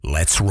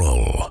Let's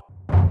roll.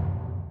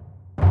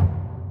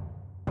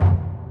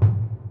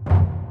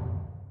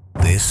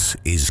 This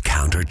is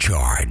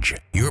Countercharge,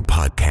 your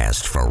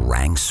podcast for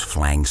ranks,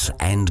 flanks,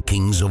 and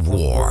kings of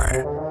war.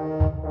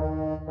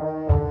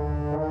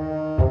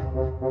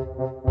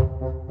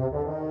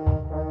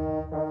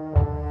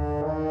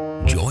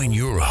 Join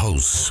your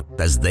hosts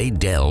as they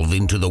delve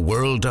into the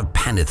world of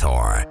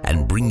Panithor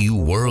and bring you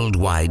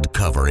worldwide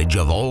coverage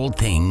of all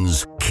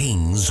things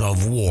Kings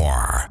of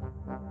War.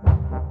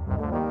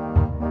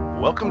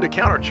 Welcome to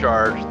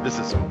Countercharge. This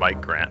is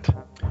Mike Grant.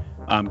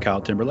 I'm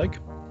Kyle Timberlake.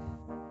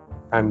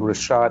 I'm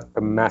Rashad,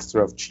 the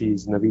Master of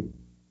Cheese, Naveed.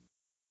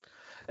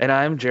 And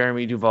I'm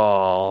Jeremy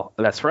Duvall.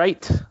 That's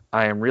right.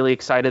 I am really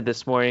excited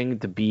this morning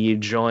to be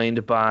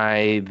joined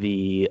by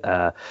the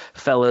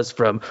fellas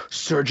from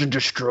Surge and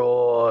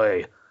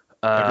Destroy.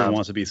 Everyone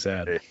wants to be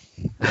sad.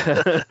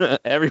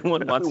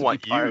 Everyone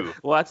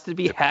wants to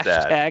be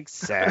hashtag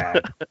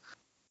sad.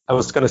 I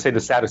was going to say the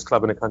saddest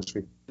club in the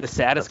country. The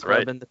saddest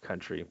club in the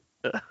country.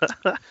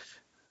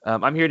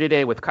 I'm here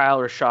today with Kyle,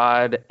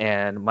 Rashad,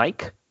 and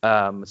Mike.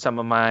 Some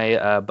of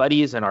my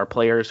buddies and our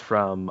players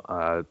from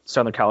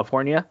Southern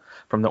California,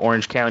 from the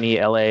Orange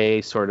County, LA,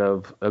 sort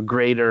of a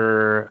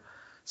greater,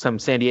 some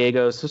San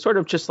Diego, so sort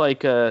of just like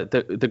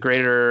the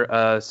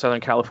greater Southern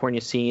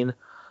California scene.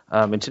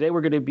 And today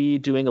we're going to be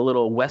doing a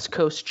little West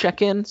Coast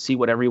check-in, see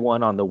what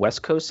everyone on the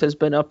West Coast has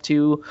been up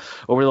to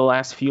over the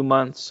last few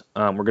months.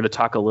 We're going to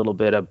talk a little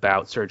bit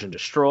about Surge and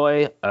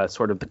Destroy,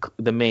 sort of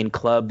the main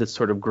club that's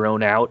sort of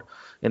grown out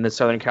in the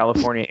Southern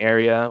California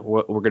area.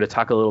 We're going to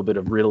talk a little bit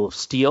of Riddle of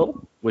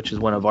Steel, which is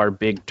one of our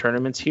big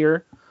tournaments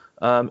here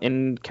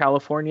in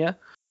California.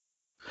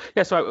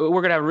 Yeah, so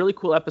we're going to have a really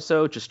cool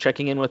episode, just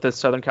checking in with the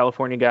Southern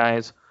California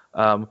guys.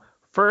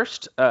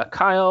 First,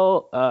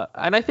 Kyle,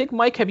 and I think,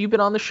 Mike, have you been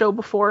on the show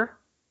before?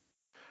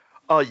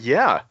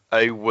 Yeah,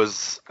 I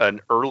was an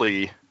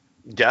early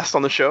guest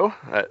on the show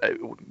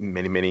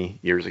many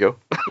years ago.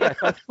 Yeah,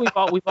 so I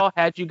think we've all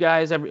had you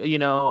guys,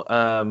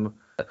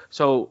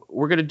 so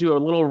we're going to do a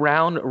little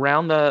round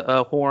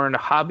the horn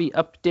hobby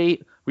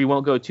update. We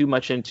won't go too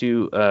much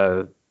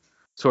into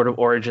sort of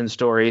origin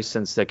stories,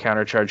 since the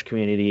Countercharge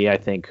community, I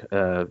think,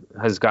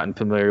 has gotten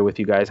familiar with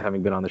you guys,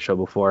 having been on the show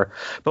before.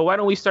 But why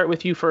don't we start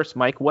with you first,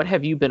 Mike? What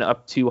have you been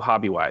up to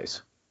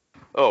hobby-wise?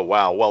 Oh,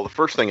 wow. Well, the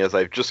first thing is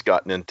I've just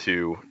gotten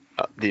into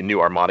the new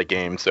Armada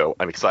game, so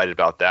I'm excited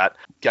about that.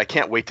 I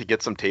can't wait to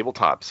get some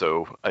tabletop.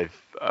 So I've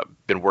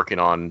been working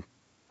on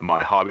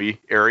my hobby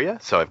area,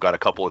 so I've got a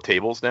couple of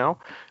tables now.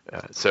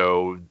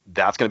 So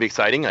that's going to be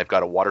exciting. I've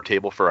got a water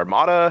table for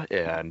Armada,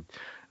 and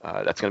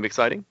that's going to be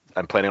exciting.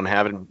 I'm planning on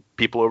having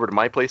people over to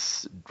my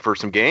place for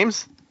some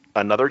games.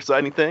 Another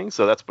exciting thing.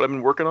 So that's what I've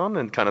been working on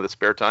in kind of the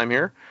spare time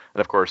here.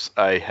 And of course,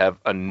 I have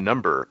a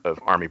number of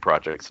Army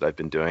projects that I've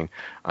been doing.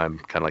 I'm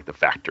kind of like the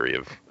factory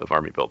of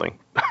Army building.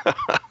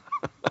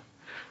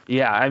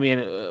 Yeah, I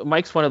mean,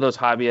 Mike's one of those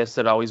hobbyists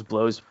that always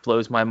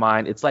blows my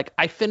mind. It's like,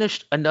 I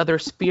finished another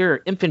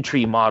Spear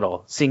infantry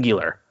model,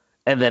 singular.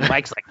 And then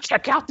Mike's like,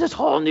 check out this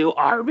whole new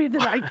army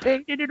that I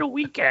painted in a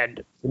weekend.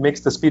 It makes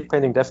the speed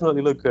painting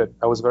definitely look good.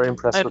 I was very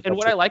impressed with that. And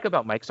what I like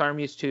about Mike's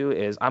armies, too,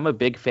 is I'm a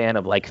big fan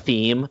of, like,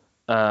 theme.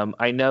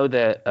 I know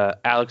that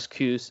Alex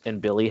Coos and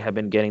Billy have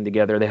been getting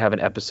together. They have an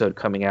episode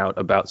coming out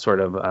about sort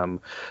of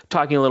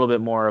talking a little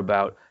bit more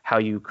about how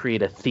you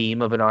create a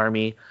theme of an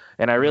army.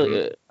 And I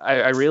really,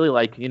 I really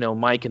like,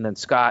 Mike and then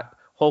Scott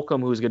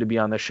Holcomb, who's going to be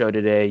on the show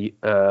today,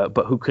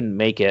 but who couldn't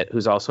make it,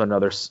 who's also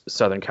another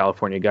Southern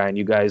California guy, and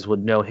you guys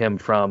would know him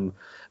from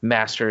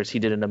Masters. He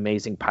did an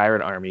amazing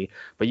pirate army.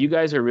 But you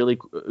guys are really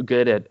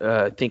good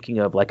at thinking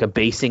of like a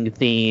basing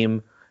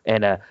theme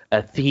and a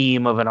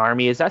theme of an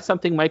army. Is that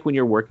something, Mike, when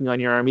you're working on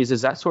your armies,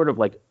 is that sort of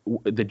like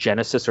the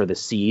genesis or the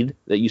seed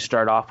that you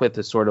start off with,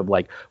 is sort of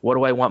like, what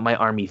do I want my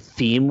army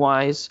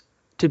theme-wise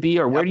to be?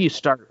 Or where do you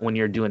start when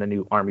you're doing a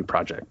new army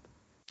project?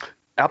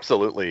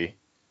 Absolutely.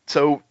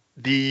 So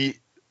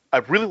I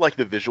really like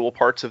the visual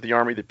parts of the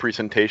army, the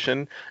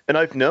presentation, and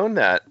I've known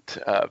that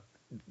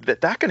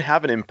that can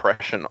have an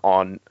impression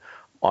on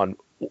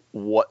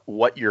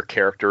what your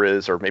character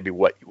is, or maybe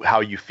how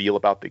you feel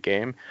about the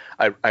game.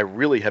 I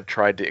really have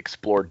tried to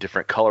explore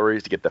different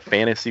colorways to get the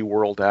fantasy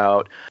world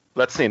out.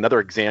 Let's say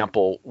another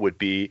example would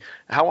be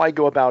how I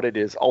go about it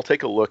is I'll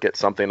take a look at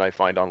something I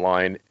find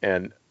online,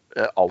 and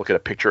I'll look at a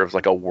picture of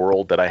like a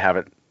world that I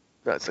haven't.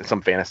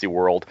 Some fantasy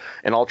world,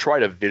 and I'll try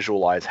to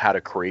visualize how to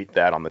create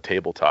that on the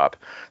tabletop.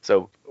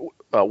 So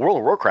World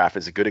of Warcraft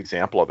is a good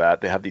example of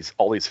that. They have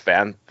all these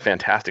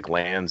fantastic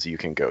lands you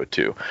can go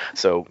to.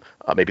 So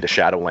maybe the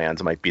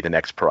Shadowlands might be the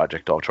next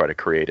project I'll try to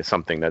create, is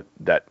something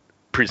that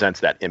presents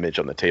that image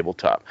on the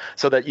tabletop,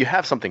 so that you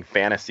have something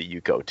fantasy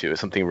you go to,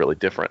 is something really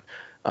different.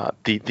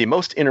 The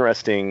most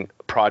interesting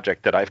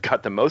project that I've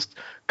got the most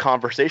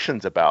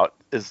conversations about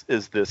is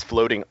this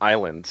Floating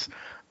Islands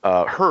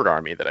herd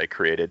army that I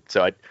created.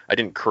 So I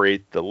didn't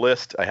create the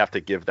list. I have to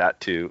give that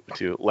to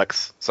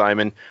Lex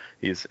Simon.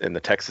 He's in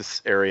the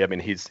Texas area. I mean,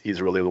 he's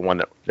really the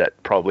one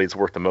that probably is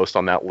worth the most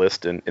on that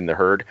list in the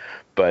herd.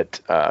 But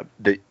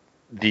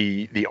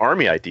the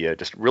army idea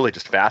just really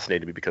just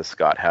fascinated me because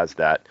Scott has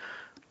that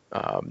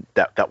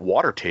that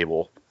water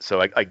table.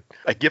 So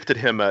I gifted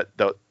him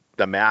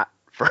the mat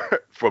for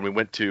when we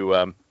went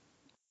to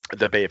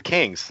the Bay of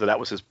Kings. So that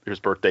was his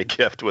birthday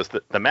gift, was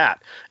the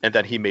mat, and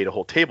then he made a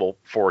whole table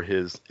for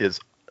his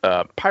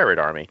pirate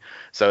army.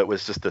 So it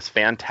was just this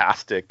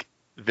fantastic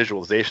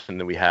visualization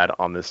that we had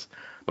on this.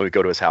 When we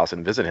go to his house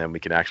and visit him, we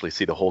can actually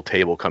see the whole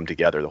table come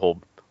together, the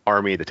whole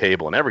army, the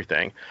table, and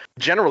everything.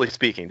 Generally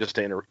speaking, just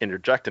to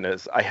interject in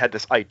this, I had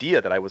this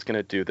idea that I was going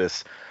to do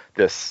this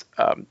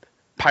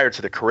Pirates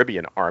of the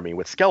Caribbean army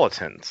with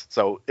skeletons.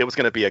 So it was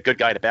going to be a good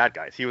guy and a bad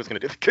guy. He was going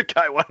to do the good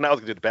guy one, and I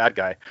was going to do the bad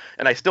guy.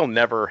 And I still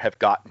never have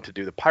gotten to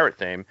do the pirate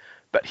theme,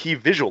 but he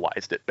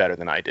visualized it better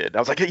than I did. And I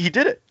was like, hey, you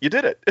did it.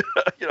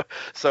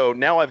 So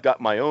now I've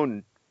got my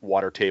own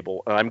water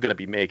table, and I'm going to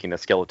be making a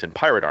skeleton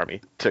pirate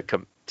army to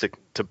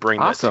bring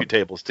the two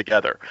tables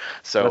together.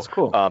 So that's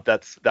cool.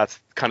 That's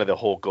kind of the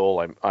whole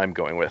goal I'm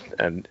going with.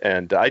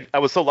 And I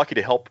was so lucky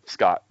to help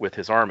Scott with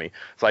his army.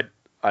 So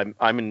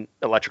I'm in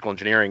electrical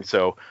engineering,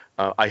 so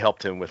I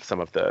helped him with some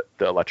of the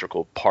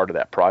electrical part of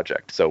that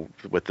project. So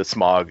with the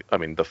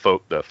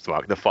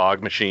the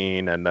fog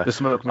machine and the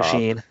smoke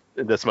machine,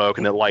 the smoke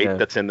and the light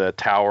that's in the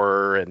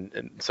tower,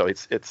 and so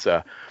it's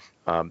the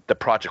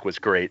project was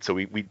great. So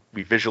we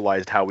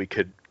visualized how we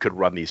could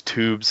run these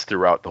tubes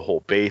throughout the whole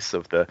base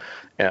of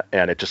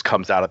and it just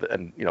comes out of it.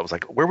 And, it was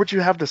like, where would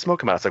you have the smoke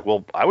come out? It's like,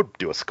 well, I would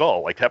do a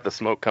skull, like have the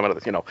smoke come out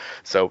of the,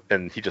 so,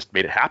 and he just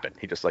made it happen.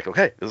 He just like,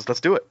 okay,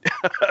 let's do it.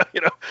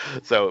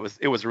 So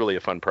it was really a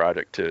fun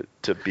project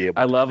to be able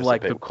to. I love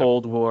like the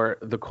Cold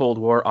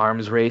War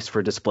arms race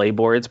for display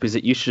boards, because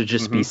it used to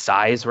just be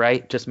size,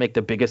 right? Just make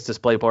the biggest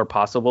display board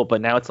possible.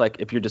 But now it's like,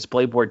 if your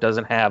display board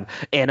doesn't have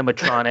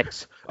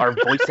animatronics or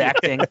voice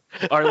acting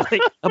or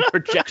like a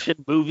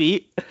projection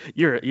movie,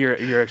 you're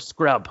a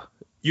scrub.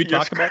 You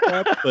talked about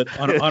that, but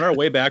on our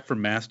way back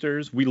from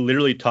Masters, we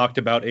literally talked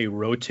about a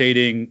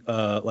rotating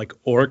like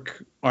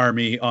orc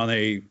army on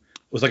a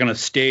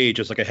stage.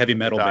 It was like a heavy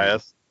metal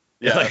band.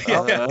 Yeah, I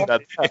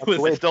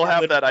still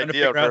have that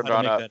idea turned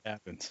on up.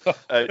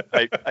 I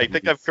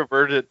think I've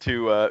converted it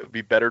to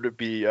be better to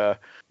be the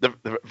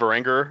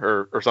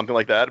Varangur or something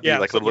like that. Be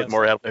like a little bit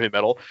more heavy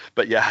metal.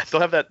 But yeah, I still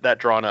have that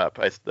drawn up.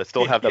 I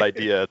still have that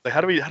idea. Like, how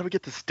do we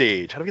get the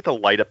stage? How do we get to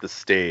light up the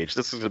stage?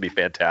 This is gonna be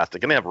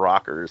fantastic. Gonna have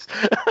rockers.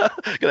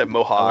 Gonna have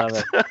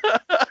mohawks.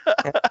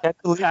 I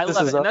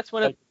love it. And that's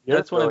one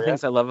of the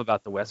things I love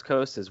about the West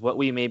Coast is what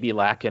we maybe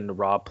lack in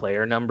raw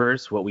player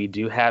numbers. What we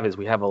do have is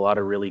we have a lot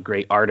of really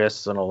great artists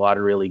and a lot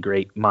of really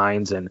great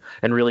minds and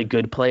really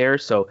good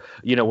players. So,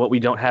 what we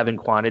don't have in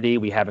quantity,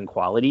 we have in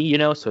quality,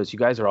 so as you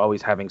guys are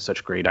always having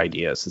such great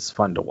ideas, it's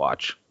fun to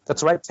watch.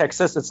 That's right,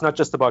 Texas. It's not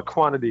just about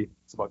quantity,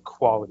 it's about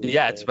quality.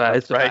 Yeah, it's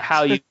about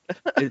how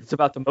it's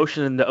about the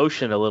motion in the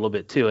ocean a little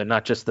bit too, and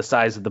not just the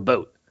size of the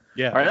boat.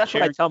 Yeah, all right, that's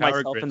what I tell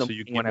myself in the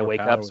morning when I wake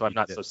up, so I'm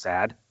not so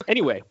sad.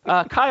 Anyway,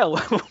 Kyle,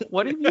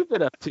 what have you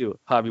been up to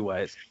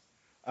hobby-wise?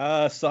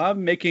 So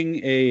I'm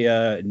making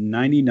a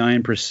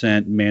 99%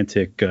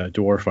 Mantic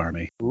dwarf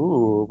army.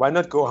 Ooh, why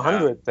not go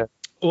 100 then?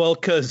 Well,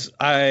 because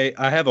I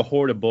have a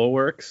horde of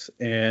bulwarks,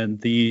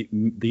 and the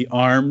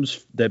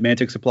arms that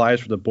Mantic supplies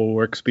for the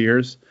bulwark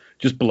spears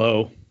just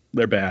blow.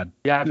 They're bad.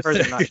 Yeah, I've heard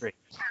they're not great.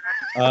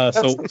 But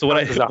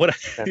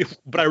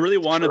I really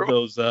wanted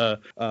those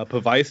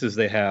Pavises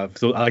they have.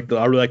 So I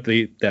really like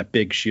that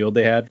big shield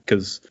they had,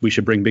 because we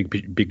should bring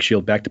big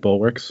shield back to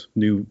bulwarks.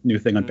 New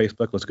thing on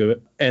Facebook. Let's go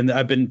it. And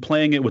I've been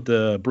playing it with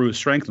the Brew of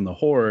Strength and the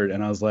Horde,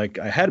 and I was like,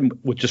 I had them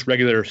with just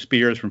regular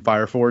spears from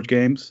Fireforge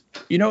games.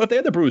 If they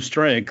had the Brew of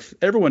Strength,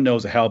 everyone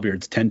knows a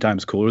halberd's 10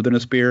 times cooler than a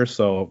spear.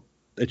 So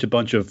it's a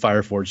bunch of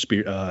Fireforge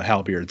spear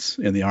halberds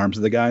in the arms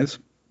of the guys.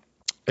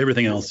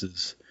 Everything else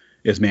is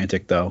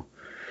Mantic though.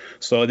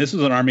 So this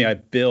is an army I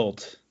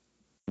built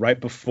right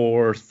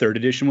before 3rd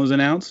edition was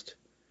announced,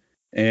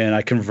 and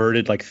I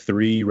converted like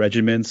 3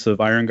 regiments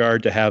of Iron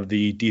Guard to have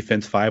the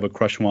defense 5 with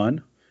Crush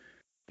 1,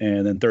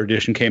 and then 3rd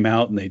edition came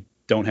out and they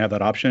don't have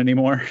that option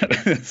anymore.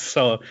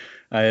 So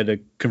I had to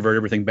convert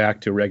everything back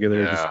to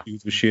regular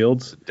disputes with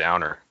shields.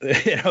 Downer.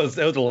 That was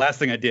the last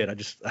thing I did.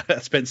 I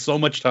spent so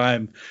much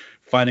time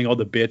finding all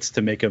the bits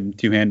to make them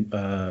two-hand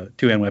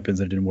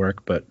weapons, and it didn't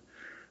work, but.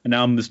 And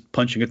now I'm just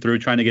punching it through,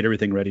 trying to get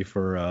everything ready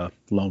for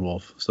Lone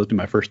Wolf. So it's been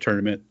my first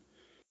tournament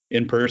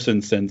in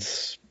person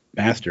since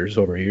Masters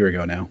over a year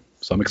ago now.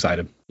 So I'm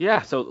excited.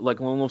 Yeah, so like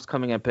Lone Wolf's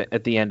coming up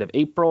at the end of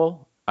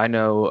April. I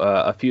know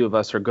a few of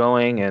us are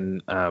going,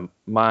 and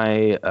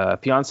my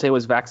fiance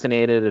was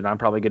vaccinated, and I'm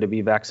probably going to be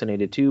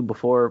vaccinated too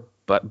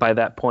but by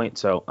that point.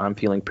 So I'm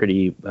feeling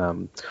pretty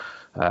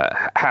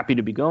happy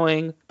to be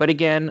going. But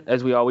again,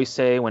 as we always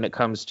say, when it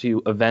comes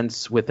to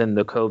events within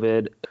the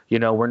COVID,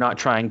 we're not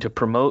trying to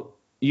promote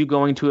you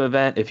going to an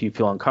event if you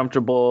feel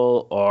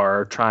uncomfortable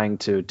or trying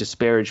to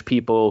disparage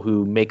people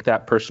who make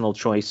that personal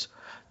choice.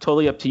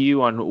 Totally up to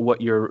you on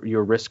what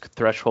your risk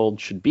threshold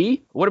should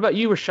be. What about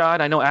you,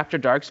 Rashad? I know After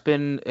Dark's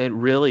been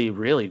really,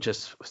 really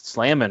just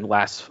slamming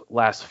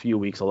last few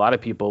weeks. A lot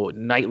of people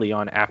nightly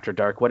on After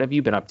Dark. What have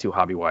you been up to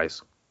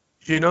hobby-wise?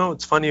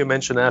 It's funny you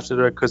mentioned After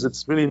Dark because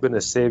it's really been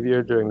a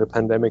savior during the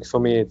pandemic for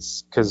me.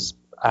 It's because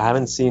I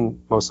haven't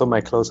seen most of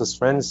my closest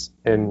friends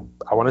in,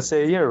 I want to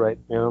say, a year, right?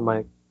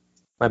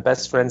 My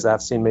best friends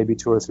I've seen maybe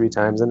 2 or 3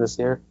 times in this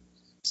year.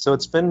 So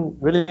it's been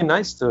really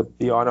nice to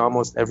be on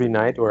almost every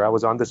night, or I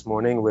was on this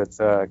morning with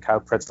Kyle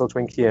Pretzel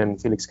Twinkie and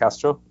Felix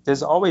Castro.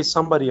 There's always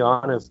somebody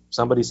on if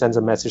somebody sends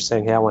a message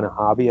saying, hey, I want a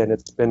hobby, and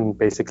it's been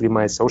basically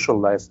my social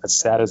life, as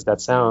sad as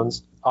that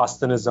sounds.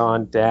 Austin is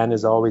on, Dan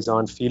is always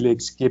on,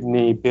 Felix,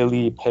 Gibney,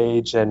 Billy,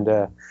 Paige, and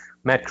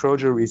Matt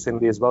Croger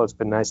recently as well. It's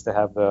been nice to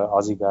have the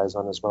Aussie guys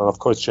on as well. Of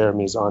course,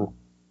 Jeremy's on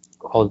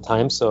all the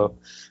time, so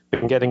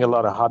been getting a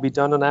lot of hobby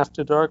done on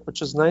After Dark,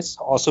 which is nice.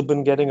 Also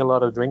been getting a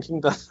lot of drinking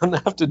done on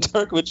After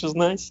Dark, which is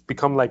nice.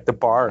 Become like the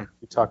bar.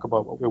 We talk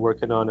about what we're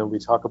working on, and we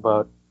talk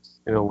about,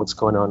 what's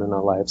going on in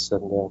our lives.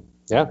 And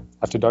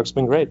After Dark's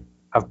been great.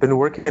 I've been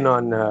working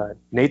on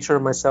nature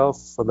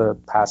myself for the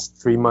past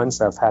 3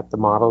 months. I've had the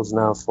models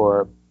now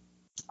for,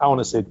 I want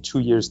to say 2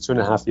 years,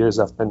 2.5 years.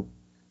 I've been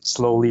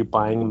slowly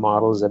buying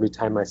models. Every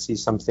time I see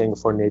something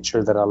for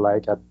nature that I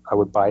like, I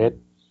would buy it.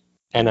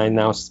 And I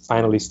now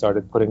finally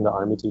started putting the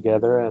army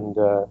together and,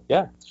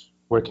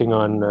 working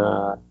on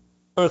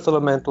Earth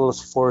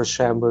Elementals, Forest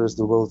Shamblers,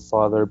 the World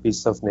Father,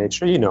 Beasts of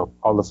Nature,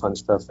 all the fun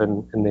stuff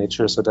in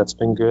nature. So that's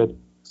been good.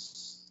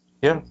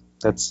 Yeah,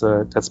 that's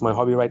my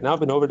hobby right now. I've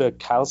been over to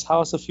Cal's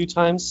house a few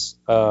times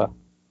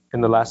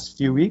in the last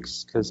few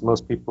weeks because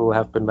most people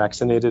have been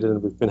vaccinated,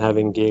 and we've been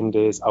having game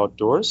days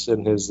outdoors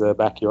in his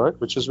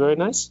backyard, which is very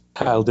nice.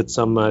 Kyle did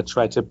some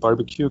tri-tip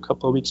barbecue a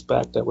couple of weeks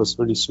back. That was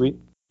really sweet.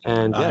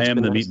 And I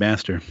am the meat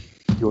master.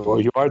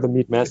 You are the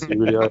meat master.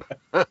 You really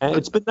are. And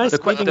it's been nice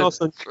meeting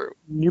also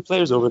new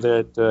players over there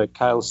at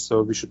Kyle's.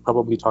 So we should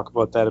probably talk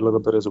about that a little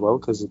bit as well,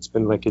 because it's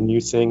been like a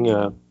new thing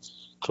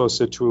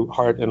closer to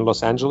heart in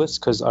Los Angeles,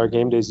 because our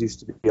game days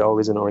used to be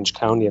always in Orange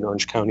County, and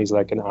Orange County is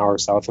like an hour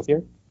south of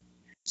here.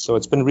 So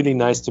it's been really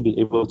nice to be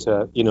able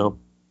to,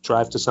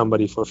 drive to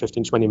somebody for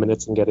 15, 20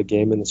 minutes and get a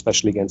game, and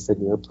especially against a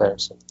newer player.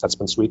 So that's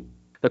been sweet.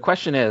 The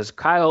question is,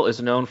 Kyle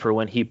is known for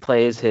when he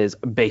plays his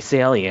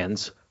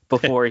Basalians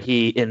before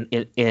he,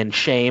 in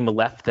shame,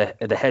 left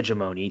the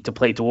hegemony to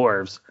play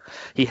dwarves.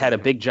 He had a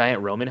big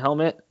giant Roman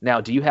helmet. Now,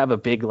 do you have a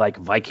big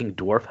Viking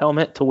dwarf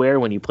helmet to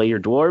wear when you play your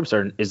dwarves,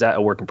 or is that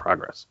a work in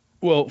progress?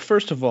 Well,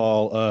 first of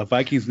all,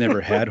 Vikings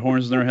never had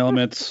horns in their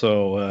helmets,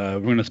 so we're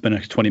going to spend the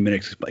next 20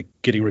 minutes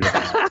getting rid of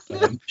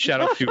them. Shout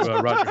out to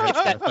Roger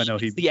Headstaff. I know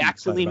he's the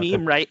actually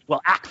meme, right?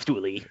 Well,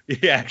 actually.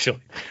 Yeah,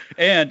 actually.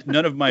 And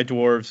none of my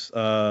dwarves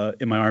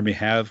in my army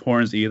have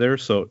horns either,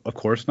 so of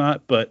course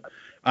not. But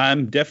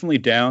I'm definitely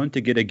down to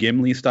get a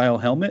Gimli-style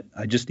helmet.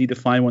 I just need to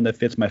find one that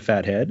fits my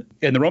fat head.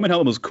 And the Roman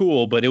helmet was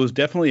cool, but it was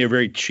definitely a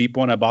very cheap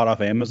one I bought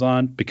off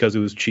Amazon because it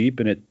was cheap,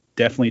 and it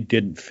definitely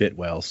didn't fit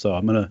well. So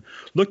I'm going to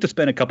look to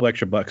spend a couple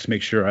extra bucks,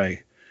 make sure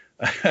I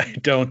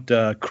don't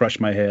crush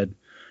my head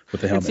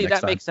with the helmet. See,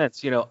 that makes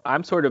sense.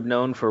 I'm sort of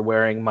known for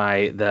wearing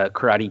the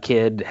Karate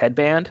Kid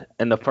headband,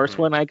 and the first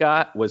one I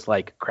got was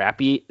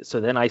crappy.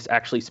 So then I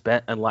actually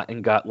spent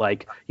and got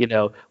like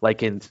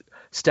in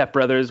Step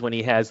Brothers when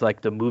he has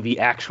the movie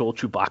actual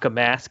Chewbacca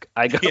mask.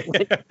 I got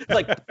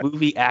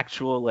movie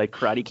actual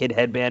Karate Kid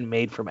headband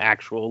made from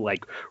actual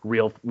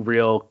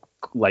real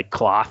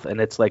cloth,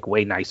 and it's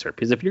way nicer,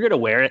 because if you're gonna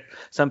wear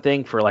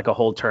something for a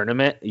whole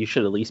tournament, you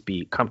should at least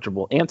be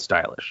comfortable and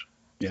stylish.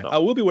 Yeah, so. I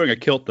will be wearing a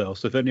kilt though,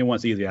 so if anyone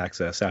wants easy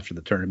access after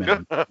the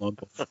tournament,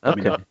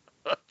 okay.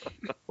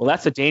 Well,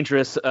 that's a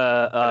dangerous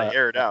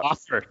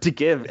offer to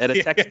give at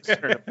a Texas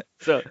tournament.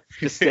 So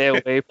just stay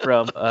away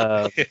from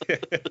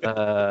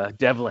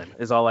Devlin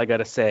is all I got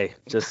to say.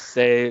 Just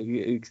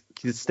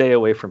stay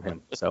away from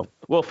him. So,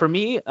 well, for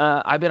me,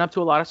 I've been up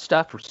to a lot of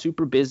stuff. We're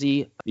super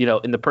busy.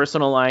 In the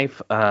personal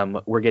life,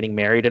 we're getting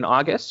married in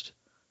August.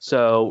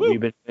 So Woo! We've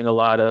been doing a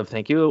lot of,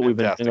 thank you. We've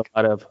been doing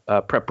a lot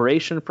of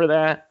preparation for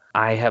that.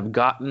 I have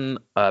gotten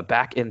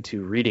back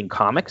into reading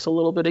comics a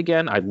little bit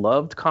again. I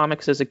loved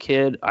comics as a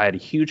kid. I had a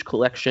huge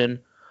collection.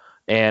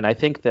 And I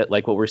think that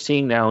what we're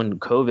seeing now in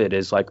COVID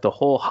is the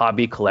whole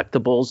hobby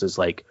collectibles is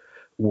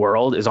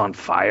world is on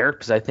fire,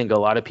 because I think a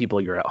lot of people,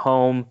 you're at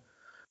home.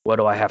 What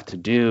do I have to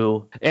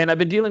do? And I've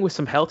been dealing with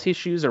some health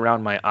issues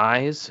around my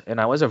eyes, and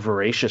I was a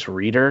voracious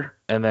reader.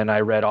 And then I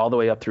read all the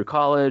way up through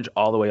college,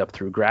 all the way up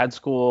through grad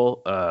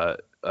school. I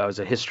was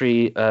a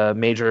history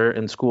major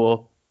in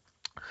school.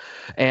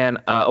 And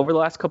over the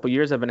last couple of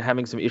years, I've been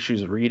having some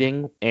issues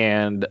reading,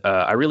 and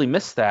I really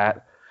miss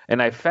that.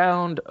 And I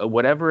found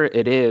whatever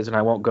it is, and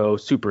I won't go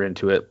super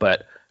into it,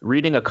 but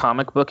reading a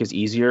comic book is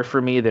easier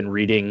for me than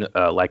reading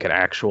an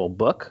actual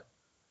book.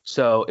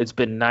 So it's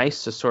been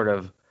nice to sort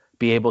of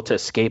be able to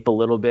escape a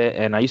little bit.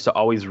 And I used to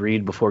always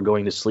read before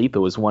going to sleep. It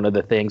was one of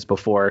the things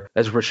before,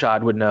 as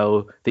Rashad would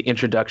know, the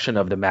introduction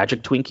of the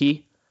Magic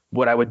Twinkie.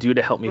 What I would do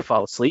to help me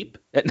fall asleep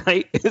at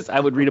night is I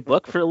would read a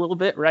book for a little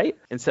bit, right?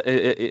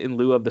 In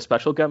lieu of the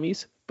special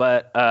gummies.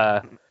 But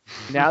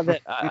now that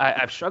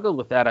I've struggled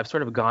with that, I've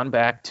sort of gone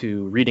back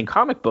to reading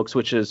comic books,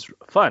 which is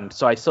fun.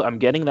 So I'm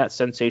getting that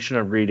sensation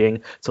of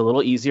reading. It's a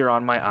little easier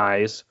on my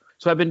eyes.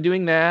 So I've been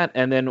doing that,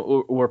 and then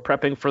we're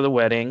prepping for the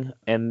wedding.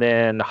 And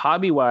then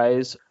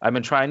hobby-wise, I've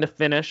been trying to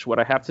finish. What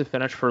I have to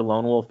finish for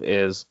Lone Wolf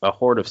is a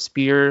horde of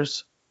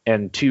spears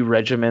and 2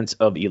 regiments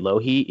of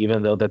Elohi,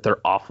 even though that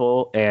they're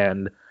awful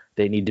and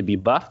they need to be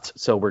buffed.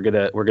 So we're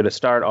gonna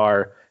start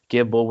our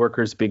give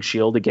Bulwarkers big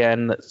shield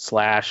again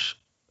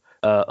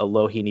 /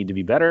 Elohi need to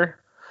be better.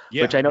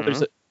 Yeah. Which I know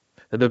there's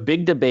the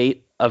big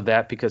debate of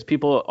that, because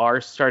people are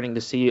starting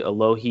to see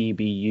Elohi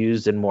be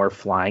used in more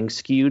flying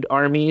skewed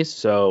armies.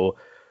 So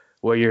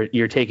where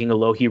you're taking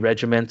Elohi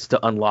regiments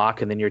to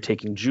unlock, and then you're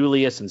taking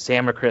Julius and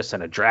Samacris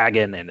and a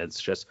dragon, and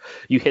it's just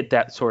you hit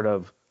that sort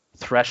of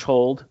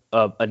threshold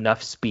of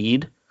enough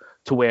speed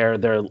to where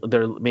there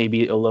may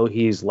be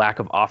Elohi's lack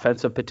of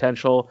offensive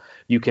potential.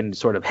 You can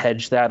sort of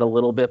hedge that a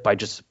little bit by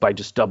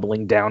just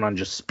doubling down on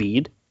just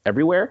speed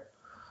everywhere.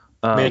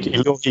 Make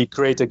Elohi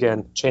great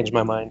again. Change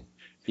my mind.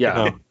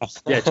 Yeah,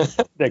 yeah,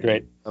 they're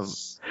great.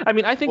 I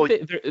mean, I think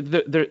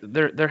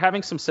they're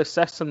having some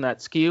success in that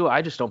skew.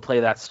 I just don't play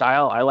that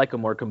style. I like a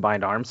more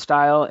combined arms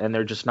style, and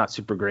they're just not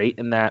super great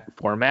in that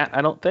format,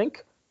 I don't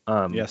think.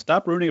 Yeah,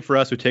 stop ruining it for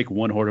us who take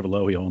one horde of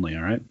Elohi only.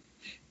 All right.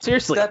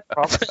 Seriously. That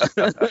problem.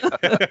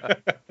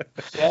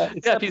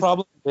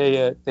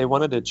 They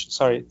wanted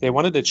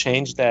to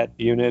change that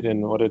unit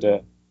in order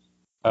to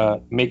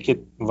make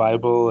it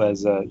viable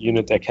as a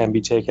unit that can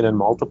be taken in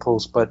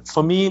multiples. But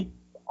for me,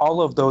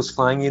 all of those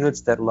flying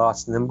units that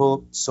lost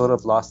nimble sort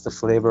of lost the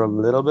flavor a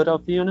little bit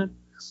of the unit.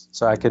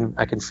 So I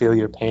can feel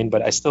your pain,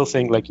 but I still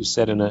think, like you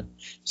said, in a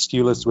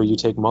skew list where you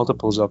take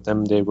multiples of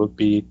them, they would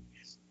be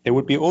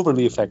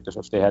overly effective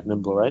if they had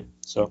nimble, right?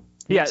 So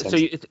yeah, so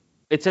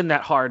it's in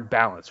that hard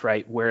balance,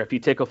 right? Where if you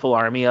take a full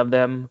army of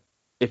them,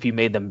 if you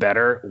made them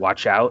better,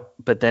 watch out.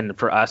 But then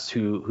for us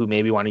who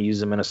maybe want to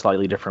use them in a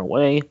slightly different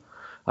way.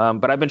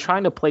 But I've been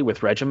trying to play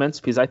with regiments,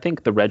 because I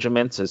think the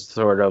regiments is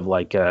sort of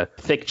like a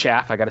thick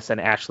chaff. I got to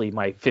send Ashley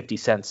my 50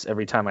 cents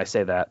every time I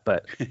say that.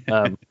 But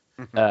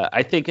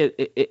I think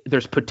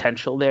there's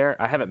potential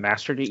there. I haven't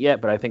mastered it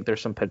yet, but I think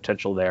there's some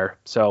potential there.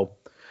 So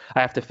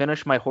I have to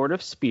finish my horde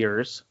of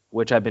spears,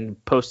 which I've been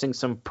posting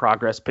some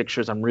progress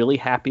pictures. I'm really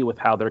happy with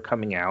how they're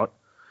coming out.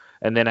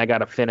 And then I got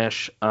to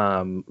finish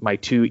my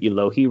 2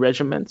 Elohi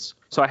regiments.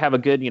 So I have a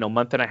good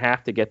month and a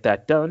half to get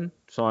that done.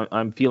 So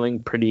I'm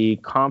feeling pretty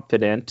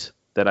confident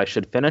that I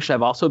should finish.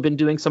 I've also been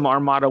doing some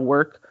Armada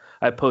work.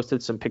 I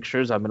posted some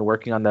pictures. I've been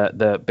working on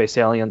the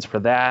Basalians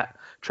for that,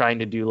 trying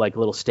to do like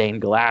little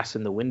stained glass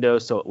in the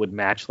windows so it would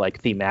match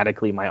like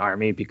thematically my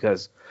army,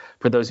 because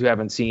for those who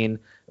haven't seen,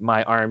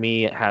 my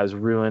army has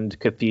ruined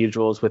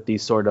cathedrals with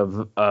these sort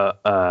of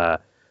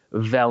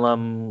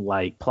vellum,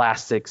 like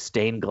plastic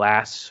stained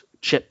glass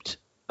chipped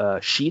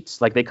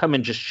sheets. Like they come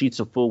in just sheets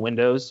of full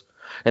windows,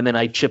 and then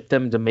I chip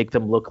them to make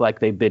them look like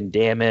they've been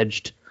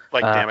damaged.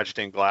 Like damaged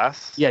in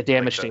glass? Yeah,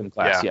 damaged in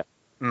glass, yeah.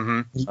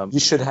 Mm-hmm. You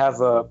should have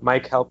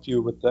Mike help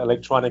you with the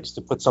electronics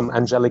to put some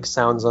angelic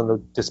sounds on the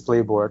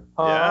display board.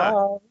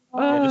 Yeah.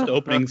 Just the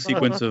opening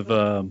sequence of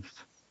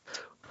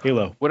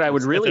Halo. What I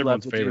would really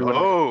love to do.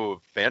 Oh,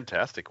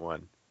 fantastic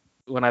one.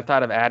 When I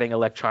thought of adding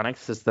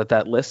electronics, is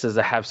that list is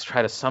to have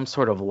some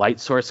sort of light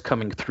source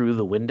coming through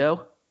the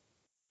window.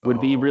 Would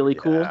be really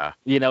cool.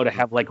 To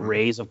have like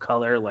rays of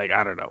color. Like,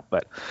 I don't know,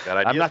 but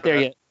I'm not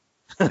there yet.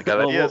 Got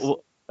ideas.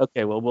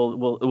 Okay, well,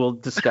 we'll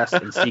discuss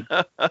and see.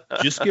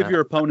 Just give your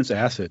opponents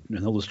acid, and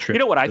they'll just trip. You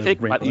know what I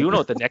think? You know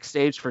what the next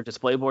stage for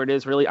display board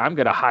is? Really, I'm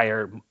gonna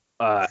hire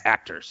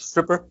actors.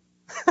 Stripper.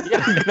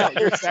 Yeah, no,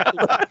 you're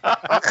exactly right.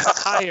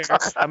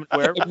 I'm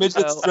wherever we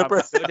go, I'm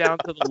gonna go down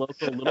to the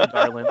local Little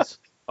Darlings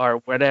or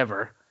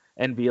whatever,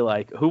 and be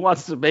like, "Who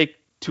wants to make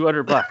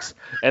 $200?"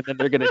 And then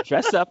they're gonna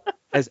dress up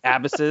as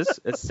Abysses,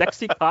 as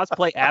sexy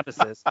cosplay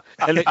Abysses,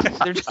 and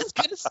they're just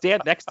gonna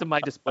stand next to my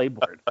display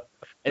board.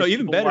 No,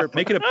 even better,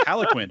 make it a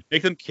palanquin.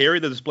 Make them carry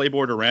the display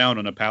board around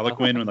on a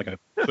palanquin with like a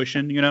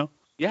cushion, Yeah.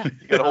 You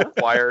got a whole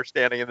choir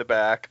standing in the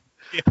back.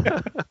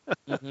 Yeah.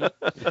 Mm-hmm.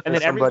 And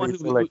then everyone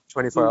who's like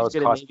 24 hours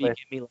maybe give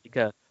me like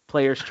a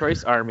player's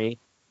choice army,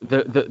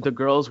 the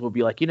girls will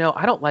be like,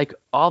 I don't like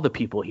all the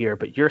people here,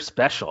 but you're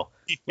special.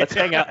 Let's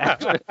hang out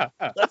after.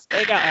 Let's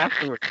hang out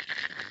afterwards.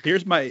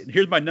 Here's my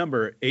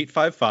number: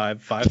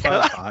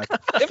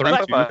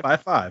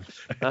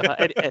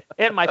 855-555-3255.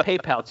 And my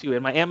PayPal too,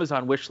 and my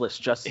Amazon wish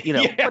list. Just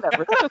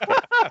whatever.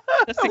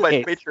 Just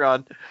my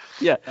Patreon.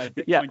 Yeah.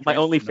 My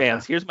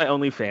OnlyFans. Here's my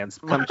OnlyFans.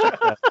 Come check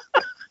that.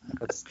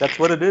 That's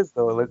what it is,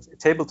 though. It's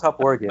tabletop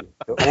Oregon.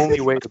 The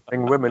only way to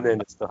bring women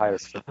in is to hire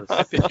strippers.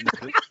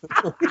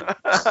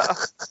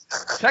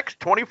 Text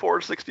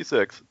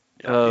 2466.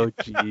 Oh,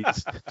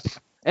 jeez.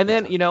 And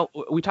then,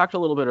 we talked a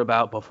little bit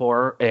about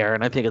before air,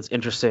 and I think it's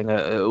interesting.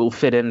 It will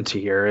fit into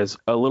here is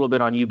a little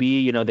bit on UB.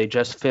 They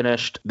just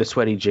finished the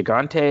Sweaty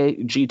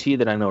Gigante GT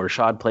that I know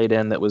Rashad played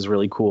in. That was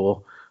really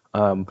cool.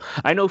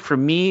 I know for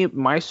me,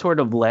 my sort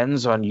of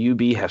lens on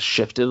UB has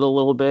shifted a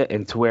little bit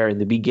into where in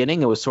the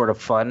beginning it was sort of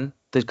fun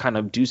to kind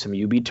of do some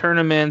UB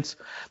tournaments,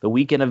 the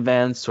weekend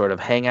events, sort of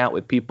hang out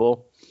with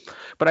people.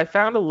 But I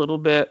found a little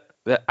bit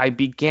that I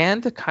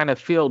began to kind of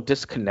feel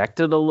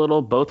disconnected a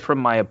little, both from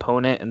my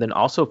opponent and then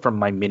also from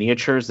my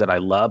miniatures that I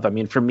love. I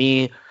mean, for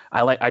me,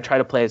 I try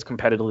to play as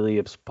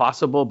competitively as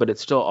possible, but it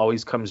still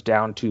always comes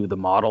down to the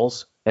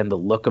models and the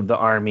look of the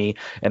army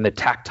and the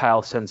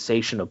tactile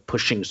sensation of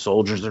pushing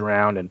soldiers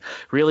around. And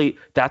really,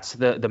 that's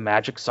the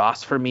magic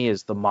sauce for me,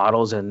 is the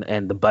models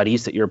and the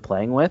buddies that you're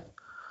playing with.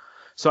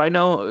 So I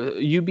know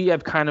UB,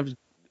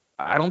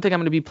 I don't think I'm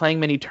going to be playing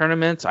many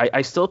tournaments.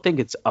 I still think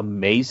it's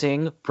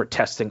amazing for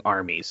testing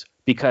armies,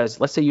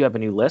 because let's say you have a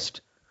new list,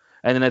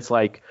 and then it's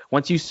like,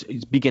 once you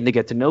begin to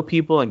get to know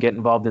people and get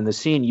involved in the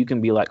scene, you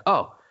can be like,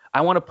 oh,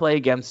 I want to play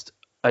against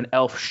an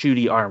elf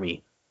shooty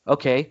army.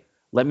 Okay,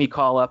 let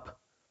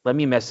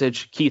me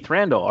message Keith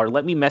Randall, or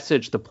let me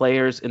message the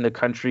players in the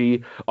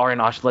country, or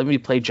in Australia, let me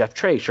play Jeff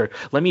Trace, or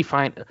let me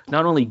find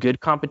not only good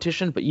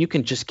competition, but you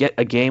can just get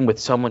a game with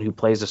someone who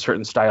plays a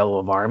certain style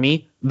of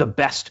army, the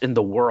best in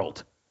the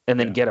world, and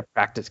then get a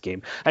practice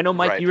game. I know,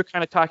 Mike, you were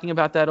kind of talking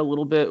about that a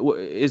little bit.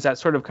 Is that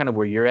sort of kind of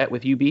where you're at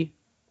with UB?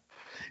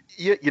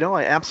 Yeah,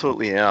 I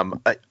absolutely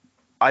am.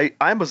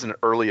 I was an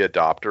early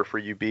adopter for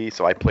UB,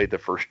 so I played the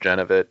first gen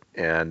of it,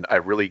 and I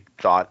really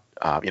thought,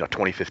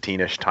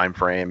 2015-ish time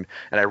frame,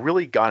 and I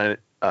really got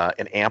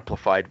an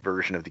amplified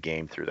version of the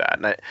game through that.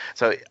 And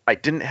so I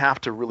didn't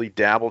have to really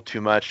dabble too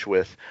much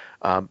with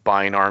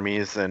buying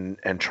armies and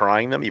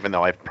trying them, even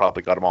though I've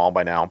probably got them all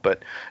by now.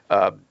 But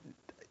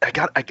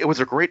it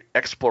was a great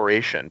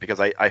exploration, because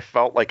I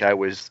felt like I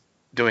was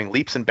doing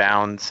leaps and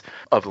bounds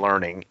of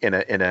learning in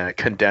a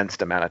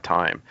condensed amount of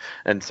time.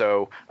 And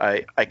so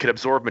I could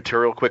absorb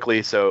material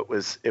quickly, so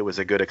it was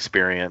a good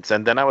experience.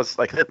 And then I was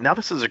like, now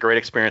this is a great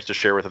experience to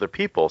share with other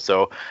people.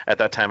 So at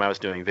that time I was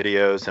doing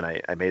videos, and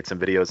I made some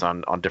videos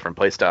on different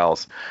play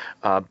styles.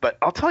 But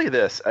I'll tell you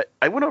this,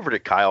 I went over to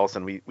Kyle's,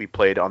 and we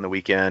played on the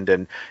weekend,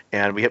 and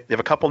we have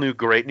a couple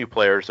great new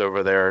players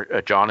over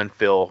there, John and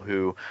Phil,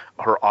 who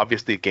are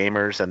obviously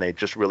gamers, and they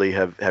just really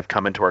have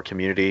come into our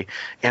community.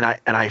 And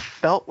I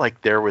felt like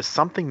there was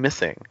something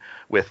missing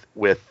with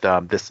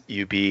this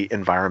UB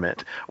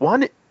environment.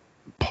 One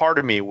part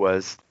of me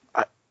was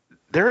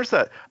there's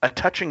a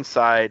touching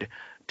side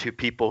to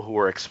people who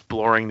are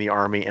exploring the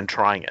army and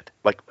trying it,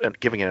 like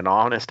giving it an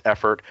honest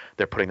effort.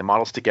 They're putting the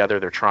models together,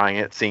 they're trying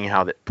it, seeing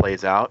how that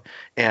plays out,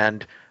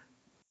 and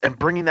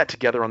bringing that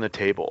together on the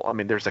table. I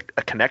mean, there's a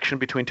connection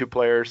between two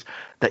players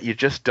that you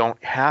just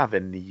don't have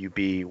in the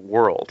UB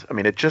world. I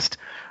mean, it just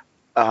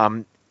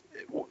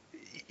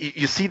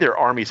you see their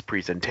army's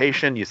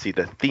presentation, you see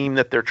the theme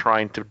that they're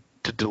trying to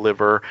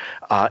deliver,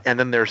 and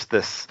then there's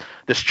this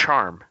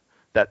charm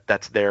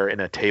that's there in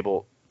a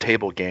table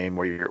game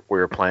where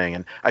you're playing,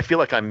 and I feel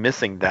like I'm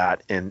missing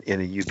that in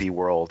a UB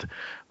world.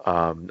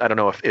 I don't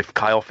know if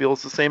Kyle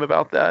feels the same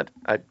about that.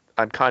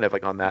 I'm kind of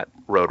like on that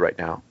road right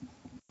now.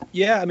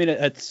 Yeah, I mean,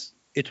 it's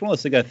one of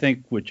those things. I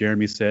think what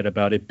Jeremy said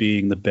about it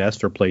being the best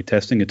for play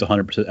testing, it's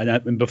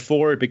 100%. And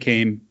before it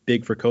became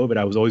big for COVID,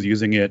 I was always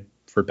using it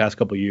for the past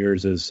couple of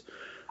years as,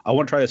 I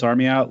want to try this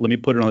army out. Let me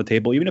put it on the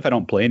table. Even if I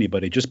don't play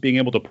anybody, just being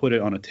able to put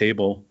it on a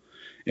table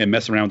and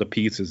mess around with the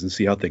pieces and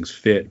see how things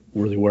fit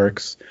really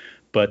works.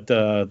 But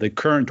the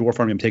current dwarf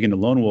army I'm taking to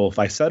Lone Wolf,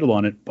 I settled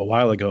on it a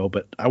while ago,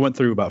 but I went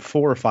through about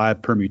 4 or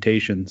 5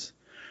 permutations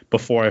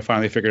before I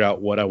finally figured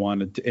out what I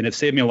wanted to, and it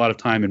saved me a lot of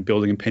time in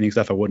building and painting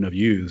stuff I wouldn't have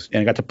used. And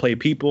I got to play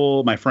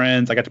people, my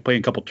friends. I got to play in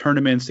a couple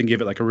tournaments and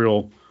give it like a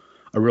real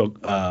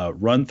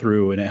run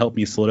through, and it helped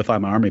me solidify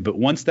my army. But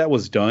once that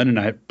was done and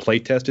I play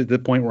tested to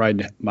the point where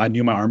I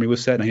knew my army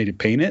was set and I needed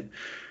to paint it,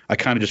 I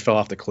kind of just fell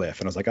off the cliff,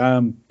 and I was like,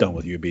 I'm done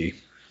with UB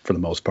for the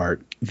most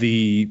part.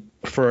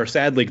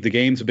 Sadly, the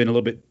games have been a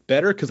little bit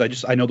better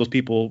because I know those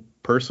people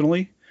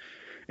personally.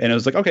 And it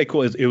was like, okay,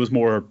 cool. It was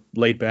more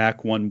laid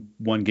back, one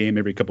game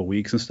every couple of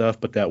weeks and stuff.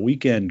 But that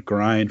weekend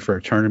grind for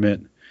a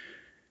tournament,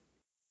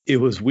 it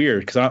was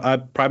weird because I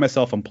pride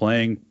myself on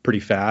playing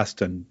pretty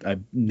fast, and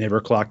I've never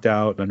clocked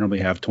out. I normally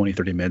have 20,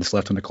 30 minutes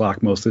left on the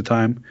clock most of the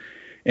time.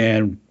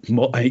 And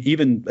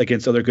even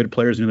against other good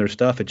players doing their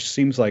stuff, it just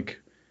seems like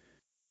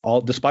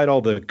despite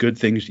all the good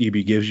things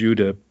EB gives you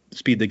to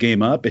speed the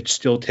game up, it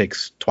still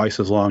takes twice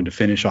as long to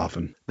finish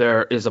often.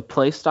 There is a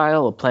play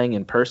style of playing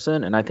in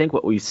person, and I think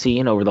what we've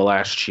seen over the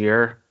last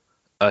year,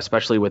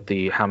 especially with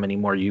the how many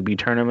more UB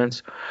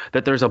tournaments,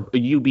 that there's a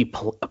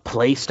UB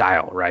play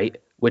style,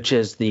 right? Which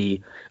is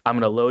I'm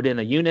going to load in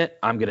a unit,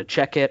 I'm going to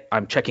check it,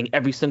 I'm checking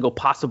every single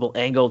possible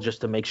angle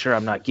just to make sure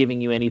I'm not giving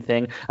you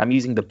anything. I'm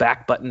using the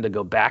back button to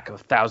go back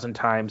 1,000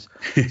 times.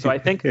 So I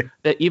think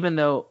that even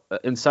though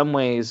in some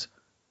ways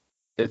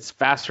it's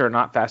faster or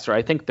not faster,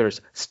 I think there's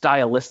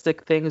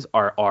stylistic things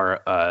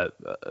are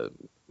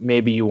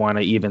maybe you want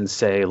to even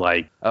say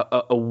like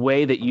a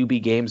way that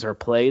UB games are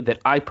played that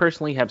I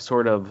personally have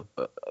sort of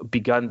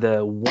begun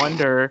to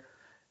wonder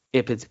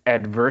if it's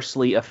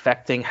adversely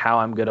affecting how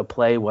I'm going to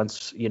play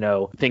once,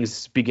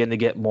 things begin to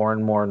get more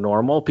and more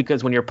normal.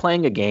 Because when you're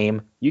playing a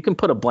game, you can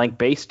put a blank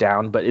base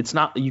down, but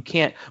you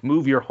can't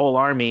move your whole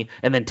army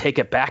and then take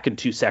it back in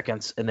 2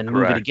 seconds and then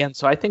move it again.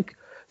 So I think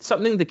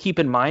something to keep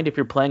in mind if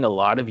you're playing a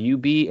lot of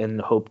UB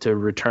and hope to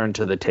return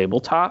to the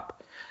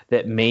tabletop,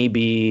 that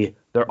maybe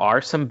There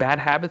are some bad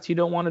habits you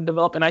don't want to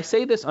develop. And I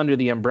say this under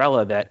the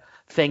umbrella that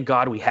thank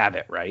God we have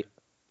it, right?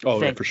 Oh,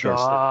 thank for sure.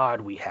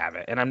 God we have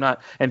it.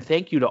 And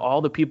thank you to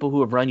all the people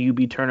who have run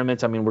UB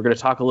tournaments. I mean, we're going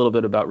to talk a little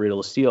bit about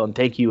Riddle of Steel, and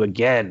thank you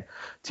again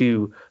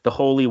to the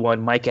Holy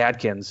One, Mike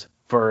Adkins,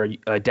 for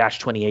Dash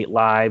 28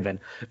 Live. And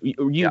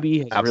UB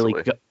has really,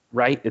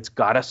 right? It's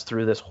got us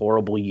through this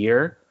horrible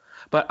year.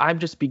 But I'm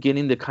just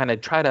beginning to kind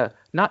of try to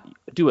not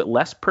do it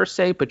less per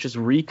se, but just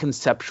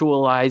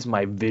reconceptualize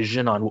my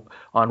vision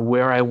on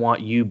where I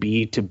want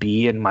UB to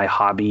be in my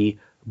hobby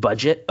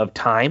budget of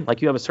time.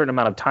 Like, you have a certain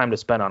amount of time to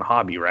spend on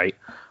hobby, right?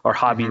 Or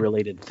hobby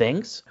related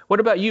things. What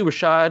about you,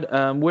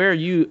 Rashad? Where are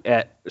you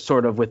at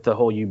sort of with the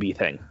whole UB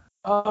thing?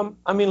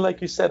 I mean,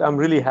 like you said, I'm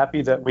really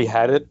happy that we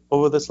had it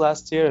over this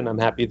last year, and I'm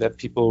happy that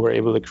people were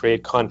able to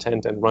create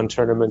content and run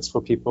tournaments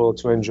for people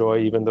to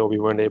enjoy, even though we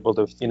weren't able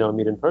to,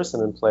 meet in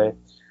person and play.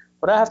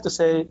 But I have to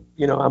say,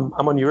 I'm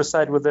on your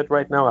side with it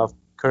right now. I've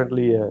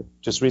currently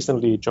just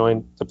recently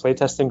joined the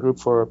playtesting group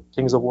for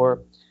Kings of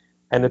War,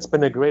 and it's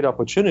been a great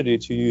opportunity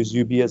to use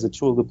UB as a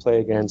tool to play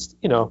against,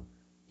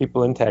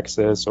 people in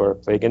Texas, or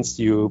play against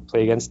you,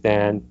 play against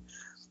Dan,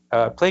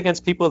 play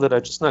against people that are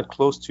just not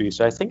close to you.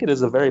 So I think it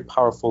is a very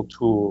powerful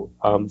tool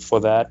for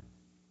that.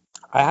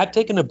 I had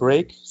taken a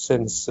break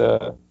since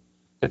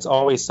It's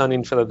Always Sunny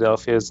in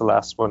Philadelphia is the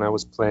last one I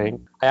was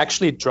playing. I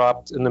actually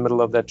dropped in the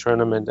middle of that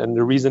tournament, and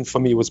the reason for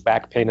me was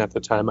back pain at the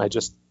time. I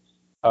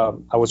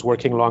was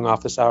working long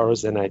office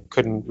hours, and I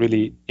couldn't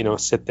really,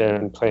 sit there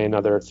and play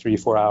another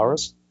 3-4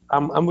 hours.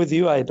 I'm with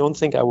you. I don't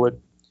think I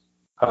would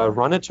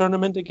run a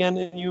tournament again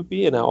in UB,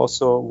 and I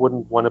also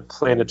wouldn't want to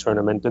play in a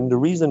tournament. And the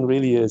reason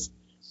really is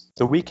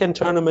the weekend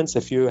tournaments,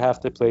 if you have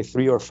to play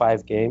 3 or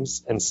 5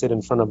 games and sit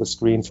in front of a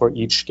screen for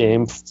each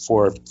game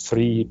for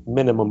 3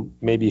 minimum,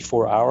 maybe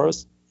 4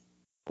 hours,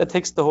 that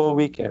takes the whole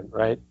weekend,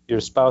 right? Your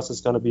spouse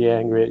is going to be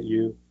angry at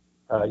you.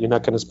 You're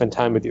not going to spend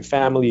time with your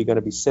family. You're going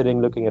to be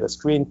sitting looking at a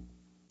screen.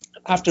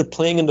 After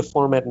playing in the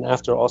format, and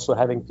after also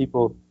having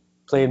people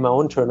play in my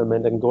own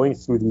tournament and going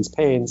through these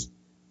pains,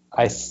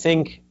 I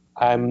think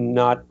I'm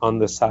not on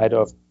the side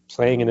of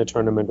playing in a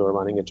tournament or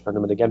running a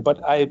tournament again.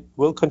 But I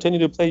will continue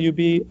to play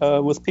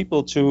UB with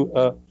people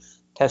to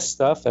test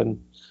stuff.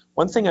 And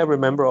one thing I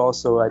remember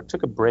also, I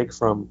took a break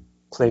from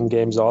playing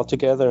games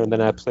altogether, and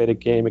then I played a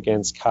game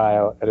against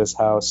Kyle at his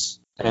house.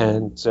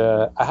 And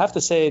I have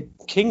to say,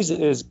 Kings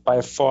is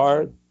by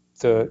far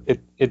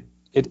it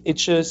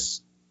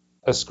itches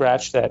a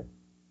scratch that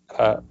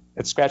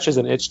it scratches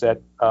an itch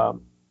that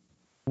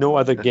no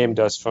other game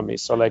does for me.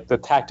 So like the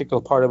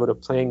tactical part of it,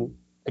 of playing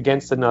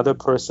against another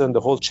person, the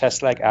whole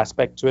chess-like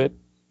aspect to it,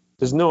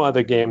 there's no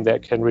other game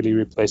that can really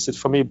replace it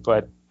for me.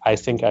 But I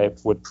think I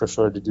would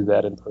prefer to do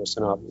that in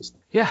person, obviously.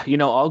 Yeah,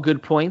 all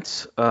good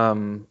points.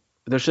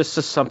 There's just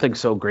something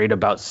so great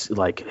about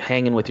like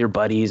hanging with your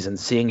buddies and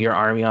seeing your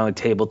army on the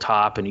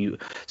tabletop, and you,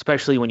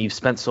 especially when you've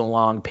spent so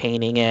long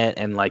painting it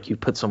and like you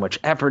put so much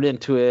effort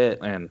into it,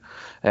 and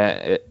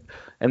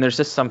there's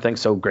just something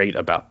so great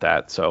about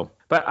that. So,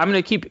 but I'm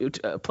going to keep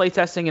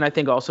playtesting, and I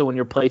think also when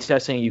you're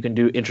playtesting, you can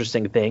do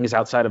interesting things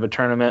outside of a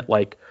tournament.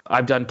 Like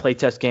I've done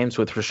playtest games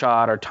with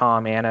Rashad or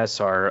Tom Annis,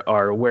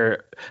 or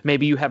where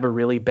maybe you have a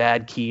really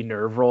bad key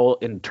nerve roll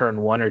in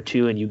turn 1 or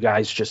 2, and you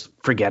guys just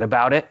forget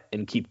about it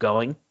and keep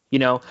going.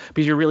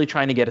 Because you're really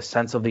trying to get a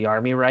sense of the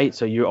army, right?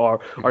 So you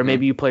are, or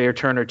maybe you play your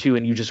turn or 2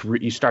 and you just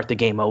you start the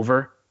game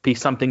over because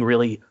something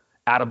really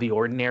out of the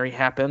ordinary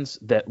happens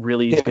that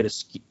really is going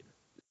to.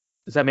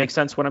 Does that make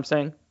sense? What I'm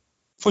saying?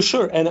 For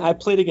sure. And I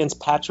played against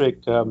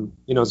Patrick,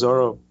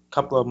 Zorro, a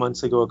couple of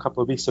months ago, a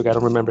couple of weeks ago. I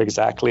don't remember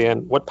exactly.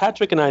 And what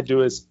Patrick and I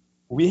do is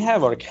we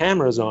have our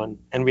cameras on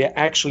and we are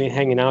actually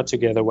hanging out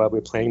together while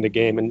we're playing the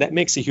game. And that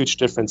makes a huge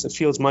difference. It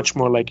feels much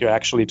more like you're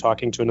actually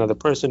talking to another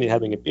person. You're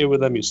having a beer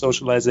with them. You're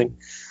socializing.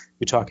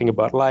 You're talking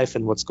about life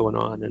and what's going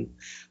on.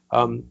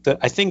 And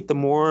I think the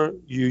more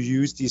you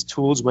use these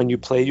tools when you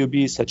play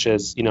UB, such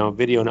as,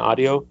 video and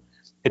audio,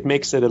 it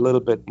makes it a little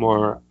bit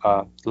more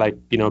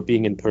like,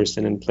 being in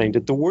person and playing.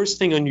 The worst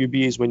thing on UB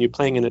is when you're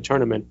playing in a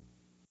tournament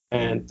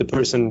and the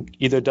person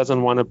either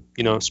doesn't want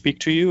to, speak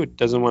to you,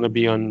 doesn't want to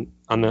be on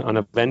an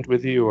event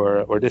with you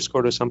or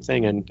Discord or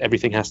something, and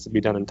everything has to be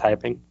done in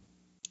typing.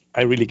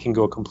 I really can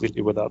go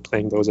completely without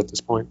playing those at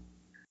this point.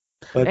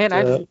 But,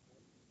 and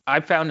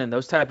I've found in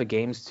those type of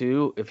games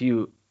too, if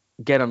you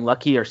get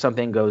unlucky or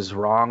something goes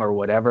wrong or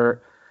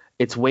whatever,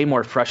 it's way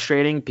more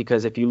frustrating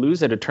because if you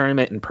lose at a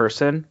tournament in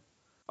person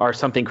or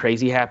something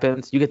crazy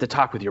happens, you get to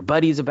talk with your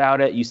buddies about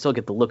it. You still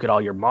get to look at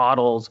all your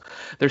models.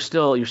 You're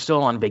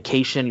still on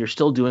vacation. You're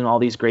still doing all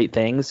these great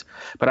things.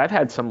 But I've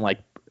had some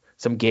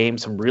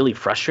games, some really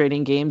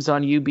frustrating games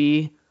on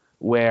UB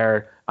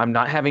where I'm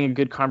not having a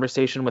good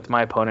conversation with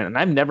my opponent, and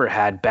I've never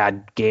had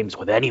bad games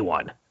with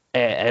anyone.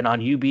 And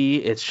on UB,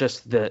 it's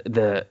just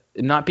the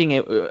not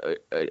being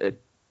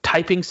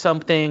typing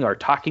something or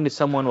talking to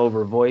someone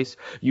over voice.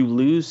 You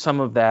lose some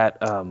of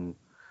that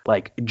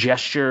like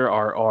gesture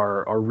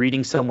or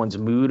reading someone's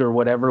mood or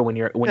whatever when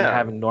you're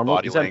having normal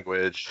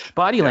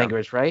body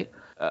language, right?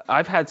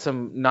 I've had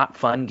some not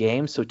fun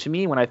games. So to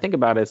me, when I think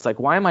about it, it's like,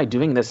 why am I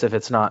doing this if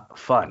it's not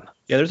fun?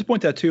 Yeah, there's a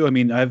point to that too. I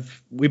mean,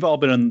 we've all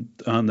been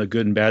on the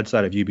good and bad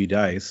side of UB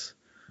Dice,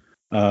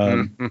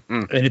 and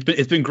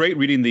it's been great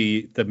reading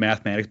the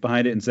mathematics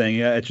behind it and saying,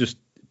 yeah, it's just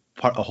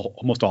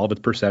almost all of it's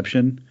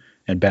perception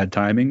and bad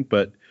timing.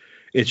 But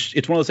it's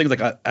one of those things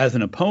like as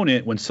an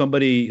opponent, when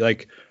somebody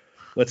like,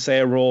 let's say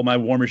I roll my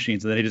War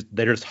Machines and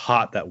they're just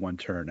hot that one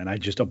turn and I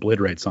just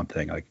obliterate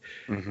something like.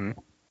 Mm-hmm.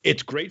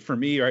 It's great for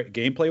me, right,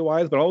 gameplay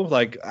wise, but I was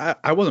like,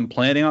 I wasn't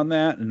planning on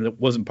that, and it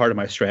wasn't part of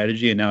my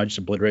strategy, and now I just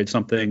obliterate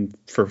something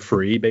for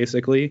free,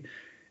 basically.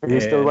 Are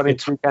you still running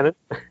True Cannon?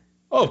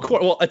 Oh, of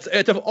course. Well, it's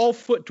an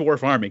all-foot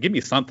dwarf army. Give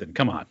me something.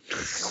 Come on.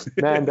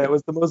 Man, that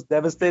was the most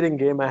devastating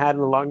game I had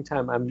in a long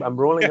time. I'm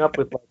rolling up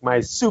with like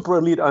my super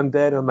elite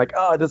undead. I'm like,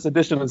 oh, this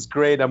edition is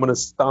great. I'm gonna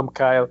stomp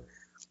Kyle.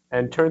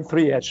 And turn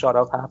 3, I shot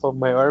off half of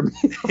my army.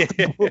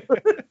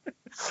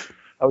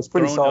 I was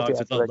pretty salty.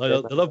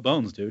 They love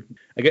bones, dude.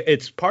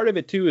 It's part of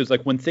it too. Is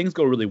like when things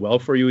go really well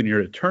for you and you're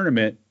at a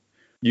tournament,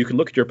 you can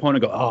look at your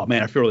opponent and go, "Oh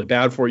man, I feel really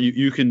bad for you."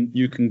 You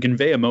can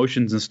convey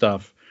emotions and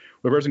stuff.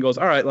 Where the person goes,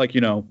 "All right, like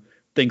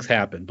things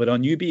happen." But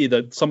on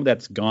UB, some of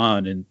that's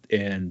gone,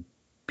 and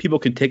people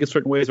can take it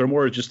certain ways, or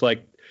more just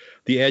like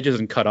the edge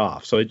isn't cut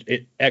off. So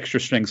it extra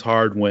strings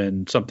hard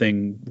when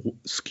something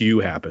skew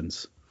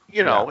happens.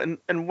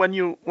 And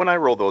when I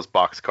roll those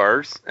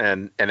boxcars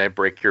and I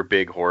break your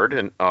big horde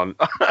and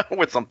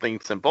with something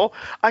simple,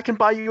 I can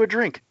buy you a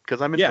drink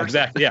because I'm in person.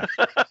 Exactly. Yeah,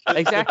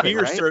 exactly.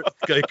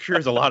 Beer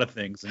cures a lot of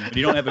things, and when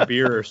you don't have a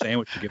beer or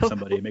sandwich to give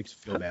somebody, it makes you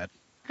feel bad.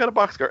 Got a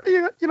boxcar.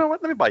 You know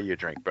what? Let me buy you a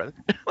drink, brother.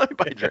 Let me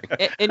buy you a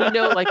drink. And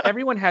like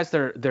everyone has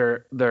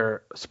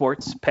their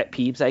sports pet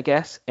peeves, I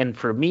guess. And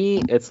for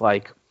me, it's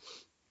like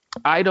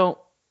I don't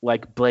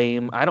like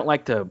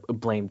to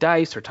blame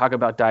dice or talk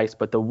about dice,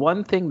 but the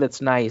one thing that's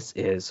nice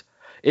is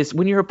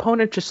when your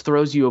opponent just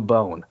throws you a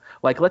bone.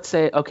 Like, let's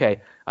say,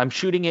 okay, I'm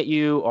shooting at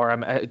you, or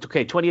I'm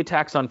 20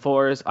 attacks on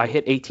 4s, I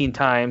hit 18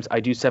 times, I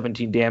do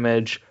 17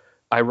 damage,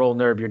 I roll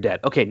nerve, you're dead.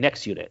 Okay,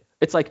 next unit.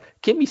 It's like,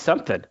 give me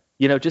something.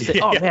 Just say,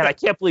 oh man, I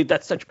can't believe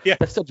that's such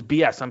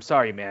BS. I'm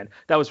sorry, man.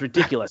 That was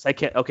ridiculous. I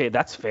can't. Okay,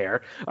 that's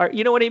fair. All right,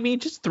 you know what I mean?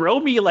 Just throw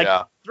me like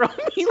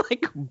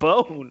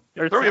bone.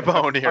 Or throw me a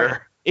bone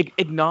here.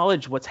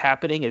 Acknowledge what's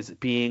happening as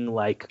being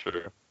like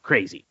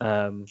crazy.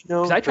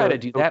 Because I try to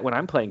do that when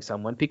I'm playing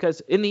someone,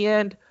 because in the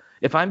end,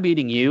 if I'm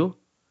beating you,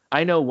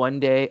 I know one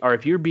day, or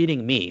if you're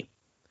beating me,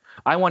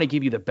 I want to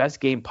give you the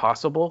best game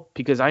possible,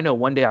 because I know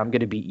one day I'm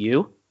going to beat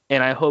you.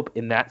 And I hope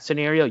in that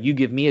scenario, you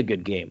give me a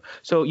good game.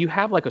 So you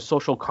have like a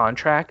social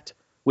contract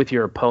with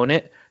your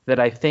opponent that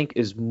I think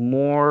is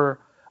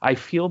I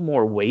feel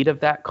more weight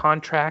of that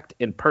contract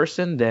in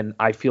person than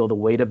I feel the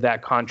weight of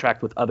that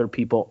contract with other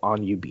people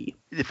on UB.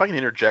 If I can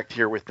interject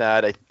here with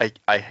that,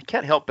 I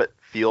can't help but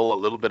feel a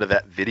little bit of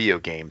that video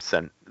game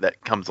sense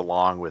that comes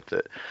along with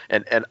it.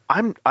 And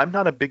I'm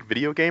not a big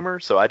video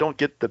gamer, so I don't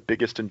get the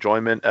biggest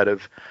enjoyment out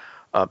of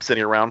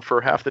sitting around for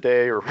half the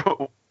day or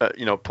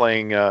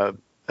playing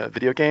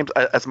video games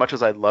as much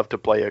as I'd love to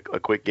play a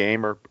quick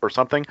game or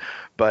something.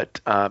 But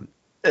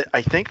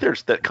I think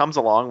that comes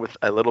along with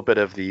a little bit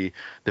of the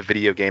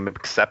video game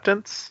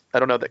acceptance. I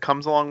don't know, that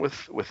comes along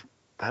with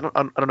I don't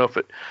know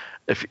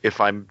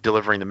if I'm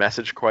delivering the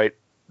message quite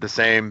the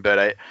same,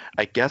 but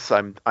I guess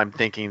I'm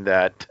thinking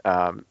that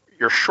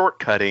you're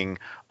shortcutting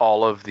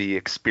all of the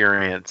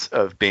experience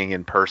of being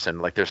in person.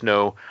 Like there's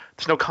no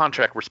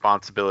contract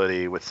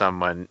responsibility with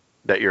someone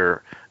that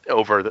you're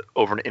over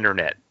an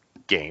internet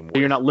game.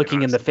 You're not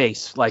looking in the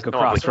face like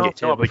across from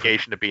no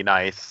obligation to be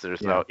nice.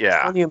 There's no. It's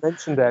funny you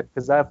mentioned that,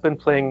 because I've been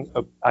playing.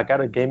 I got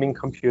a gaming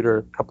computer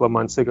a couple of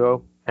months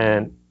ago,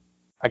 and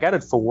I got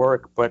it for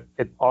work, but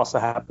it also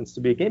happens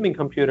to be a gaming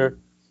computer.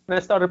 And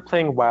I started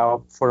playing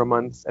WoW for a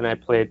month, and I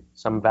played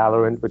some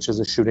Valorant, which is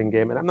a shooting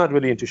game. And I'm not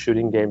really into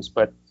shooting games,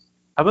 but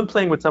I've been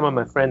playing with some of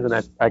my friends,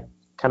 and I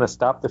kind of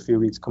stopped a few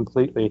weeks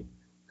completely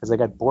because I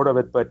got bored of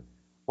it. But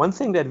one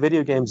thing that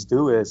video games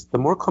do is the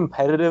more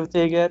competitive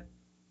they get,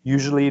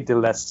 usually the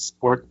less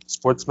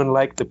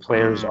sportsmanlike the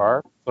players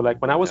are. So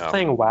like when I was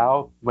playing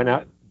WoW,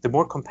 the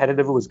more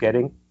competitive it was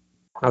getting,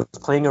 I was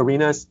playing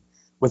arenas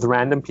with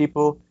random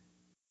people.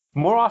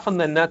 More often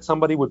than not,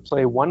 somebody would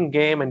play one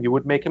game and you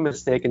would make a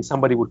mistake and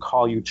somebody would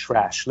call you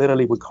trash,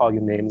 literally would call you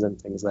names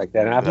and things like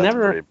that. And I've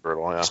never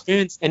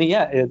experienced any.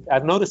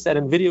 I've noticed that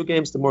in video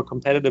games, the more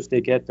competitive they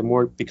get, the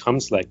more it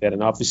becomes like that.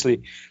 And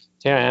obviously,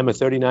 here I am, a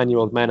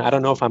 39-year-old man. I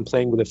don't know if I'm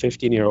playing with a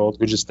 15-year-old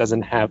who just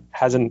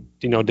hasn't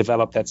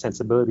developed that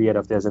sensibility yet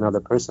if there's another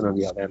person on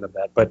the other end of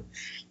that. But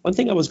one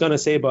thing I was going to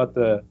say about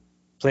the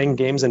playing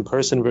games in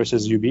person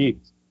versus UB,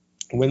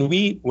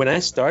 when I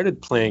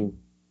started playing,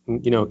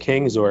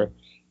 Kings or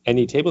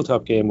any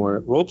tabletop game or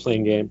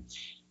role-playing game,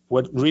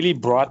 what really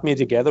brought me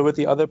together with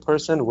the other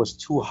person was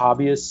two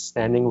hobbyists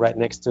standing right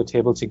next to a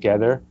table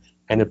together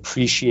and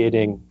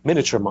appreciating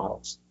miniature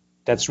models.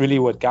 That's really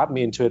what got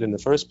me into it in the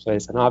first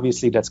place, and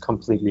obviously that's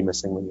completely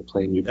missing when you're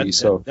playing UB.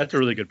 That's a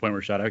really good point,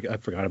 Rashad. I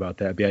forgot about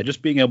that. But yeah,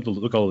 just being able to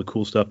look at all the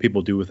cool stuff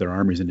people do with their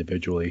armies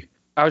individually.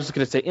 I was just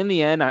gonna say, in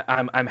the end,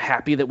 I'm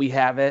happy that we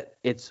have it.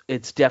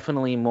 It's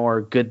definitely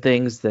more good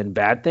things than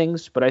bad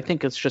things, but I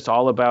think it's just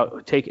all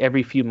about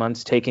every few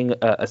months taking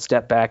a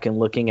step back and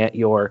looking at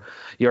your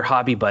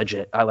hobby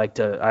budget.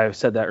 I've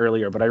said that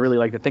earlier, but I really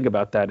like to think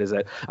about that. Is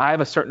that I have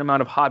a certain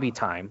amount of hobby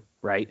time,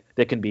 right?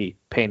 That can be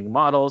painting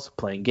models,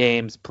 playing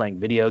games, playing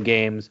video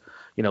games,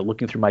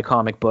 looking through my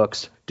comic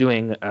books,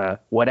 doing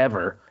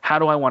whatever. How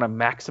do I want to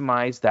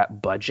maximize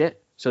that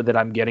budget so that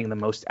I'm getting the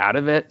most out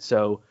of it?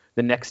 So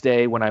the next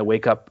day when I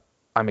wake up,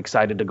 I'm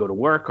excited to go to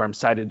work, or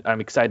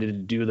I'm excited to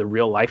do the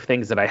real life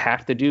things that I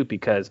have to do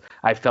because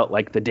I felt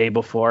like the day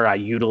before I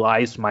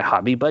utilized my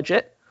hobby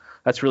budget.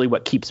 That's really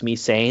what keeps me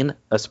sane,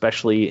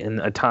 especially in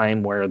a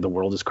time where the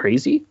world is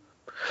crazy.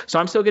 So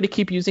I'm still going to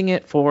keep using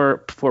it for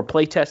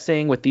play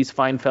testing with these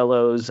fine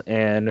fellows.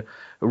 And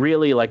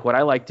really, like, what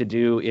I like to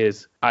do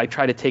is I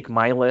try to take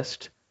my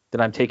list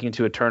that I'm taking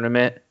to a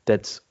tournament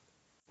that's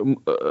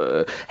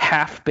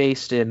half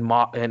based in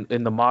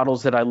the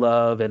models that I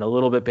love and a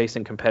little bit based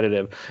in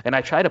competitive, and I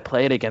try to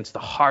play it against the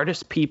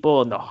hardest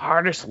people and the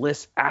hardest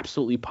lists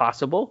absolutely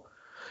possible.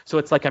 So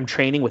it's like I'm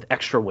training with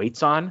extra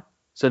weights on.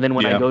 So then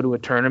when I go to a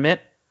tournament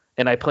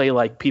and I play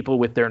like people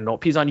with their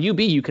because on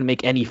UB you can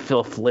make any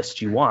filth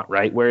list you want,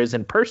 right? Whereas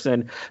in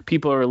person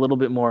people are a little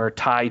bit more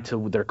tied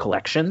to their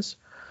collections.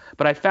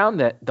 But I found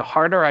that the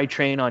harder I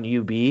train on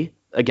UB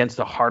against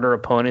the harder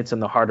opponents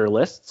and the harder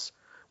lists,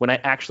 when I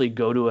actually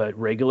go to a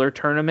regular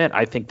tournament,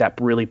 I think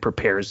that really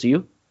prepares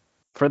you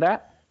for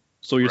that.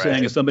 So you're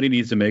saying if somebody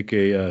needs to make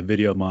a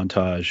video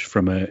montage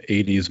from an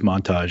 80s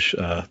montage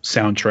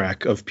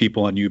soundtrack of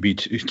people on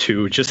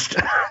UB2 just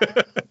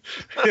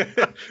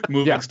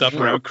moving stuff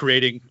around,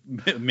 creating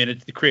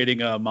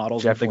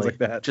models and things like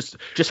that.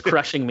 Just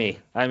crushing me.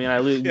 I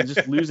mean,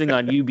 just losing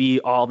on UB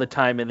all the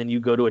time, and then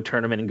you go to a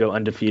tournament and go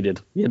undefeated.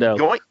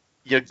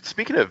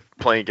 Speaking of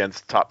playing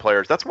against top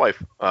players, that's why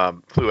I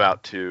flew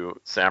out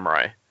to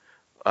Samurai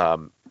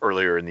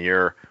earlier in the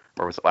year,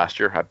 or was it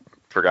last year? I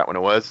forgot when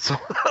it was. So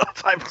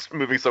time's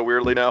moving so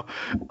weirdly now.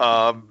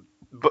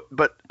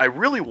 But I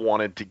really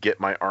wanted to get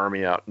my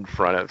army out in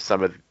front of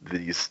some of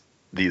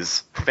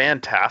these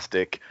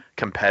fantastic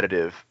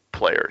competitive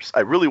players. I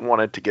really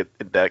wanted to get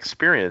that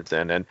experience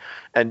in,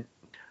 and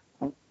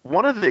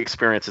one of the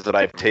experiences that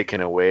I've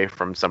taken away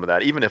from some of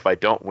that, even if I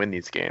don't win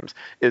these games,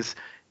 is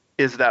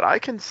that I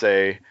can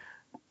say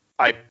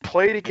I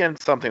played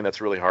against something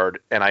that's really hard,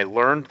 and I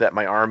learned that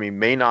my army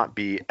may not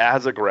be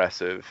as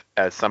aggressive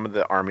as some of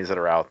the armies that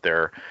are out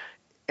there.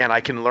 And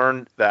I can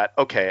learn that,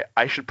 okay,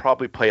 I should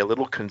probably play a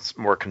little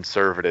more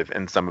conservative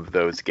in some of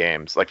those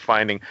games, like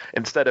finding,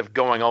 instead of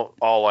going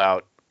all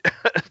out,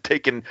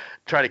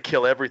 try to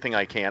kill everything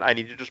I can, I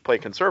need to just play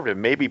conservative,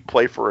 maybe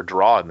play for a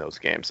draw in those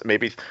games,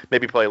 maybe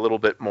play a little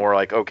bit more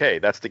like, okay,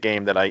 that's the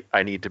game that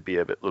I need to be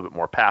a little bit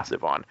more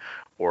passive on,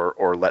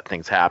 or let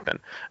things happen.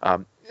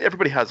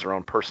 Everybody has their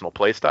own personal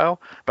play style,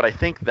 but I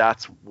think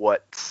that's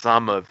what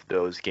some of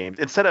those games,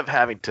 instead of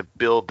having to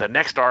build the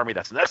next army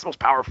that's the next most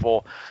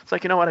powerful, it's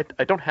like, you know what,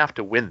 I don't have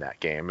to win that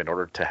game in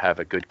order to have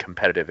a good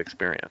competitive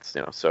experience.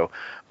 So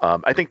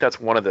I think that's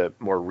one of the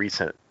more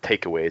recent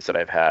takeaways that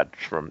I've had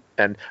from,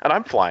 and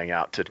I'm flying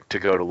out to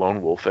go to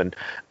Lone Wolf, and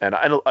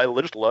I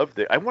just love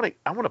I want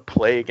to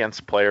play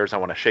against players. I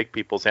want to shake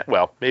people's hand,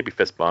 well, maybe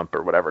fist bump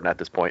or whatever, not at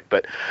this point,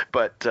 but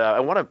I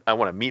want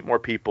to meet more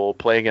people,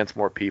 play against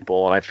more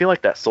people, and I feel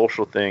like that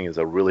social thing is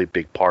a really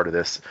big part of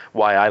this,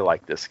 why I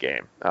like this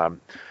game.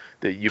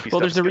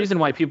 There's a reason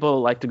why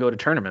people like to go to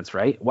tournaments,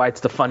 right? Why it's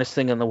the funnest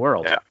thing in the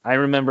world. Yeah. I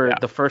remember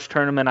the first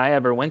tournament I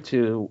ever went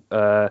to,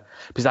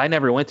 because I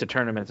never went to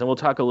tournaments, and we'll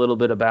talk a little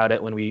bit about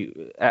it when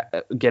we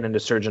get into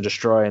Surge and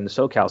Destroy and the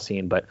SoCal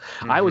scene, but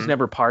I was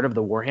never part of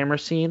the Warhammer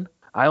scene.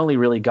 I only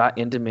really got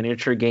into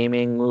miniature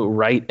gaming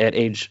right at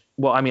age,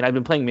 well, I mean, I've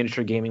been playing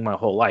miniature gaming my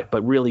whole life,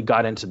 but really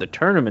got into the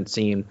tournament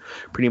scene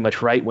pretty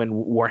much right when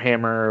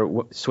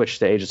Warhammer switched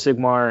to Age of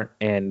Sigmar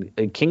and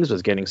Kings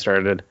was getting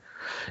started.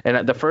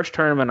 And the first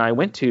tournament I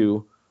went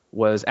to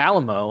was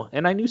Alamo,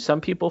 and I knew some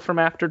people from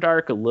After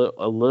Dark a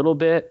little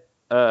bit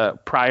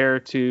prior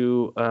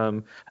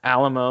to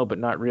Alamo, but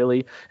not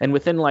really. And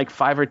within like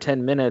 5 or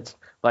 10 minutes,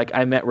 like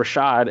I met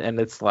Rashad, and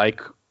it's like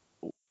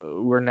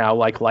we're now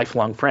like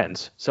lifelong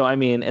friends. So I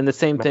mean, and the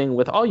same thing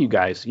with all you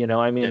guys,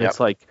 it's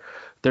like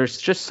there's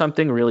just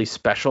something really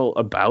special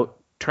about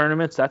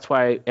tournaments. That's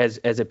why as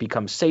it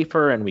becomes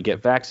safer and we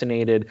get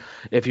vaccinated,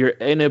 if you're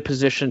in a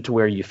position to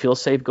where you feel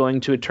safe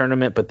going to a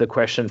tournament, but the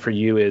question for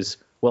you is,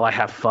 will I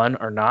have fun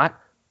or not?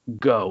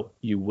 Go.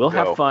 You will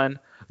have fun.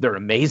 They're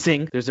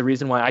amazing. There's a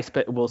reason why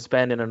will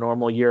spend in a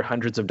normal year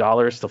hundreds of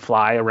dollars to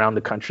fly around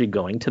the country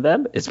going to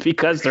them. It's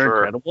because they're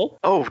incredible.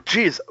 Oh,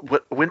 geez.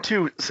 Went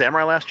to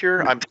Samurai last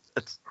year.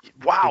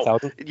 Wow.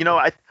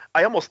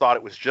 I almost thought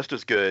it was just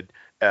as good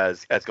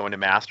as going to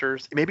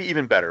Masters, maybe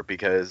even better,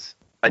 because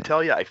I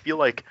tell you, I feel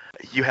like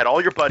you had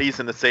all your buddies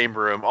in the same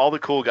room, all the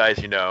cool guys,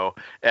 and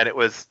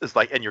it's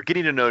like, and you're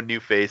getting to know new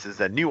faces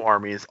and new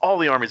armies. All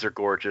the armies are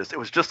gorgeous. It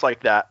was just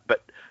like that,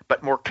 but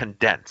more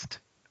condensed,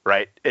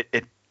 right?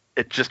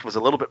 It just was a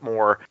little bit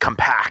more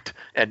compact,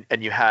 and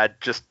you had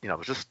just, it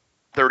was just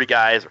 30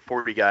 guys or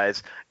 40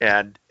 guys,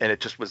 and it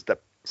just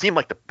seemed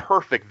like the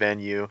perfect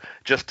venue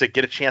just to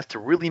get a chance to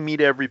really meet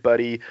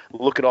everybody,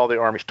 look at all the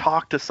armies,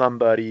 talk to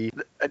somebody.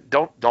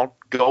 Don't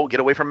go get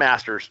away from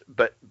Masters,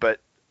 but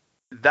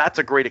that's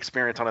a great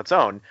experience on its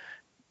own.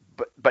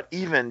 But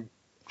even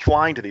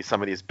flying to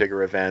some of these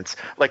bigger events,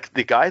 like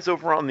the guys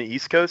over on the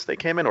East Coast, they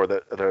came in, or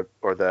the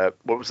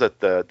what was it,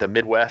 the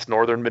Midwest,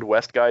 Northern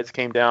Midwest guys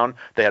came down.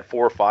 They had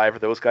 4 or 5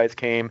 of those guys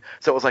came,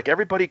 so it was like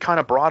everybody kind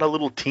of brought a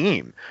little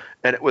team,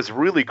 and it was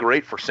really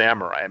great for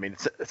Samurai. I mean,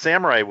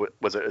 Samurai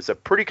is a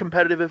pretty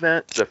competitive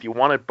event, so if you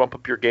want to bump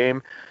up your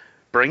game,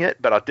 bring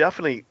it. But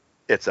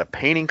it's a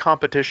painting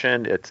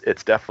competition.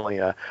 It's definitely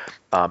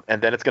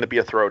and then it's going to be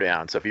a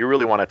throwdown. So if you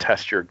really want to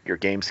test your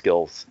game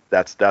skills,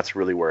 that's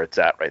really where it's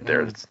at right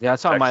there. Yeah,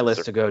 it's on my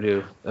list to go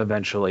to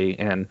eventually,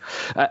 and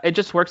it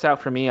just works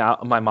out for me.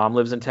 My mom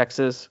lives in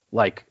Texas,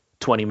 like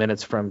 20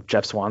 minutes from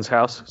Jeff Swan's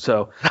house.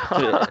 So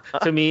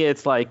to me,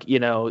 it's like,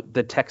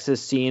 the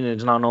Texas scene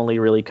is not only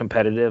really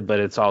competitive,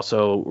 but it's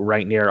also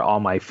right near all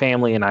my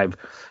family, and I've,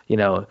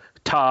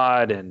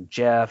 Todd and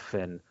Jeff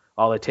and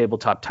all the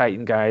Tabletop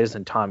Titan guys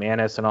and Tom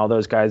Annis and all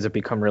those guys have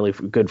become really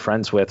good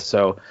friends with.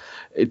 So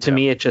to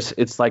me,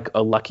 it's like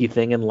a lucky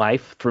thing in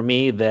life for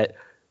me that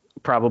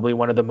probably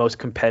one of the most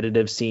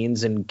competitive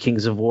scenes in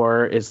Kings of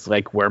War is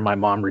like where my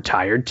mom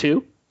retired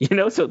to,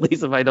 so at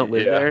least if I don't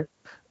live there,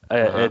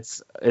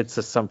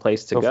 it's some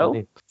place to go.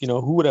 Funny.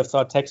 Who would have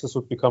thought Texas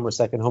would become her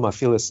second home? I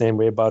feel the same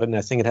way about it. And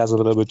I think it has a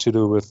little bit to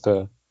do with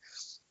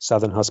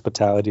Southern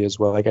hospitality as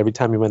well. Like every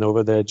time we went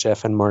over there,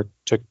 Jeff and Mark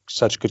took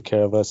such good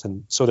care of us,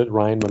 and so did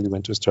Ryan when we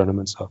went to his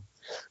tournament. So,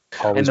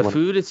 and the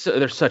food,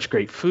 there's such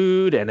great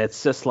food, and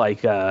it's just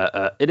like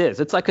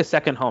it's like a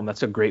second home.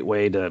 That's a great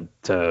way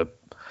to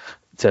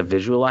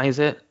visualize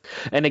it.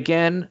 And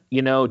again,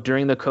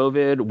 during the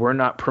COVID, we're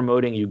not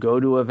promoting you go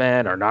to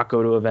event or not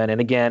go to event.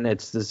 And again,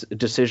 it's this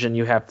decision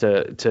you have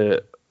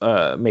to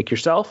make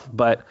yourself.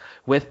 But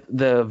with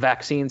the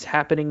vaccines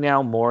happening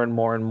now more and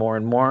more and more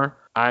and more,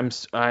 I'm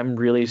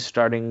really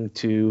starting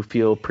to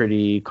feel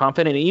pretty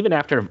confident. And even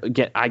after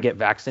I get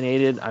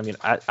vaccinated, I mean,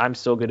 I'm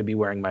still going to be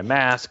wearing my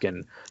mask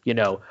and,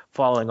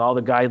 following all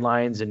the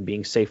guidelines and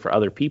being safe for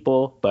other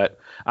people. But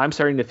I'm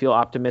starting to feel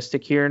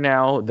optimistic here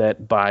now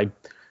that by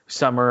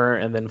summer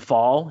and then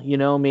fall,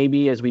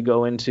 maybe as we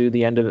go into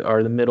the end of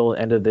or the middle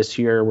end of this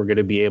year, we're going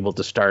to be able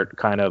to start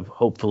kind of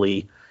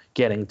hopefully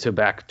getting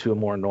back to a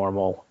more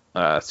normal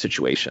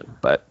situation.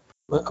 But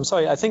I'm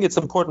sorry, I think it's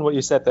important what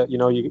you said that,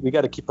 we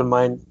got to keep in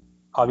mind.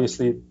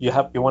 Obviously, you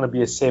want to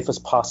be as safe as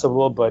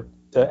possible, but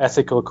the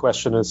ethical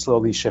question is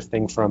slowly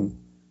shifting from,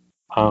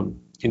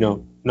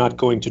 not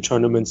going to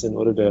tournaments in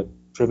order to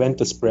prevent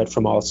the spread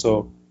from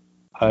also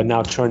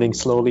now turning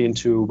slowly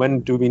into when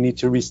do we need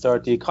to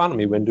restart the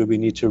economy? When do we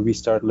need to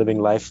restart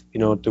living life,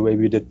 the way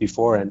we did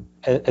before? And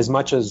as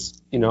much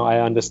as, I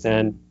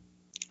understand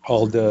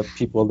all the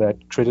people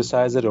that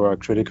criticize it or are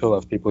critical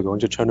of people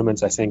going to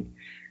tournaments, I think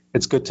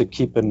it's good to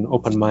keep an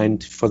open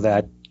mind for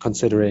that,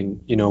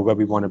 considering, where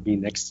we want to be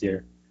next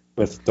year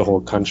with the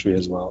whole country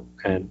as well.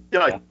 And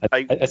I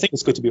think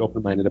it's good to be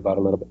open-minded about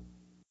a little bit.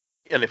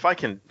 And if I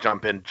can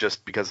jump in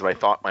just because my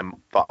thought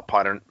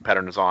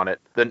pattern is on it,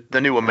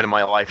 the new woman in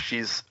my life,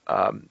 she's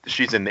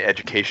in the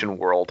education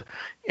world,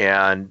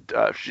 and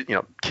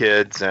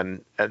kids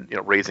and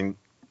raising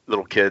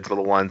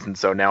little ones, and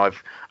so now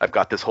I've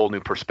got this whole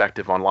new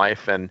perspective on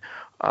life, and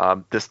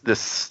this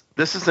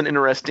is an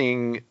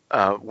interesting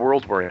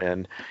world we're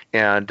in,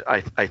 and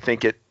I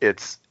think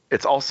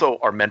it's also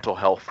our mental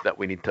health that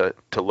we need to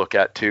look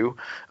at too.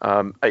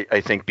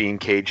 I think being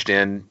caged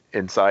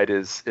inside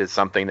is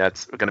something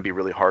that's going to be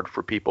really hard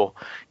for people,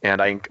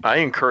 and I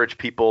encourage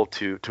people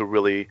to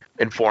really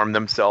inform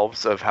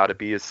themselves of how to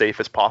be as safe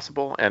as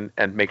possible,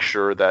 and make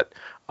sure that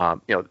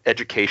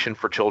education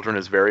for children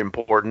is very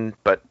important,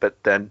 but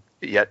then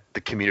yet the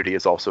community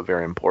is also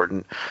very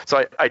important.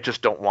 So I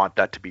just don't want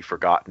that to be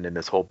forgotten in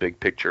this whole big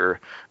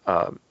picture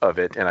of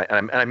it. And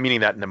I'm meaning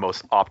that in the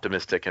most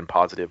optimistic and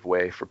positive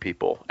way for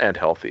people and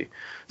healthy.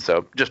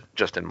 So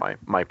just in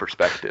my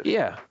perspective.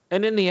 Yeah.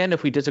 And in the end,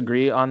 if we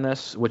disagree on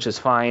this, which is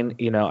fine,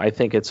 I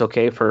think it's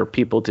okay for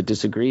people to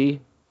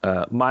disagree.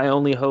 My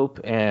only hope,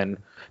 and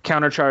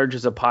Countercharge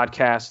is a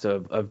podcast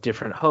of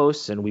different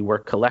hosts, and we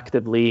work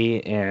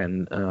collectively,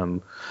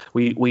 and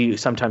we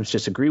sometimes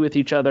disagree with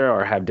each other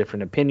or have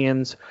different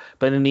opinions.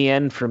 But in the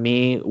end, for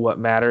me, what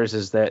matters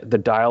is that the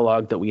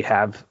dialogue that we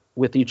have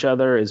with each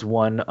other is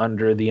one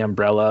under the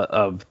umbrella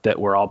of that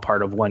we're all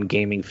part of one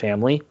gaming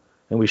family,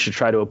 and we should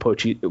try to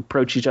approach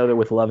each other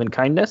with love and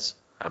kindness.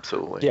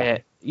 Absolutely. Yeah.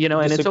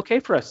 And it's okay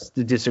for us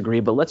to disagree,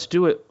 but let's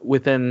do it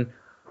within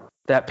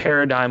that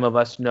paradigm of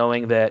us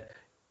knowing that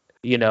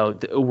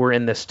we're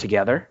in this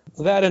together.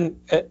 That, and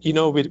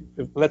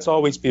let's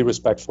always be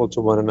respectful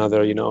to one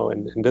another,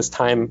 and in this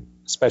time,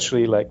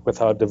 especially like with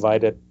how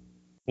divided,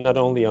 not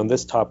only on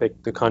this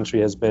topic the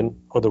country has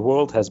been or the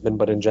world has been,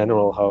 but in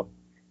general how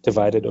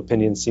divided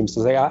opinion seems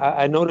to say.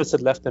 I noticed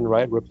it left and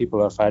right where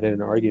people are fighting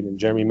and arguing, and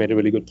Jeremy made a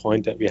really good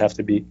point that we have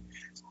to be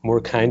more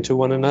kind to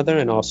one another,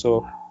 and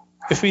also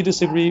If we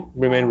disagree,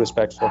 remain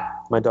respectful.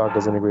 My dog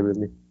doesn't agree with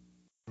me.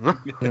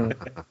 A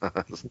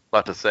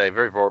lot to say.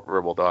 Very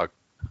verbal dog.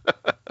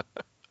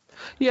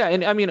 Yeah,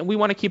 and I mean, we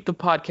want to keep the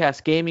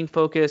podcast gaming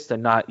focused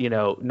and not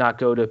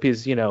go to,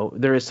 because,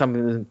 there is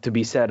something to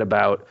be said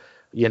about,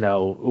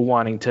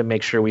 wanting to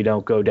make sure we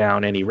don't go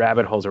down any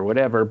rabbit holes or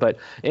whatever. But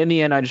in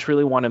the end, I just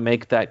really want to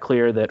make that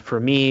clear that for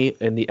me,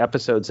 in the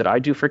episodes that I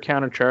do for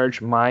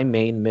Countercharge, my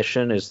main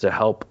mission is to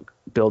help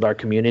build our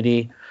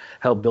community,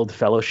 help build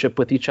fellowship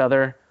with each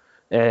other,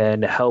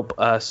 and help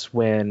us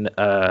when,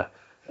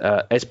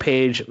 as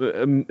Paige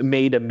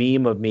made a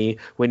meme of me,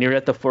 when you're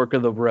at the fork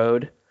of the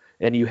road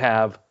and you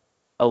have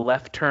a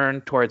left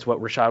turn towards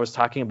what Rashad was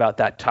talking about,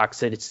 that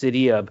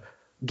toxicity of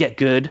get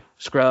good,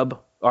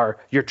 scrub, or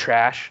you're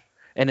trash.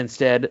 And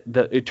instead,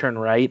 the turn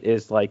right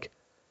is like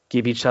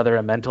give each other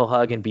a mental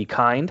hug and be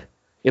kind.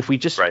 If we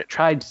just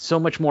tried so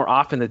much more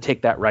often to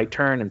take that right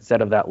turn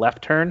instead of that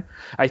left turn,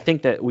 I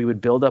think that we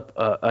would build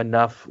up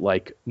enough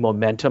like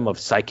momentum of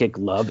psychic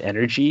love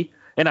energy.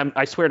 And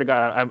I swear to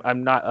God,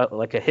 I'm not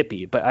like a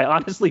hippie, but I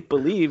honestly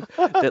believe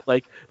that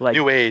like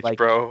New Age, like,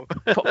 bro.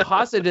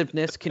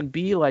 positiveness can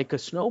be like a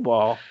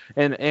snowball.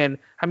 And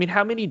I mean,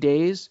 how many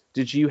days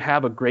did you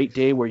have a great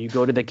day where you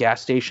go to the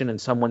gas station and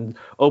someone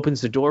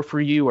opens the door for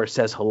you or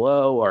says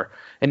hello,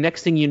 and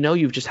next thing you know,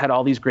 you've just had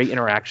all these great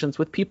interactions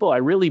with people? I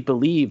really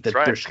believe that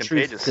there's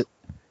truth to,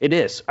 it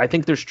is. I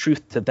think there's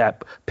truth to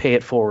that pay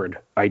it forward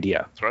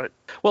idea. That's right.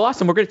 Well,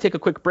 awesome. We're going to take a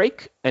quick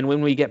break, and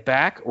when we get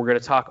back, we're going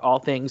to talk all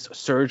things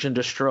Surge and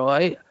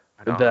Destroy,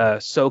 the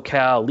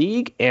SoCal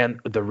League, and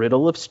the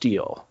Riddle of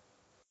Steel.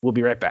 We'll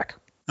be right back.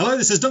 Hello,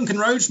 this is Duncan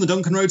Rhodes from the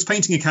Duncan Rhodes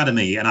Painting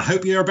Academy, and I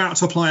hope you're about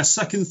to apply a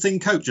second thin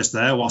coat just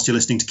there whilst you're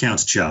listening to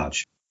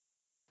Countercharge.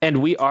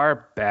 And we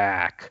are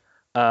back.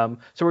 So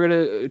we're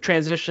going to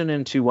transition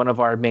into one of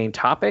our main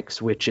topics,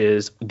 which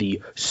is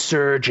the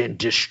Surge and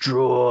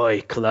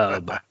Destroy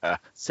Club.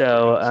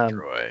 So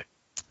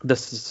the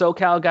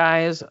SoCal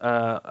guys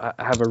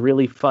have a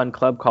really fun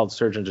club called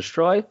Surge and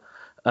Destroy.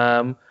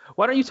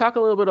 Why don't you talk a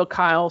little bit,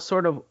 Kyle,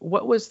 sort of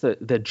what was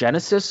the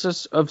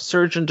genesis of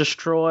Surge and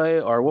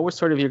Destroy, or what was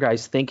sort of your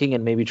guys thinking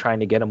and maybe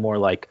trying to get a more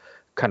like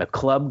kind of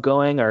club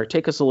going, or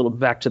take us a little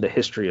back to the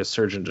history of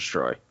Surge and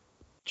Destroy?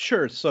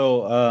 Sure.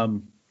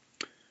 So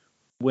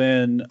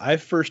when I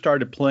first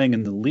started playing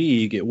in the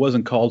league, it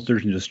wasn't called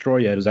Surge and Destroy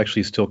yet. It was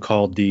actually still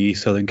called the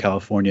Southern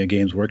California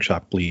Games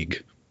Workshop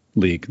League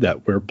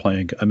that we're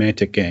playing a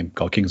Mantic game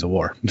called Kings of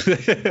War.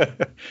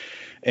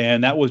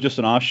 And that was just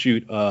an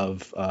offshoot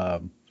of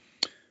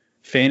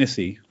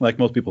fantasy. Like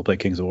most people play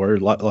Kings of War. A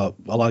lot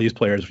of these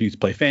players used to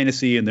play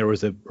fantasy, and there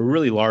was a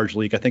really large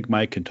league. I think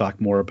Mike can talk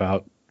more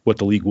about what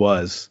the league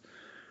was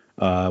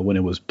when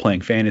it was playing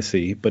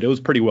fantasy, but it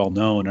was pretty well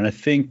known. And I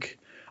think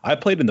I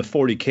played in the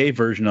 40K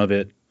version of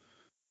it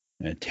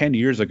 10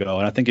 years ago,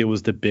 and I think it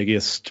was the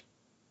biggest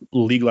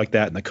league like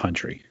that in the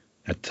country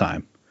at the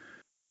time.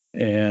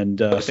 And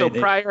so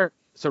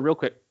real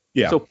quick.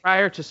 Yeah. So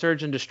prior to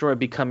Surge and Destroy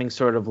becoming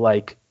sort of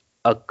like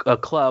a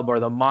club or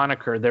the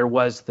moniker, there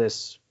was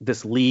this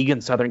league in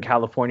Southern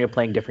California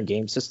playing different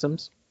game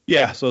systems.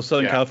 Yeah, so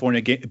Southern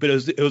California game, but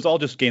it was all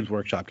just Games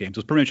Workshop games. It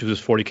was pretty much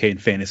just 40K and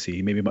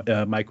fantasy. Maybe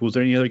Mike, was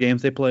there any other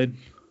games they played?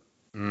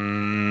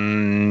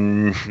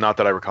 Not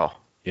that I recall.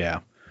 Yeah.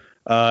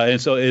 And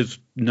so it's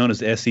known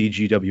as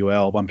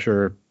SEGWL. I'm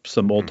sure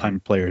some old-time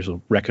players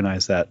will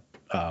recognize that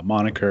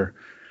moniker.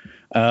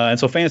 And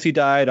so fantasy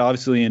died,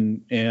 obviously,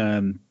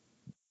 and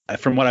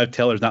from what I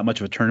tell, there's not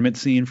much of a tournament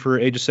scene for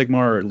Age of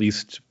Sigmar, or at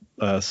least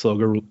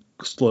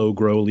slow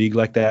grow league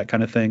like that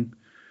kind of thing.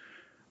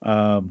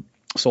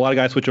 So a lot of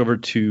guys switch over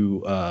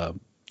to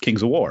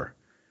Kings of War.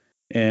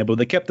 But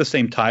they kept the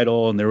same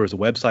title, and there was a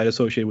website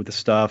associated with the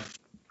stuff.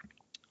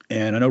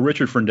 And I know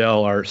Richard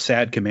Ferndell, our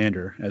sad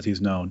commander, as he's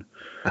known,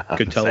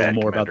 could tell a little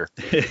more about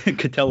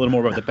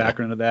the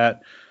background of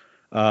that.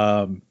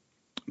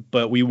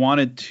 But we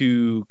wanted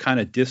to kind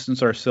of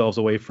distance ourselves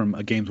away from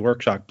a Games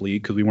Workshop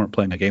league because we weren't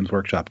playing a Games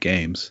Workshop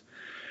games,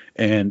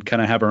 and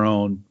kind of have our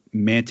own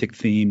Mantic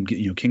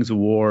themed, Kings of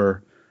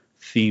War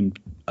themed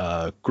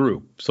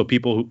group. So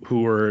people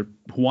who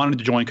wanted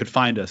to join could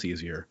find us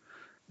easier.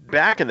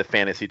 Back in the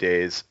fantasy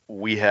days,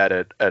 we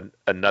had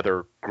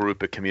another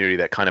group, a community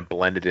that kind of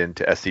blended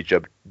into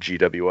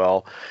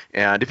SCGWL.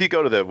 And if you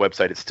go to the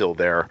website, it's still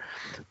there.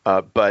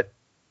 But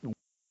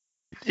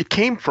it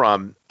came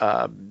from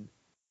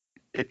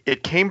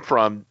it came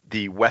from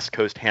the West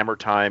Coast Hammer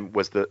Time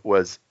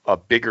was a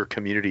bigger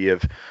community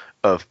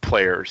of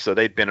players. So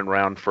they'd been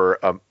around for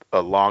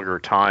a longer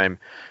time.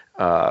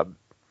 I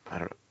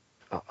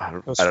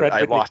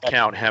lost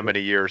count how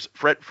many years.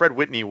 Fred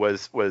Whitney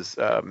was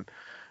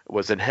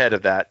in head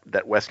of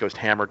that West Coast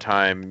Hammer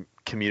Time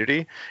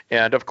community,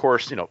 and of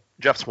course,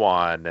 Jeff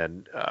Swan,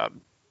 and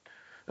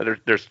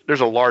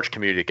there's a large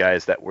community of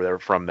guys that were there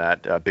from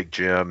that, Big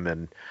Jim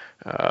and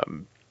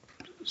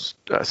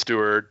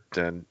Stewart.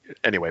 And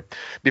anyway,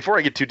 before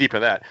I get too deep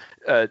in that,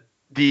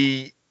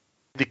 the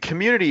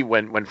community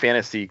when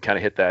fantasy kind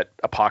of hit that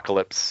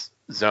apocalypse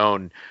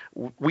zone,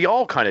 we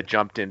all kind of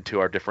jumped into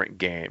our different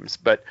games,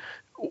 but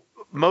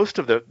most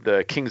of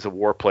the Kings of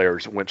War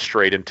players went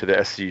straight into the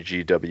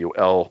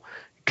SCGWL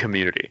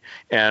community,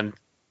 and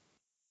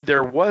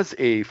there was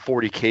a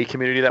 40K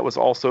community that was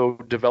also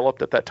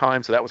developed at that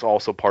time, so that was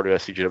also part of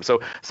SCGW. So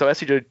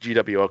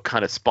SCGWL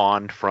kind of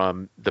spawned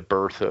from the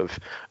birth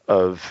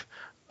of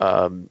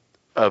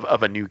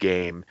a new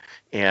game,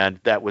 and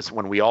that was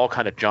when we all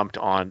kind of jumped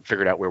on,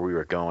 figured out where we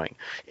were going.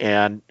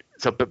 And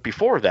so, but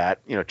before that,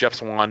 Jeff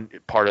Swan,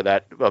 part of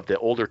the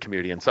older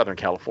community in Southern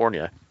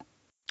California,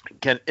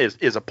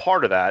 is a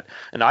part of that.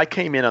 And I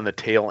came in on the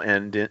tail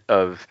end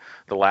of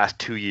the last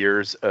 2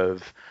 years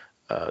of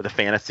the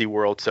fantasy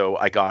world. So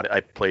I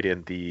played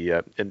in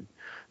the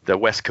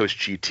West Coast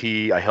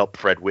GT. I helped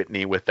Fred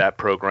Whitney with that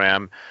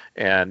program,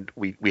 and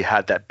we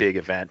had that big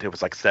event. It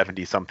was like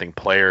 70 something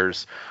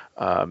players,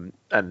 and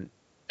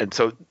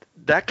so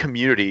that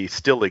community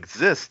still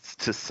exists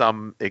to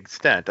some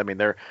extent. I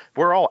mean,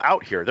 we're all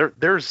out here.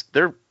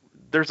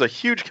 There's a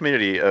huge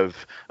community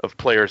of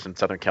players in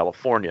Southern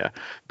California,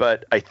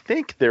 but I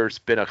think there's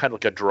been a kind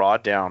of like a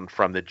drawdown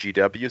from the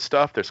GW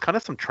stuff. There's kind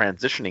of some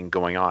transitioning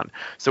going on.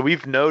 So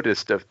we've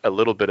noticed a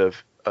little bit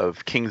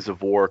of Kings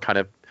of War kind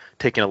of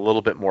taking a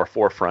little bit more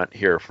forefront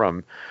here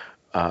for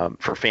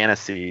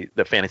fantasy,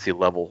 the fantasy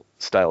level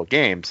style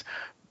games.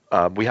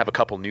 We have a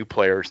couple new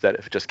players that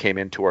have just came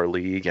into our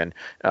league, and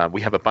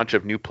we have a bunch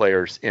of new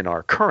players in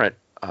our current.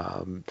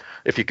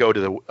 If you go to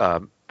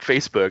the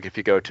Facebook, if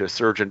you go to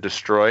Surge and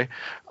Destroy,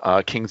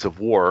 Kings of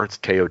War, it's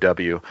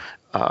KOW,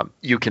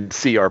 you can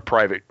see our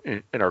private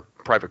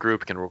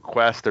group can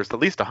request. There's at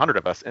least 100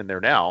 of us in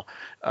there now,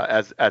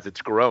 as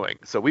it's growing.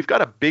 So we've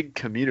got a big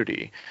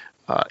community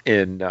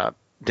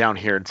down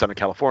here in Southern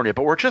California,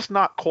 but we're just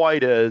not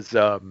quite as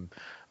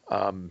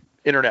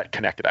internet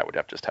connected, I would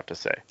have to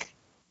say.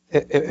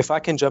 If I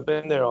can jump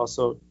in there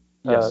also,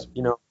 yes.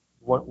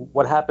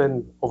 What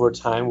happened over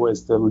time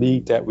was the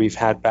league that we've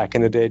had back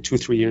in the day,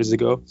 2-3 years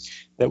ago,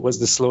 that was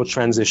the slow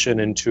transition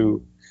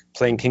into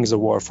playing Kings of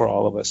War for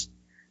all of us.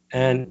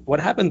 And what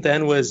happened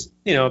then was,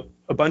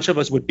 a bunch of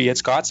us would be at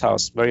Scott's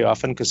house very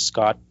often, because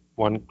Scott,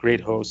 one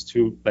great host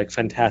who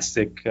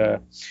fantastic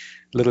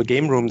little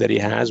game room that he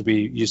has.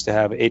 We used to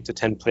have 8 to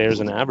 10 players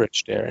on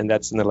average there, and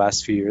that's in the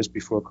last few years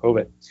before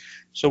COVID.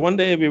 So one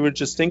day we were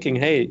just thinking,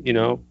 hey,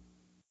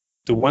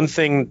 the one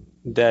thing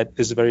that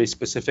is very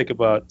specific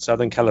about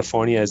Southern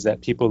California is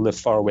that people live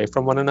far away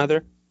from one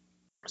another.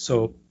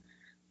 So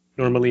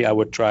normally I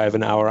would drive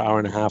an hour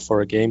and a half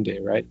for a game day,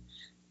 right?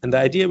 And the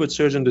idea with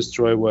Surge and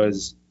Destroy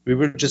was we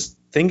were just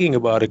thinking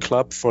about a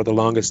club for the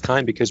longest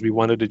time, because we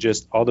wanted to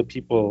just all the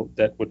people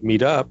that would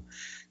meet up,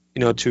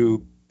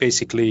 to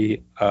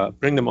basically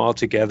bring them all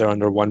together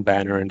under one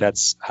banner. And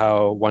that's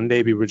how one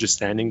day we were just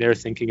standing there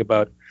thinking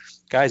about,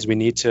 guys, we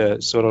need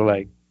to sort of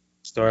like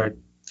start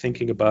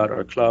thinking about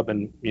our club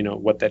and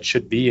what that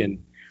should be.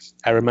 And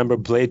I remember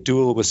Blade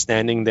Duel was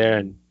standing there,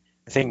 and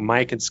I think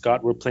Mike and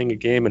Scott were playing a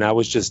game, and I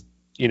was just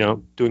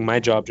doing my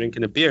job,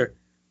 drinking a beer,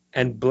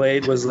 and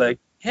Blade was like,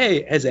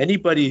 hey, has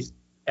anybody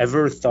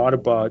ever thought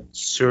about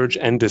Surge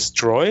and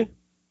Destroy?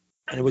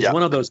 And it was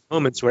one of those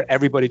moments where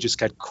everybody just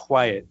got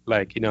quiet,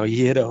 like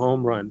he hit a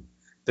home run,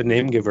 the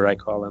name giver, I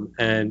call him.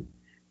 And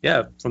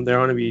from there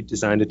on we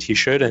designed a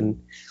t-shirt,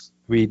 and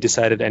we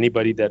decided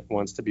anybody that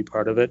wants to be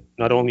part of it,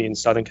 not only in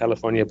Southern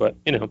California, but,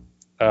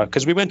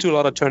 because we went to a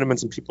lot of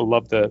tournaments and people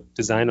loved the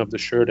design of the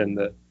shirt and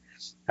the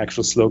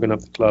actual slogan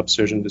of the club,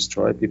 Surge and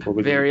Destroy. People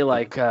really very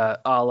like a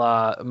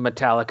la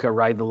Metallica,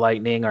 Ride the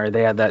Lightning, or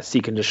they had that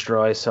Seek and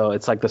Destroy. So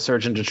it's like the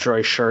Surge and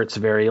Destroy shirt's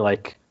very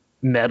like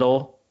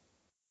metal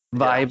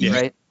vibe,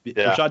 right?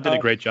 Yeah. Rashad did a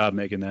great job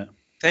making that.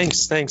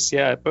 Thanks.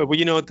 Yeah. But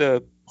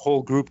the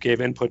whole group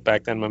gave input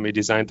back then when we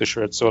designed the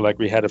shirt. So like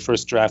we had a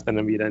first draft, and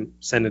then we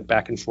send it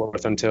back and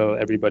forth until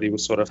everybody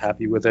was sort of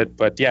happy with it.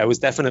 But yeah, it was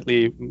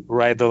definitely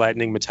Ride the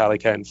Lightning,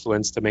 Metallica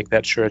influence to make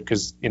that shirt,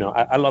 because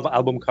I love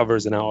album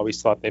covers, and I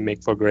always thought they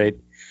make for great.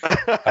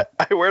 I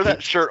wear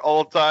that shirt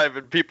all the time,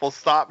 and people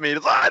stop me.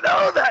 It's like, I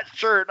know that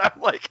shirt.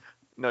 I'm like,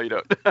 no, you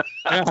don't.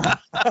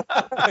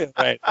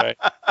 Right. But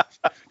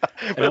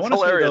it's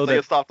hilarious. They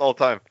get stopped all the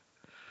time.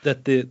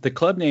 That the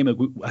club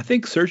name, I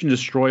think Surge and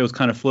Destroy was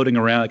kind of floating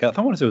around. Like,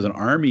 I want to say it was an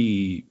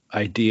Army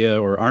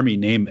idea or Army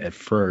name at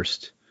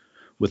first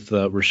with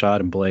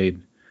Rashad and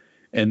Blade.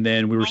 And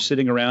then we were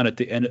sitting around at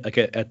the end, like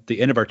at the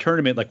end of our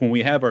tournament, like when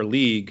we have our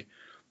league,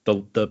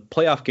 the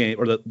playoff game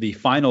or the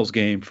finals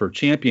game for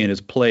champion is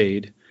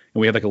played,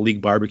 and we have like a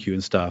league barbecue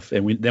and stuff.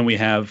 And then we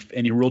have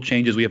any rule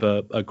changes. We have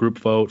a group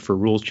vote for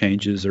rules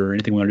changes or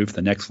anything we want to do for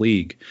the next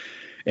league.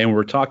 And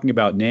we're talking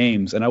about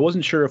names, and I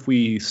wasn't sure if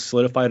we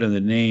solidified on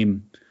the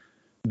name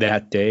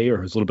that day or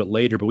it was a little bit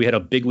later, but we had a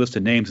big list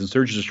of names, and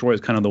Surge and Destroy is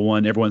kind of the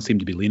one everyone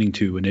seemed to be leaning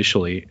to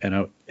initially,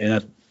 and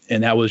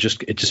that was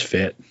just, it just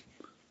fit.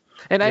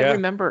 And I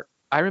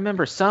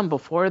remember some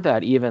before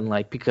that, even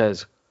like,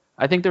 because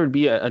I think there would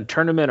be a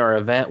tournament or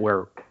event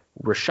where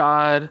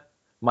Rashad,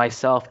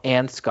 myself,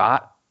 and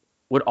Scott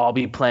would all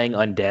be playing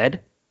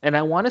Undead. And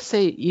I want to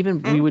say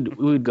even we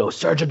would go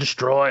Surge and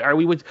Destroy, or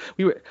we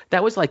were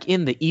that was like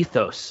in the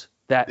ethos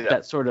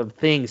that sort of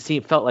thing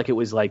felt like it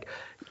was like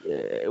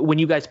when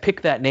you guys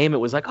picked that name, it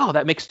was like, oh,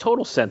 that makes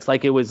total sense.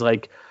 Like it was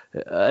like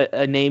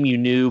a name you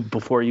knew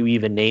before you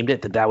even named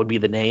it that would be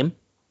the name.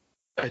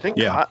 I think,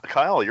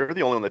 Kyle, you're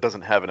the only one that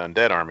doesn't have an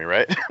undead army,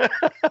 right?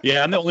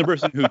 Yeah, I'm the only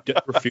person who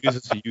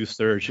refuses to use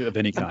Surge of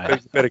any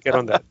kind. You better get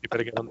on that.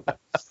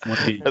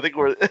 I think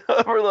we're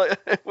like,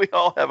 we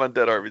all have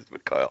undead armies,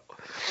 but Kyle.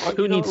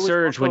 Who needs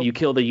Surge when you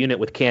kill the unit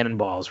with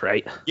cannonballs,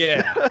 right?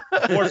 Yeah.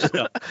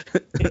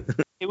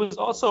 It was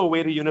also a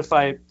way to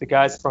unify the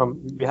guys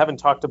from. We haven't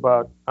talked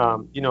about,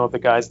 the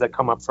guys that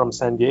come up from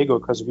San Diego,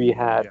 because we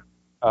had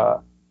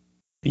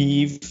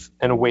Steve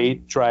and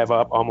Wade drive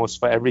up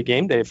almost for every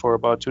game day for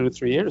about 2 to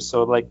 3 years.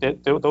 So like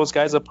those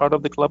guys are part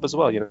of the club as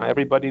well.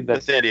 Everybody that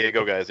the San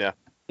Diego guys, yeah,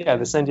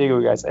 the San Diego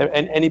guys,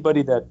 and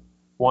anybody that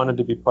wanted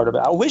to be part of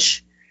it. I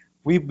wish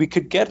we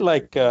could get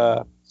like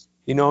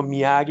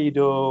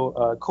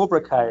Miyagi-Do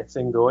Cobra Kai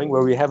thing going,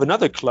 where we have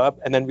another club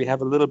and then we have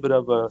a little bit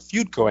of a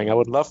feud going. I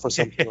would love for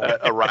something like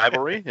a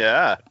rivalry.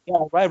 Yeah,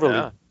 a rivalry.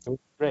 Yeah. It would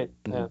be great.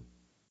 Yeah.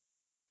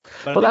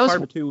 But I think part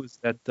of it too was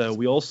that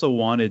we also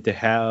wanted to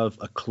have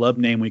a club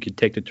name we could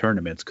take to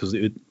tournaments, because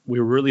we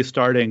were really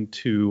starting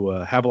to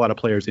have a lot of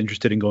players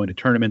interested in going to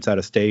tournaments out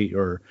of state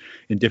or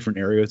in different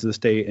areas of the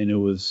state, and it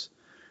was,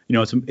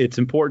 it's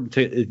important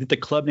to get the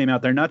club name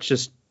out there, not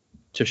just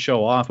to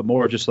show off, but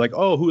more just like,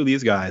 oh, who are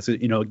these guys?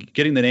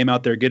 Getting the name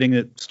out there, getting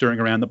it stirring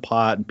around the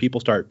pot, and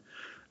people start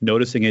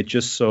noticing it,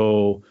 just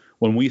so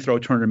when we throw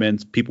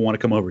tournaments, people want to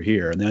come over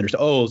here and they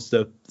understand, oh, it's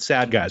the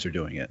sad guys are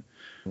doing it.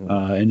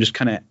 And just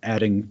kind of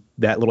adding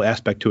that little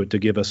aspect to it to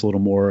give us a little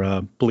more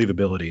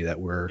believability that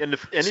we're. And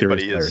if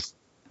anybody has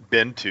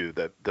been to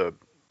the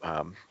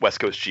West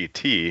Coast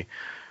GT,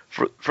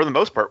 for the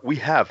most part, we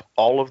have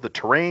all of the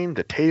terrain,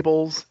 the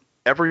tables,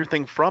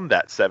 everything from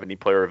that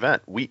 70-player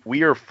event.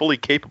 We are fully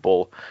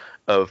capable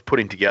of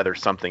putting together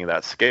something of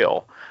that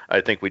scale.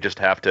 I think we just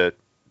have to,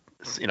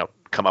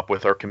 come up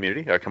with our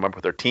community, come up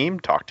with our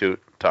team, talk to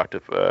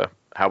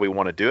how we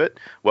want to do it,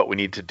 what we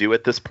need to do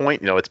at this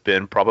point. It's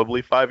been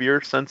probably 5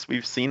 years since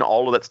we've seen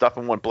all of that stuff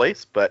in one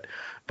place, but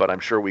I'm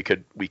sure we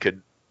could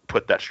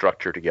put that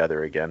structure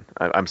together again.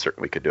 I'm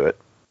certain we could do it.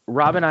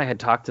 Rob and I had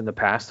talked in the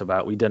past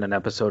about, we did an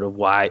episode of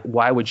why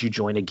would you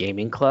join a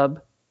gaming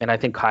club? And I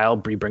think Kyle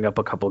bring up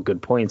a couple of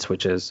good points,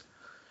 which is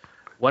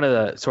one of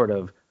the sort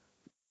of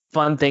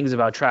fun things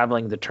about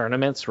traveling the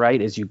tournaments, right,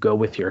 is you go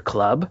with your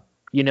club.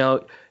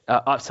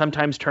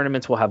 Sometimes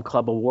tournaments will have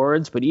club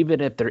awards, but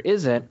even if there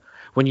isn't,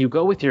 when you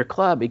go with your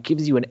club, it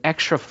gives you an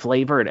extra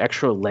flavor, an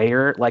extra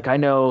layer. Like I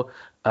know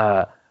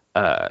when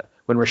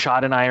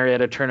Rashad and I are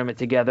at a tournament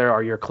together,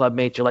 or your club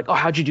mates, you're like, oh,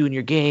 how'd you do in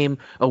your game?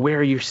 Oh, where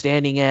are you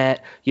standing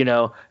at?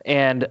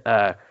 And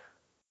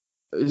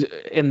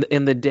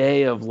in the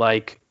day of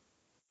like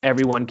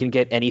everyone can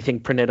get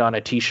anything printed on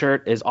a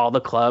T-shirt, is all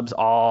the clubs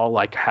all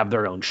like have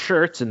their own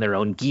shirts and their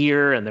own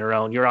gear and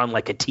you're on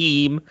like a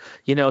team,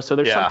 so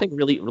there's something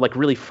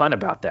really fun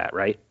about that,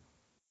 right?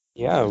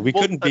 Yeah, we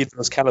couldn't beat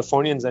those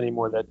Californians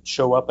anymore that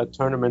show up at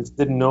tournaments,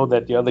 didn't know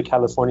that the other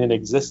Californian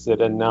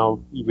existed, and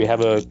now we have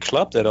a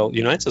club that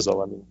unites us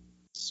all. I mean,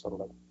 sort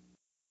of like.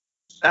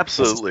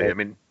 Absolutely. I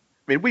mean,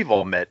 we've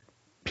all met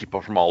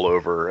people from all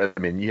over. I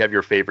mean, you have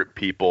your favorite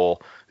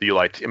people that you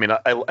like. I mean,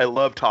 I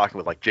love talking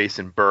with like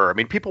Jason Burr. I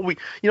mean, people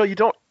you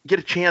don't get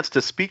a chance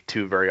to speak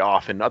to very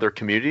often in other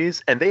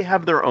communities, and they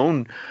have their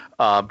own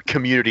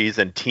communities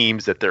and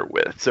teams that they're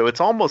with. So it's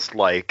almost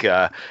like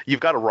you've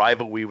got a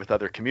rivalry with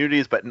other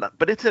communities, but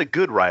it's a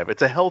good rival.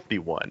 It's a healthy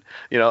one.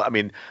 I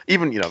mean,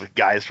 even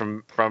guys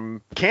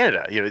from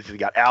Canada. You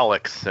got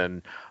Alex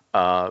and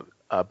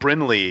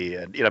Brinley,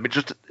 and I mean,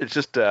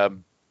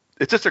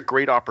 it's just a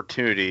great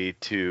opportunity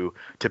to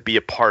be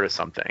a part of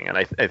something, and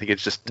I think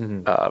it's just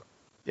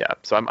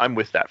so I'm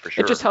with that for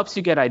sure. It just helps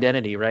you get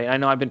identity, right? I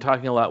know I've been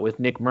talking a lot with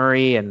Nick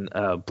Murray and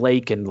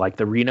Blake and like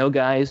the Reno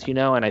guys,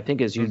 and I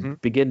think as you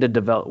begin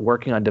to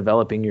working on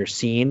developing your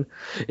scene,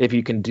 if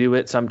you can do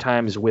it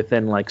sometimes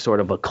within like sort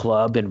of a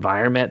club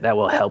environment, that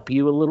will help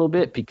you a little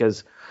bit,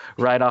 because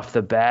right off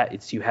the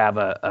bat, you have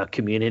a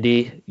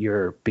community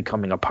you're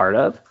becoming a part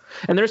of,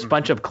 and there's a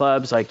bunch of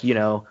clubs like you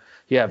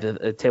have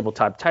the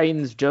Tabletop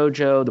Titans,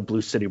 JoJo, the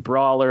Blue City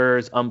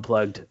Brawlers,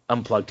 Unplugged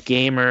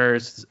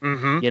Gamers,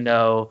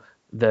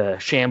 the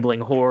Shambling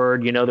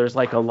Horde. There's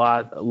like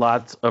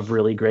lots of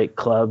really great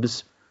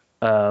clubs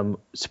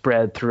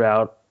spread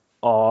throughout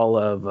all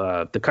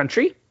of the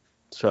country.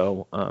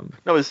 So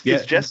no, is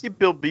Jesse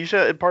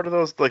Bilbija part of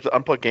those, like the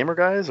Unplugged Gamer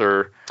guys,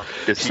 or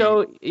is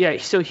he?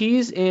 So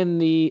he's in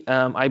the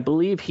I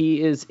believe he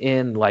is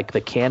in like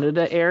the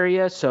Canada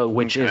area,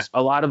 which is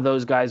a lot of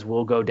those guys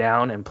will go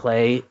down and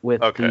play with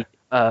the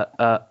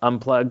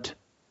Unplugged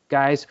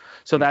guys.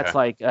 So that's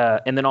like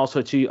and then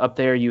also too up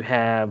there you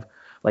have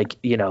like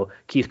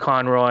Keith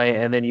Conroy,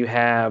 and then you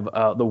have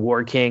the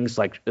War Kings,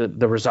 like the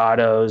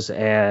Rosados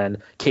and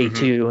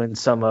K2 and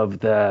some of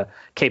the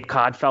Cape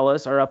Cod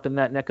fellas are up in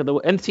that neck of the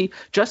woods. And see,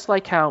 just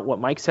like how what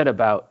Mike said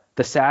about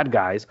the sad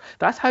guys,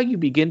 that's how you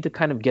begin to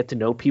kind of get to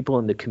know people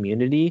in the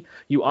community.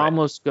 You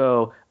almost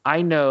go,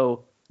 I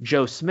know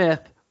Joe Smith,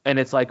 and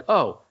it's like,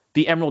 oh,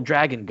 the Emerald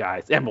Dragon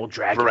guys, Emerald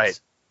Dragons. Right.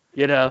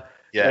 you know.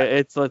 Yeah.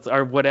 It's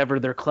or whatever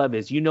their club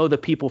is. You know the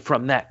people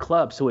from that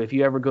club. So if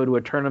you ever go to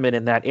a tournament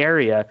in that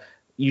area,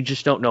 you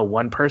just don't know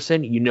one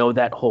person. You know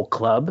that whole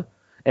club,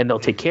 and they'll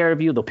take care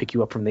of you. They'll pick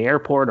you up from the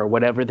airport or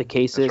whatever the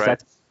case is.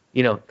 Right.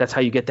 That's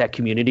how you get that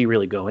community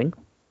really going.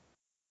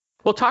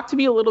 Well, talk to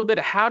me a little bit.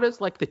 How does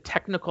like the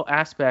technical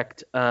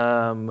aspect,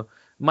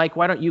 Mike?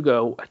 Why don't you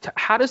go?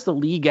 How does the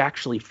league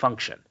actually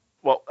function?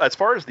 Well, as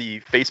far as the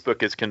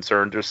Facebook is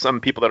concerned, there's some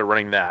people that are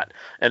running that,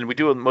 and we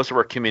do most of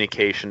our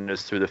communication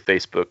is through the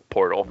Facebook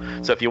portal.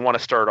 So if you want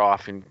to start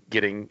off and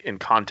getting in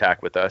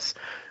contact with us,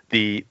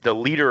 the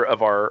leader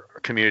of our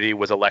community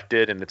was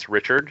elected, and it's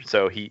Richard.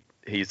 So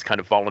he's kind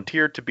of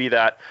volunteered to be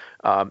that.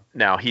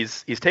 Now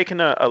he's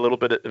taken a little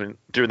bit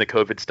during the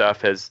COVID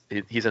stuff.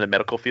 He's in the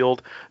medical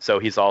field, so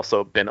he's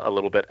also been a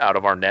little bit out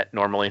of our net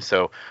normally.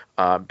 So,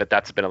 but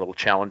that's been a little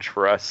challenge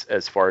for us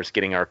as far as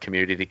getting our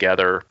community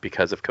together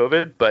because of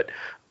COVID.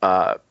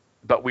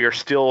 But we are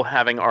still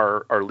having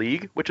our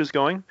league, which is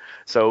going.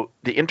 So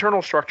the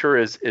internal structure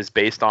is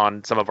based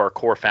on some of our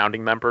core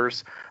founding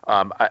members.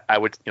 I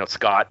would,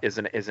 Scott is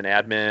an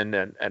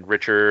admin, and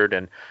Richard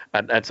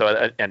and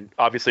so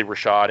obviously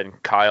Rashad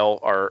and Kyle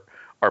are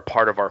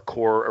part of our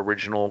core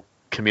original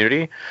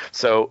community.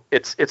 So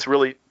it's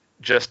really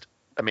just,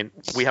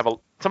 we have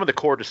some of the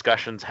core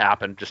discussions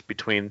happen just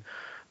between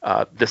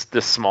this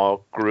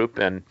small group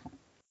and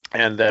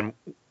then.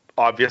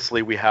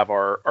 Obviously, we have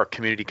our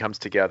community comes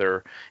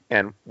together,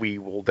 and we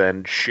will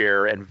then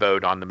share and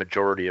vote on the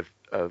majority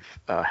of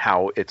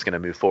how it's going to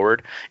move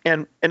forward.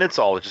 And it's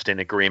all just in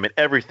agreement.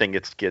 Everything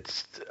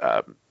gets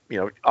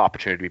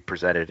opportunity to be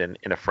presented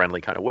in a friendly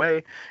kind of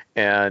way,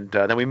 and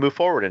then we move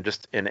forward and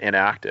just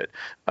enact it.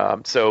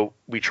 So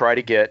we try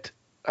to get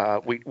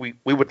we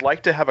would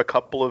like to have a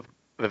couple of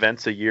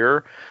events a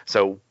year.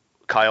 So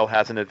Kyle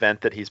has an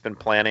event that he's been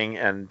planning,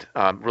 and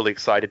really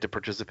excited to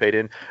participate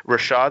in.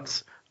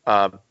 Rashad's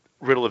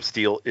Riddle of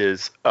Steel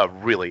is a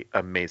really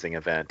amazing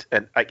event,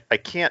 and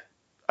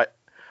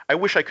I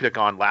wish I could have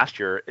gone last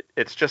year.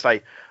 It's just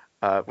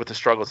with the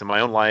struggles in my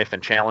own life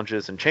and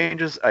challenges and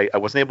changes, I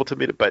wasn't able to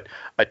meet it. But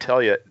I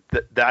tell you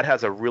that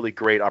has a really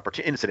great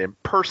opportunity. It's in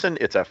person.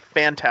 It's a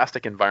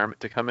fantastic environment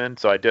to come in.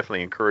 So I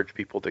definitely encourage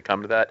people to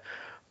come to that.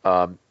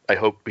 I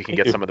hope we can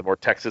get some of the more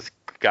Texas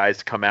guys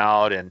to come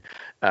out, and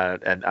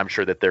I'm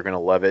sure that they're going to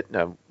love it.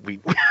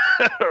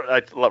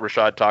 I let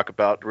Rashad talk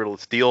about Riddle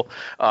of Steel,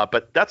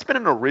 but that's been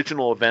an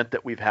original event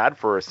that we've had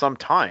for some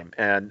time,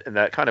 and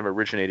that kind of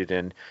originated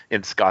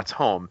in Scott's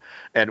home.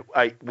 And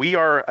I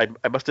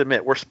must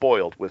admit, we're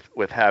spoiled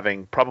with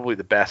having probably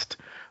the best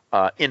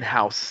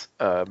in-house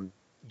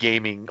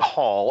gaming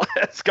hall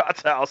at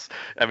Scott's house.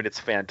 It's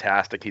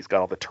fantastic. He's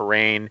got all the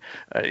terrain.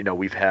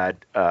 We've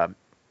had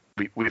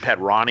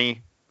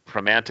Ronnie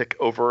from Antic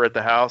over at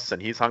the house,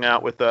 and he's hung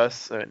out with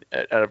us, and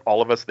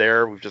all of us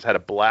there. We've just had a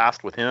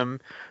blast with him.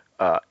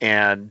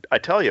 And I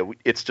tell you,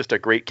 it's just a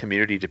great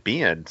community to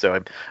be in.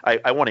 So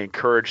I want to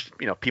encourage,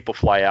 people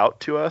fly out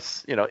to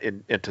us,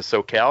 into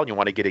SoCal, and you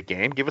want to get a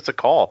game, give us a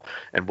call,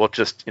 and we'll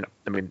just,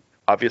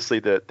 obviously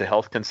the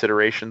health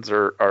considerations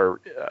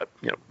are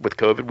with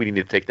COVID, we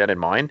need to take that in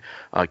mind.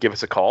 Give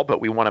us a call,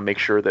 but we want to make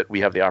sure that we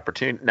have the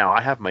opportunity. Now,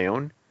 I have my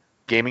own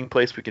gaming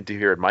place we can do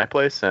here at my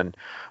place, and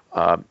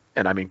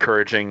I'm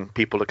encouraging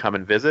people to come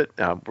and visit.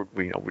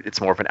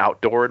 It's more of an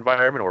outdoor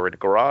environment or in a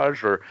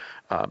garage,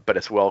 but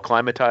it's well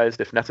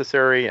climatized if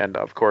necessary. And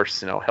of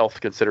course,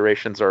 health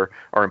considerations are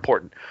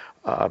important.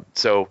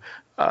 So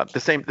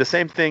the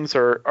same things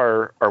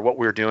are what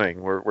we're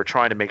doing. We're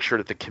trying to make sure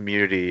that the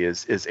community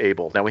is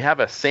able. Now we have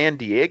a San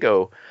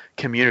Diego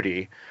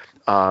community.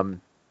 They're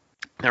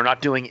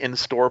not doing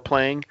in-store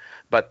playing,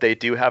 but they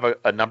do have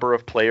a number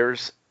of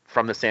players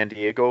from the San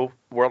Diego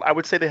world. I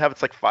would say they have,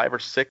 it's like 5 or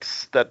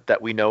 6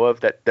 that we know of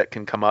that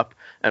can come up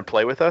and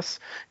play with us,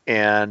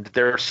 and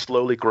they're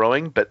slowly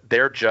growing, but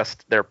they're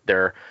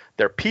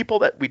people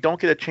that we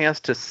don't get a chance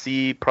to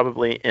see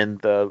probably in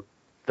the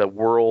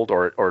world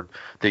or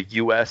the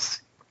US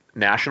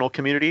national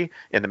community.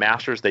 In the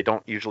Masters, they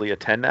don't usually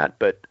attend that,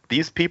 but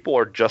these people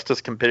are just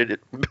as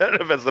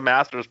competitive as the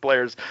Masters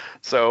players.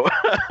 So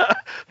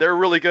they're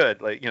really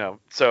good.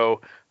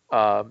 So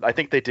I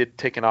think they did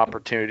take an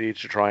opportunity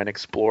to try and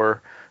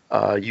explore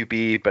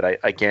UB,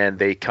 but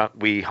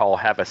we all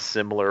have a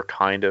similar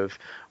kind of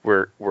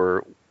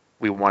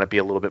we want to be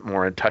a little bit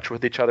more in touch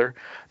with each other.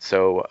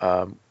 So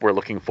we're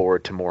looking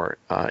forward to more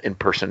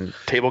in-person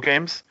table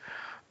games.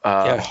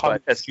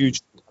 Hobby is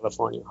huge in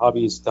California.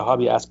 The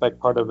hobby aspect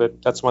part of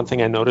it. That's one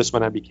thing I noticed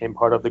when I became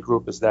part of the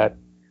group, is that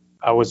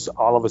I was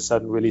all of a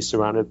sudden really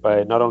surrounded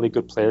by not only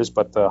good players,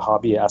 but the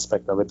hobby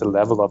aspect of it. The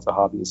level of the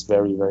hobby is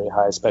very, very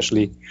high,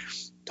 especially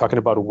talking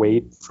about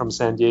Wade from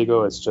San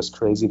Diego. It's just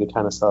crazy the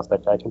kind of stuff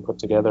that guy can put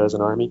together as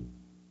an army.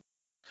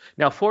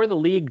 Now, for the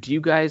league, do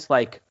you guys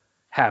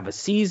have a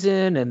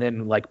season and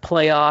then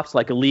playoffs,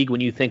 like a league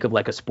when you think of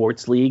a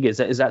sports league? Is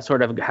that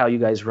sort of how you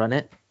guys run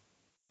it?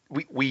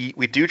 We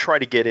do try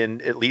to get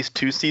in at least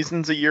 2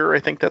 seasons a year.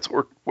 I think that's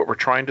what we're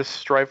trying to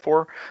strive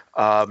for.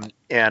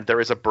 And there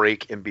is a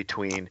break in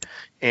between.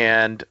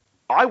 And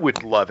I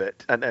would love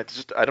it, and it's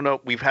just I don't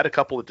know. We've had a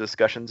couple of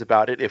discussions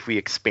about it. If we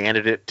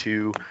expanded it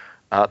to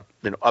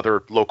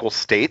other local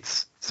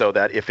states, so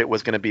that if it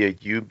was going to be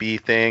a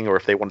UB thing, or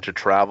if they wanted to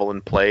travel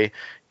and play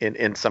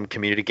in some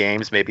community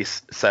games, maybe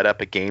set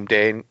up a game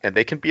day, and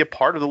they can be a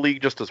part of the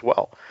league just as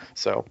well.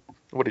 So,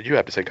 what did you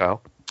have to say,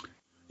 Kyle?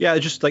 Yeah,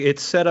 just like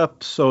it's set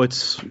up so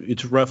it's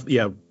rough.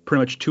 Yeah, pretty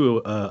much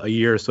 2 a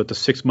year. So it's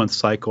a 6-month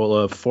cycle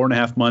of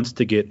 4.5 months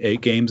to get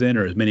 8 games in,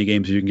 or as many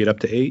games as you can get up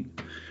to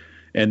 8,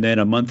 and then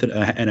a month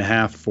and a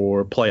half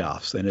for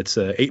playoffs. And it's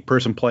a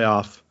 8-person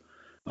playoff.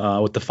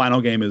 With the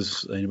final game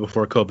is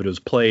before COVID, it was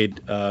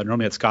played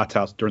normally at Scott's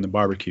house during the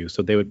barbecue.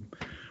 So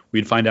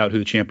we'd find out who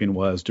the champion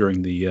was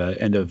during the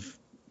end of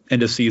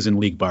season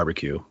league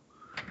barbecue.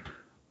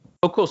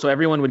 Oh, cool. So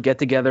everyone would get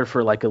together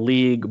for like a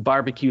league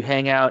barbecue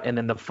hangout, and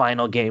then the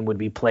final game would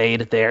be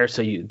played there.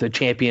 So the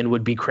champion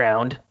would be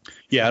crowned.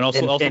 Yeah, and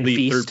also the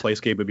feast. third place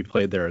game would be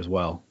played there as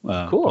well.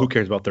 Cool. Who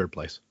cares about third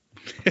place?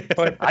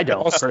 But I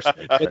don't.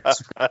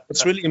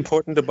 What's really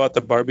important about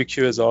the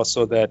barbecue is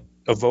also that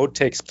a vote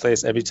takes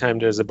place every time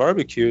there's a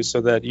barbecue,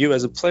 so that you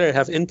as a player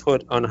have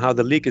input on how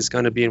the league is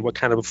going to be and what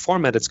kind of a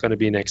format it's going to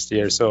be next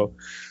year. So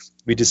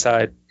we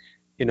decide,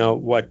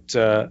 what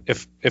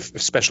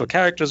if special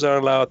characters are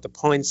allowed, the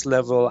points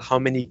level, how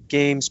many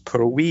games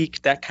per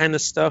week, that kind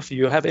of stuff.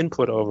 You have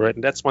input over it,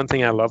 and that's one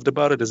thing I loved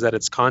about it, is that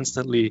it's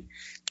constantly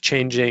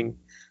changing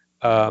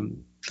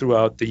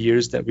throughout the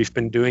years that we've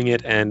been doing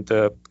it, and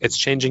it's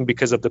changing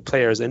because of the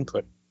players'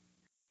 input,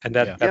 and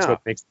that's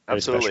what makes it very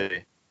absolutely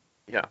special.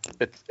 Yeah,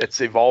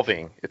 it's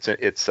evolving. It's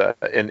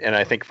and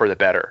I think for the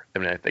better. I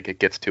mean, I think it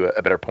gets to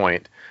a better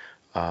point,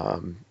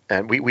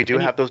 and we do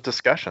have those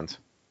discussions.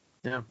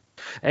 Yeah.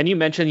 And you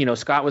mentioned,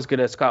 Scott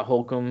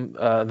Holcomb,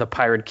 the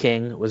Pirate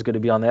King, was going to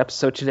be on the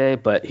episode today,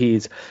 but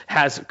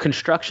has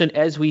construction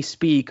as we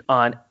speak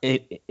on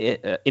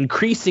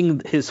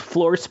increasing his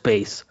floor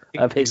space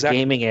of his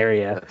gaming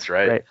area. That's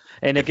right.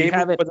 And if you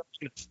haven't,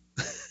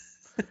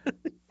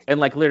 and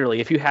like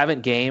literally, if you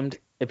haven't gamed,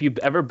 if you've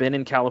ever been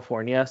in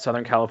California,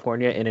 Southern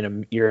California,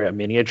 and you're a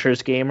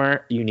miniatures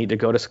gamer, you need to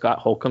go to Scott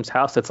Holcomb's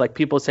house. It's like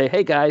people say,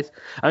 "Hey guys,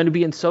 I'm going to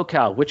be in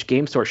SoCal. Which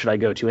game store should I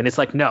go to?" And it's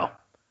like, no.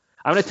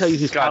 I'm going to tell you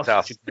whose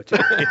house you should go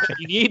to.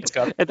 You need,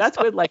 and that's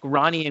what like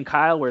Ronnie and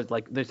Kyle were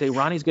like. They say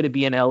Ronnie's going to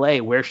be in LA.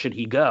 Where should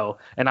he go?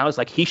 And I was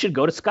like, he should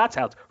go to Scott's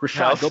house.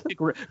 Rashad,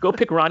 go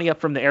pick Ronnie up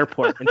from the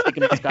airport and take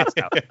him to Scott's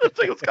house.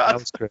 That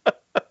was great.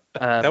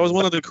 That was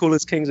one of the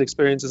coolest Kings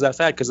experiences I've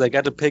had, because I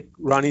got to pick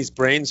Ronnie's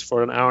brains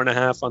for an hour and a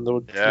half on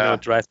the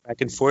drive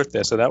back and forth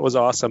there. So that was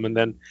awesome. And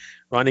then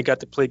Ronnie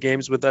got to play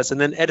games with us.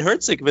 And then Ed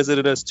Herzig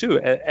visited us too.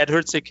 Ed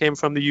Herzig came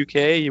from the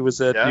UK. He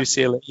was at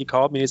UCLA. He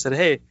called me. He said,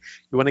 "Hey,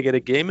 you want to get a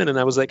game in?" And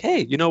I was like,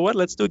 "Hey, you know what?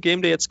 Let's do a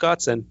game day at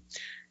Scott's." And,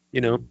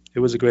 it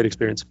was a great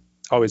experience.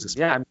 Always a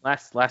experience. Yeah,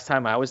 last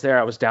time I was there,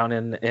 I was down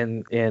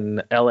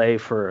in LA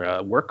for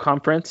a work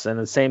conference, and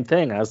the same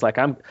thing. I was like,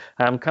 I'm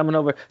coming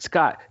over.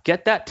 Scott,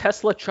 get that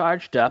Tesla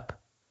charged up.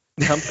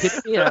 Come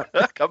pick me up.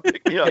 Come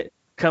pick me up.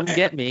 Come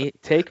get me.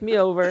 Take me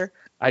over.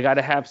 I got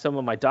to have some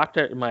of my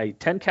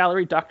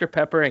 10-calorie Dr.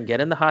 Pepper and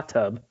get in the hot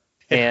tub.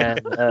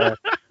 And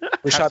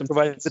Rashad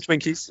provides the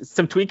Twinkies.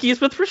 Some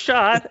Twinkies with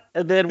Rashad,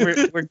 and then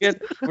we're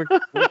good.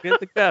 We're good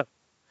to go.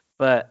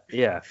 But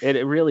yeah,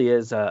 it really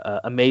is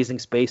a amazing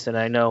space, and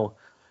I know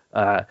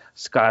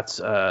Scott's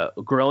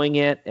growing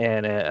it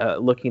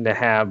and looking to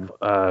have.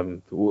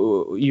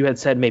 You had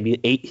said maybe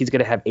 8. He's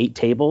going to have 8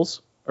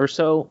 tables or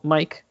so.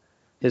 Mike,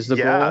 is the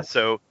goal? Yeah.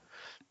 So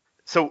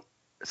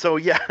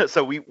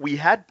we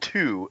had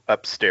 2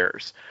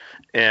 upstairs,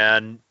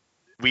 and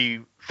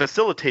we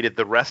facilitated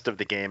the rest of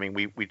the gaming.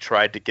 We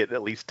tried to get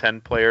at least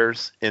 10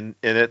 players in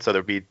it, so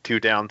there'd be 2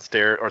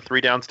 downstairs or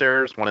 3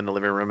 downstairs, 1 in the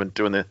living room and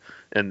 2 in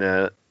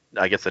the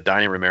I guess the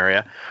dining room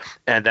area,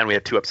 and then we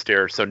had 2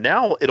 upstairs. So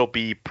now it'll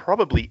be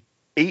probably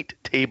 8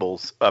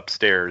 tables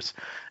upstairs,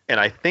 and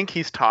I think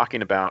he's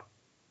talking about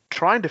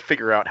trying to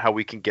figure out how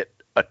we can get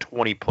a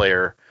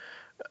 20-player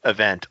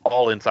event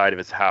all inside of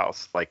his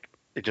house. Like,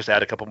 just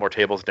add a couple more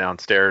tables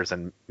downstairs,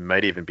 and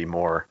might even be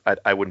more.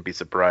 I wouldn't be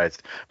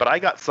surprised. But I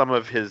got some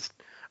of his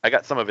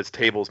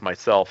tables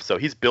myself, so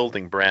he's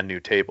building brand new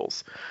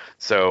tables.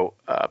 So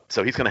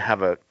he's going to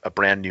have a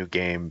brand new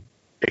game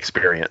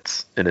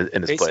experience in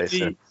his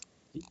place.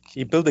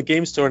 He built a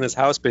game store in his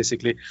house,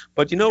 basically.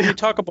 But we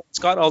talk about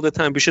Scott all the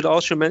time. We should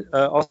also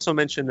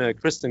mention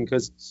Kristen,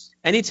 because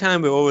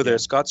anytime we're over there,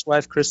 Scott's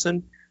wife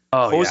Kristen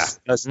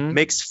hosts us,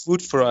 makes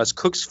food for us,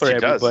 cooks for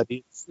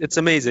everybody. It's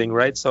amazing,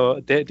 right?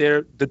 So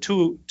they're the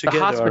two together.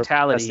 The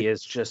hospitality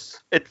is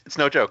just it's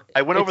no joke.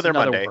 I went over there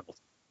Monday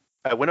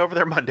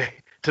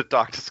to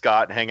talk to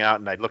Scott and hang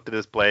out, and I looked at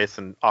his place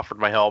and offered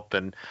my help,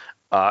 and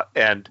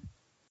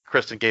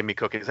Kristen gave me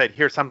cookies. Hey,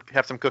 have some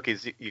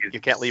cookies. You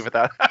can't leave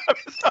without having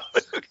some.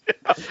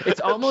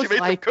 It's almost she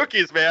made like some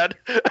cookies, man.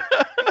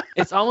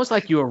 It's almost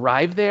like you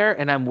arrive there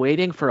and I'm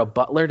waiting for a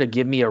butler to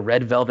give me a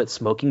red velvet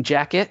smoking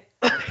jacket.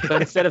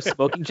 But instead of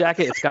smoking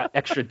jacket, it's got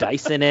extra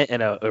dice in it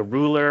and a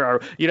ruler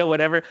or,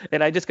 whatever.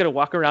 And I just got to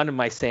walk around in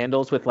my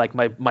sandals with like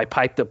my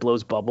pipe that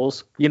blows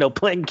bubbles,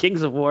 playing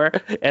Kings of War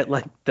at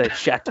like the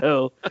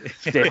Chateau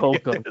de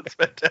Holcomb. It's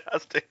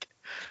fantastic.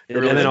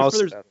 And then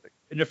also,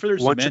 and to further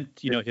cement,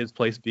 his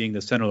place being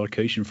the center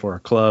location for our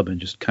club and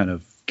just kind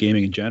of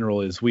gaming in general,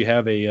 is we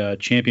have a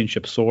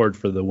championship sword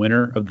for the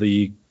winner of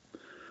the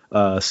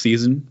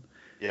season.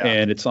 Yeah.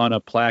 And it's on a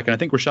plaque. And I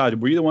think, Rashad,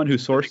 were you the one who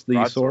sourced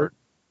the sword?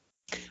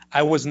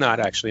 I was not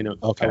actually. No.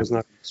 Okay. I was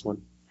not this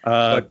one.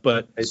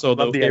 But so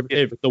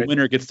the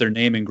winner gets their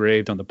name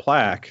engraved on the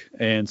plaque,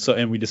 and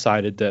we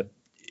decided that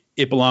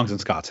it belongs in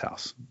Scott's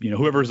house.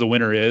 Whoever's the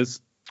winner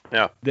is,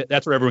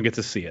 that's where everyone gets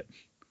to see it.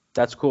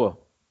 That's cool.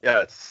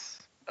 Yeah, it's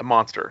a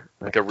monster,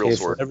 like a real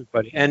sword. For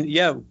everybody.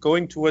 And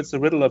going towards the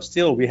Riddle of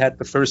Steel, we had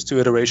the first 2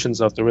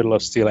 iterations of the Riddle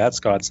of Steel at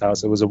Scott's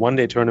house. It was a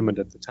one-day tournament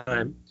at the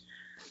time.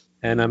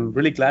 And I'm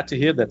really glad to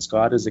hear that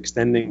Scott is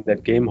extending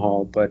that game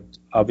hall. But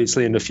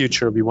obviously in the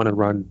future, we want to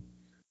run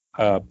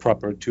a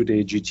proper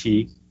 2-day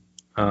GT.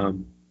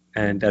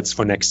 And that's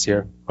for next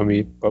year.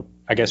 But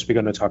I guess we're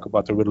going to talk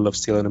about the Riddle of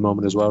Steel in a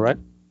moment as well, right?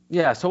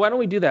 Yeah, so why don't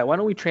we do that? Why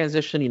don't we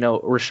transition?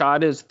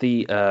 Rashad is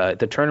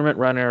the tournament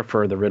runner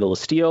for the Riddle of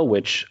Steel,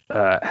 which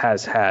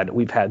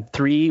we've had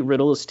 3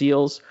 Riddle of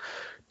Steels.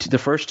 The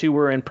first 2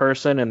 were in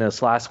person, and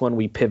this last one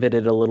we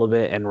pivoted a little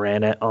bit and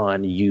ran it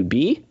on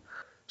UB.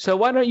 So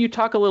why don't you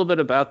talk a little bit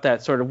about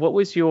that? Sort of what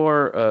was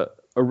your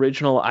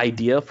original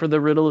idea for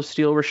the Riddle of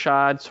Steel,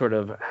 Rashad? Sort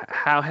of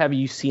how have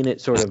you seen it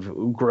sort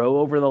of grow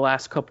over the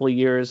last couple of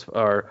years,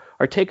 or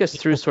take us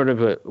through sort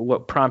of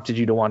what prompted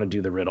you to want to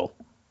do the riddle?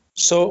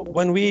 So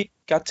when we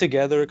got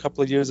together a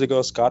couple of years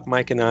ago, Scott,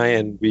 Mike, and I,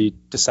 and we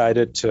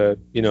decided to,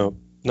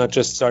 not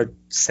just start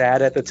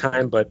SAD at the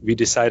time, but we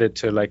decided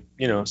to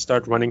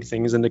start running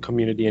things in the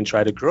community and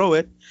try to grow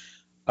it.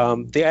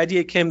 The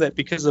idea came that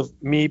because of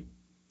me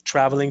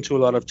traveling to a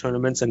lot of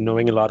tournaments and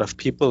knowing a lot of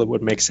people, it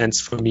would make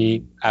sense for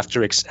me,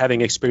 after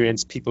having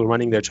experienced people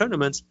running their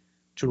tournaments,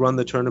 to run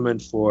the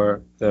tournament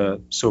for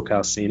the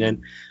SoCal scene.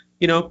 And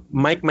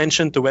Mike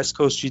mentioned the West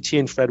Coast GT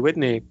and Fred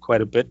Whitney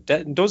quite a bit.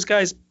 Those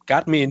guys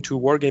got me into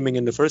wargaming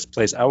in the first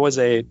place. I was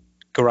a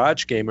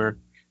garage gamer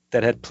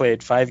that had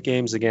played 5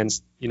 games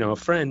against, a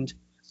friend,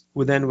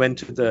 who then went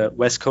to the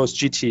West Coast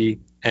GT,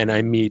 and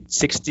I meet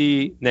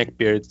 60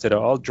 neckbeards that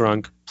are all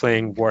drunk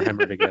playing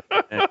Warhammer together.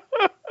 And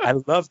I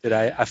loved it.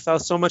 I fell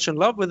so much in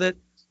love with it.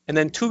 And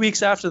then 2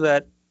 weeks after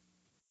that,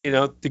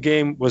 the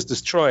game was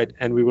destroyed,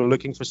 and we were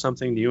looking for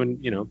something new, and,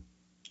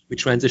 we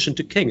transitioned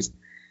to Kings.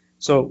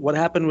 So what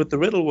happened with the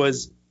Riddle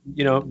was,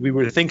 we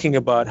were thinking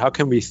about how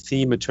can we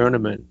theme a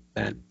tournament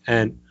then?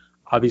 And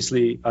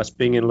obviously us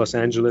being in Los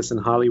Angeles and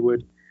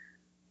Hollywood,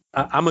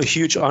 I'm a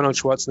huge Arnold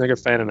Schwarzenegger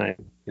fan, and I,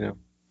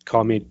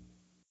 call me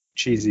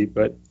cheesy,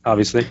 but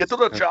obviously. Get to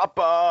the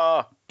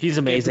chopper! He's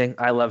amazing.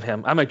 I love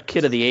him. I'm a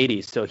kid of the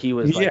 80s, so he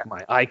was like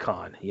my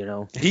icon,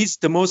 He's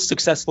the most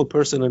successful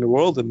person in the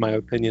world, in my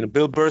opinion.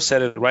 Bill Burr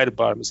said it right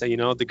about him. He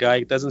said, the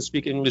guy doesn't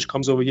speak English,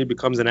 comes over here,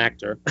 becomes an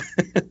actor.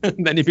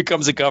 And then he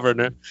becomes a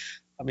governor.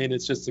 I mean,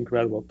 it's just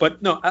incredible.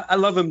 But no, I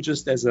love him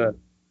just as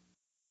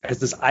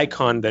this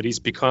icon that he's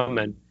become.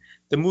 And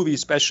the movie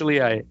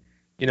especially, I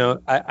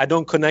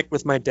don't connect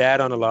with my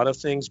dad on a lot of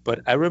things,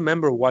 but I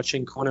remember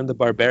watching Conan the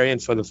Barbarian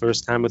for the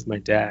first time with my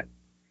dad.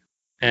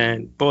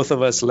 And both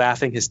of us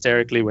laughing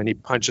hysterically when he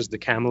punches the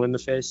camel in the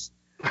face.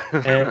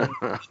 And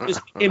it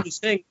just became this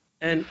thing.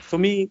 And for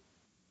me,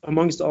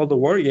 amongst all the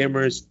war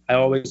gamers, I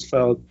always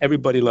felt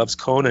everybody loves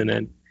Conan.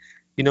 And,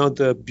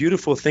 the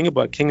beautiful thing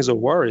about Kings of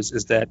War is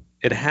that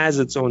it has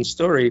its own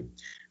story,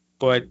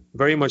 but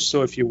very much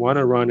so if you want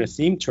to run a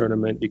theme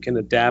tournament, you can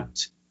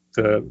adapt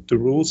the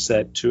rule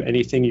set to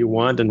anything you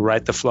want and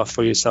write the fluff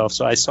for yourself.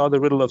 So I saw the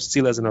Riddle of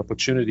Steel as an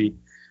opportunity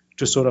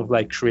to sort of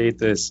create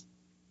this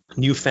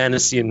new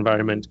fantasy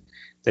environment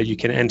that you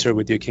can enter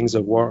with your Kings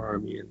of War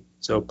army. And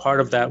so part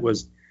of that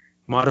was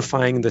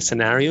modifying the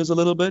scenarios a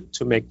little bit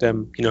to make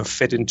them,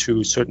 fit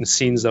into certain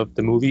scenes of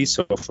the movie.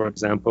 So, for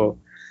example,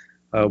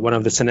 one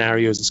of the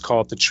scenarios is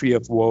called the Tree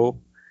of Woe,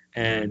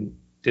 and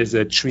there's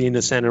a tree in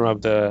the center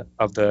of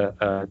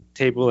the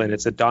table, and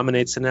it's a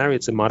dominate scenario.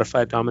 It's a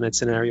modified dominate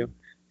scenario,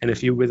 and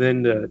if you're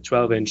within the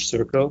 12-inch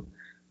circle,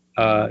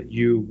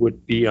 you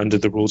would be under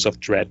the rules of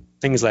dread,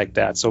 things like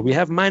that. So we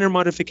have minor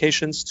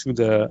modifications to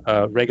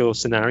the regular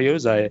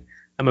scenarios.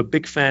 I'm a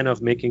big fan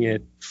of making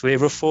it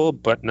flavorful,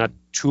 but not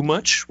too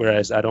much,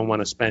 whereas I don't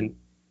want to spend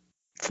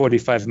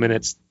 45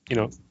 minutes,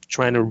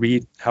 trying to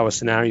read how a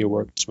scenario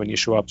works when you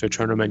show up to a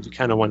tournament. You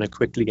kind of want to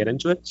quickly get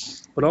into it.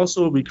 But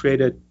also we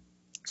created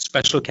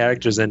special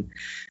characters, and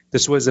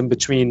this was in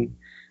between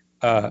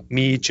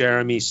me,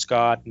 Jeremy,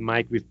 Scott, and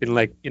Mike. We've been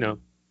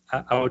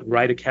I would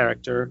write a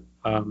character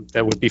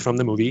that would be from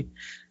the movie,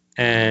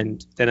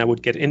 and then I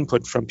would get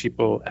input from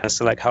people as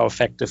to how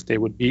effective they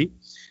would be.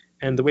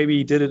 And the way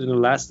we did it in the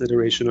last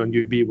iteration on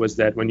UB was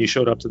that when you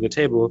showed up to the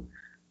table,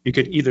 you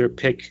could either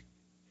pick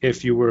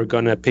if you were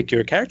going to pick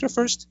your character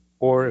first,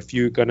 or if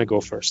you're going to go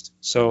first.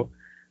 So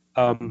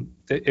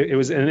it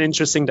was an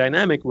interesting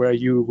dynamic where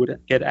you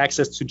would get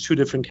access to 2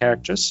 different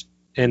characters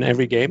in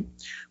every game,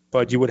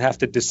 but you would have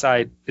to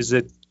decide, is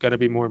it going to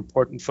be more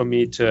important for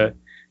me to,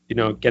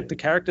 get the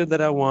character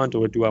that I want,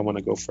 or do I want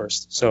to go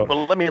first? So,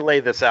 well, let me lay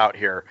this out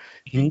here.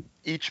 Mhm.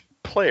 Each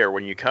player,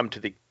 when you come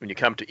to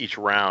each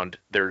round,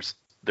 there's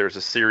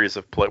a series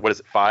of what is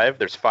it, 5?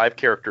 There's 5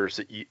 characters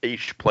that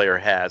each player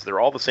has.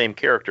 They're all the same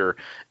character,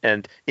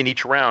 and in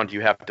each round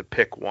you have to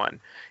pick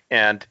one.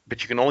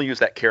 But you can only use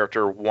that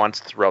character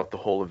once throughout the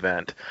whole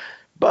event.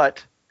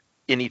 But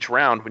in each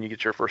round, when you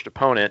get your first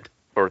opponent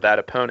or that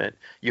opponent,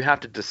 you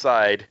have to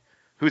decide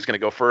who's going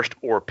to go first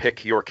or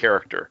pick your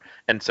character.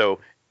 And so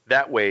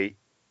that way,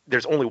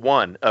 there's only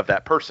one of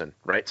that person,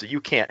 right? So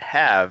you can't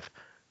have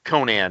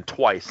Conan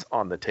twice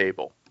on the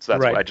table. So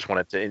that's Right. what I just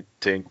wanted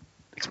to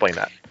explain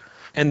that.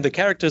 And the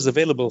characters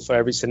available for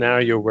every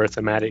scenario were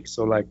thematic.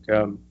 So like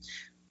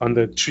on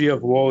the Tree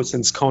of Woe,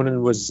 since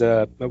Conan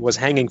was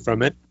hanging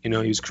from it, he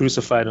was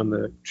crucified on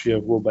the Tree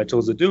of Woe by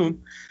Tools of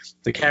Doom,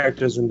 the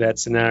characters in that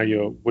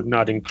scenario would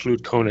not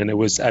include Conan. It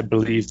was, I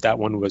believe that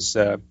one was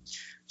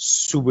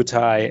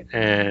Subutai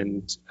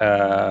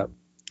and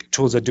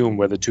Tools of Doom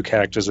were the 2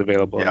 characters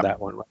available in that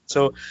one. Right?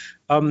 So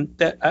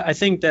I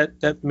think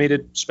that made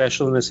it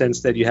special in the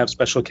sense that you have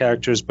special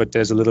characters, but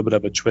there's a little bit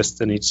of a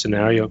twist in each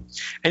scenario.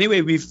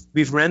 Anyway,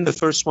 we've ran the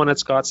first one at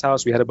Scott's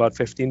house. We had about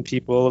 15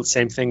 people.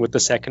 Same thing with the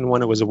second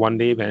one. It was a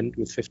 1-day event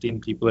with 15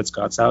 people at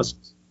Scott's house.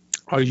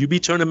 Our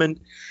UB tournament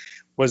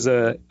was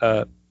a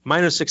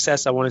minor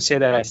success. I want to say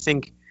that I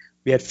think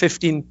we had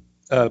 15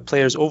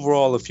 players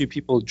overall. A few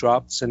people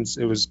dropped since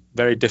it was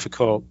very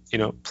difficult,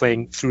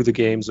 playing through the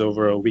games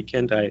over a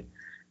weekend.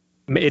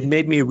 It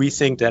made me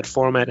rethink that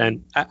format,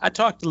 and I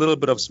talked a little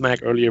bit of smack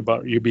earlier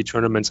about UB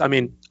tournaments. I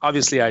mean,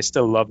 obviously, I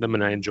still love them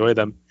and I enjoy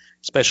them.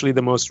 Especially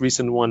the most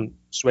recent one,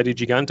 Sweaty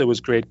Giganta, was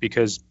great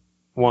because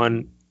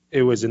one,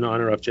 it was in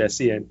honor of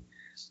Jesse, and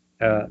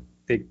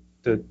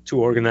the 2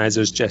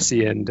 organizers,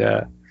 Jesse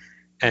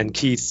and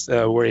Keith,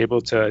 were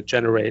able to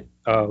generate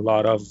a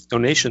lot of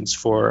donations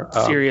for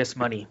serious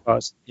money.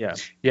 Us.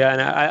 Yeah,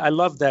 and I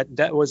love that.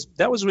 That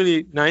was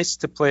really nice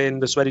to play in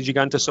the Sweaty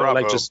Giganta. So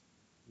Bravo. like just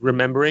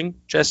remembering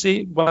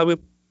Jesse while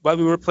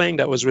we were playing,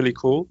 that was really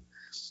cool.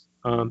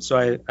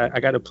 So I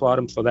got to applaud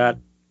him for that.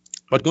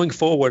 But going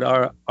forward,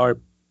 our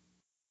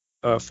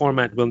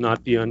format will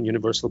not be on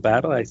Universal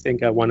Battle. I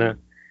think I want to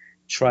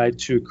try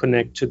to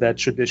connect to that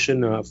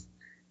tradition of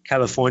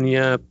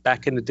California.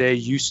 Back in the day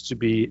used to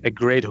be a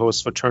great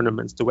host for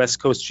tournaments. The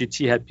West Coast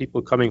GT had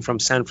people coming from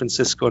San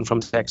Francisco and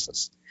from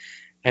Texas.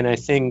 And I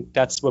think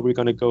that's where we're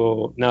going to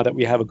go now that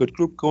we have a good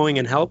group going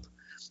and help.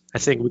 I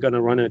think we're going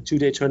to run a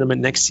 2-day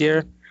tournament next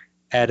year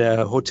at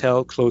a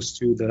hotel close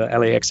to the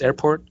LAX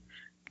airport.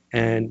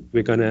 And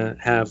we're going to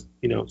have,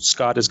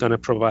 Scott is going to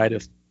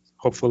provide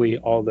hopefully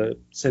all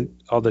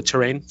the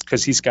terrain,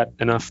 because he's got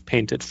enough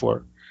painted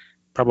for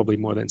probably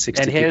more than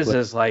 60 and his people.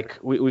 is like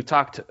we've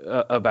talked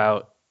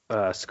about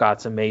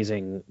Scott's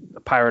amazing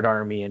pirate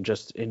army and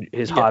just in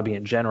his hobby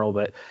in general,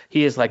 but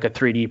he is like a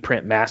 3D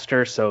print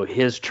master, so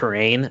his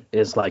terrain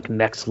is like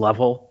next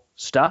level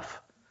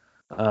stuff.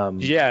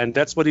 And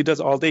that's what he does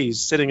all day.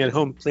 He's sitting at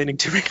home planning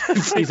terrain.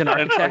 He's an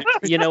architect,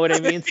 you know what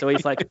I mean? So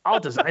he's like, I'll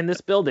design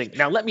this building.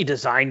 Now let me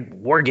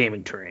design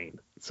wargaming terrain.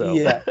 So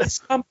his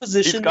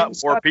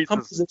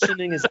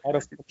compositioning is out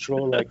of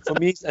control. Like for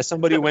me, as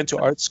somebody who went to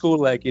art school,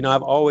 like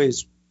I've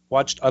always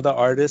watched other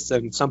artists,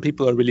 and some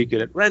people are really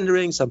good at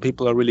rendering, some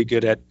people are really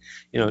good at,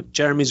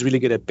 Jeremy's really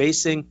good at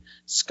basing.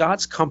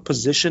 Scott's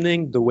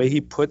compositioning, the way he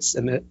puts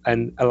and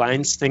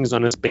aligns things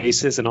on his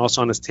bases and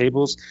also on his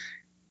tables,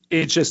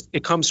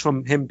 it comes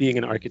from him being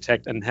an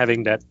architect and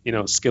having that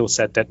skill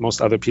set that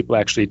most other people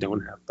actually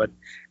don't have. But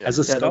as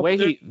a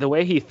sculptor, the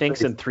way he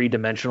thinks in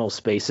 3-dimensional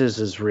spaces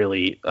is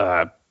really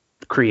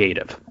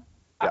creative.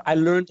 I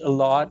learned a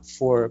lot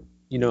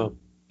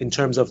in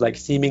terms of like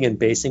theming and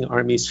basing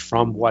armies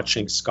from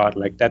watching Scott.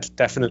 Like that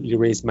definitely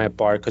raised my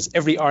bar, because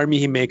every army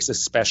he makes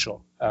is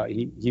special.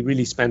 He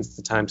really spends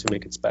the time to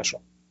make it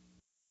special.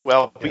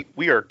 Well,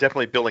 we are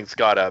definitely building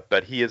Scott up,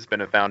 but he has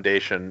been a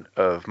foundation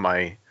of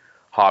my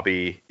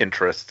hobby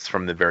interests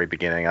from the very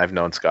beginning. I've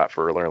known Scott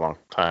for a very long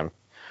time.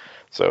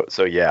 So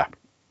yeah.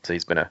 So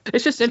he's been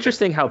It's just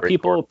interesting how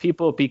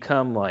people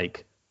become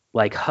like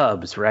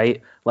hubs,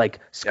 right? Like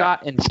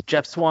Scott and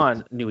Jeff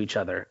Swan knew each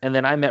other, and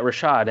then I met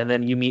Rashad, and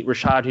then you meet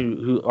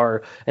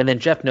Rashad and then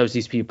Jeff knows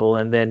these people,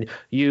 and then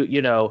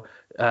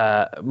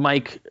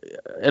Mike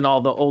and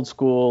all the old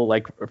school,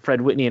 like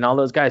Fred Whitney and all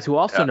those guys who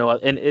also know,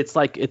 and it's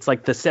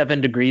like the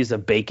 7 degrees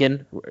of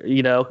bacon,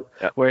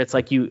 where it's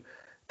like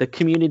the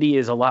community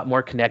is a lot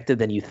more connected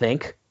than you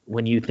think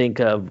when you think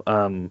of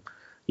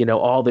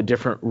all the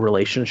different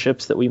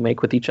relationships that we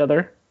make with each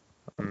other.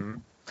 Mm-hmm.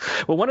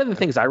 Well, one of the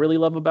things I really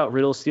love about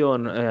Riddle Steel,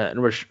 and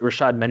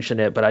Rashad mentioned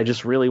it, but I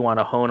just really want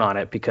to hone on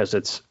it because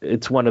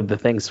it's one of the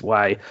things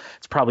why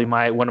it's probably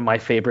one of my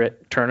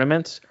favorite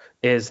tournaments,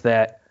 is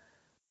that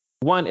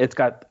one, it's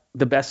got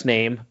the best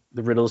name.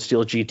 The Riddle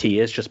Steel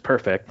GT is just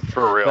perfect.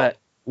 For real.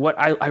 what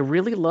I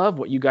really love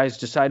what you guys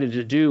decided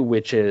to do,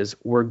 which is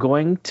we're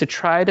going to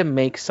try to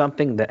make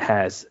something that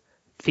has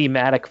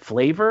thematic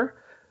flavor,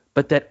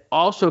 but that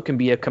also can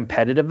be a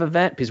competitive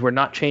event because we're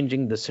not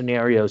changing the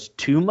scenarios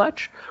too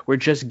much. We're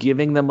just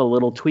giving them a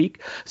little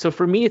tweak. So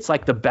for me, it's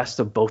like the best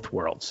of both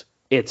worlds.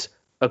 It's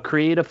a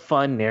creative,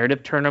 fun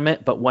narrative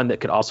tournament, but one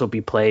that could also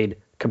be played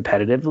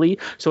competitively.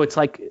 So it's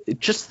like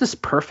just this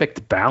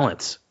perfect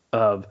balance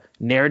of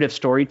narrative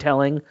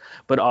storytelling,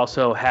 but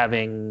also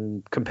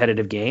having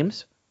competitive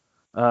games.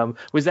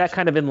 Was that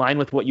kind of in line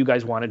with what you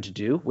guys wanted to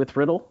do with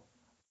Riddle?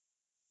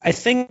 I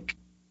think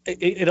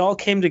it all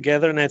came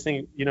together, and I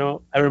think,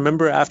 I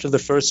remember after the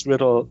first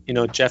Riddle,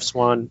 Jeff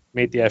Swan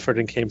made the effort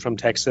and came from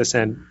Texas,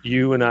 and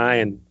you and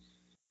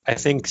I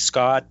think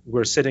Scott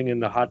were sitting in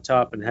the hot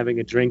tub and having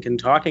a drink and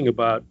talking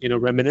about,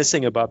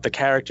 reminiscing about the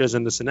characters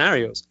and the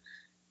scenarios.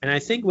 And I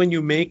think when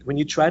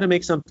you try to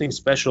make something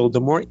special,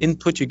 the more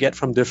input you get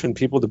from different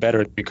people, the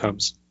better it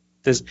becomes.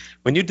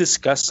 When you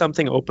discuss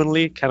something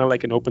openly, kind of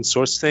like an open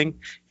source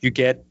thing, you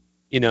get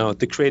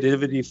the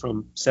creativity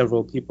from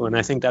several people. And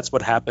I think that's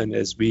what happened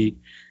is we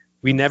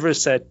never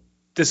said,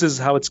 this is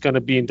how it's going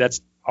to be, and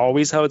that's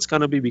always how it's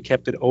going to be. We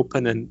kept it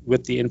open and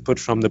with the input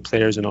from the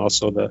players and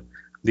also the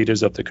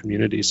leaders of the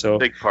community. So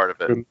big part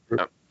of it.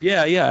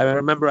 Yeah. I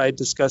remember I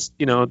discussed,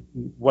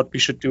 what we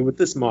should do with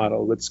this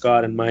model with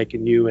Scott and Mike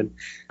and you. And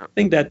I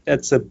think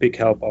that's a big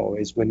help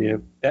always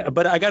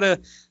but I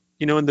gotta,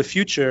 in the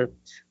future,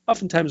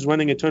 oftentimes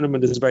running a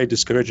tournament is very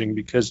discouraging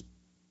because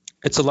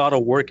it's a lot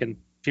of work and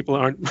people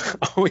aren't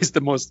always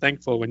the most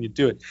thankful when you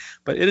do it,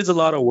 but it is a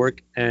lot of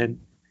work.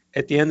 And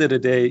at the end of the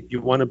day, you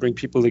want to bring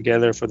people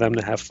together for them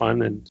to have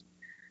fun. And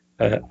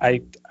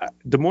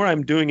the more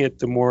I'm doing it,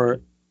 the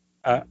more,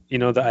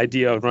 the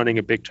idea of running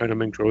a big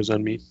tournament grows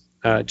on me.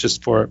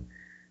 Just for,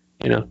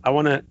 I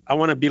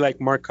want to be like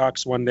Mark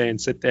Cox one day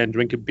and sit there and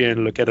drink a beer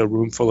and look at a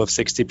room full of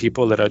 60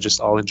 people that are just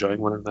all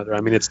enjoying one another.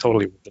 I mean, it's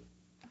totally worth it.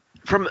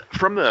 From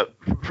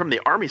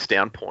the Army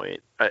standpoint,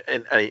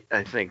 and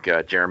I think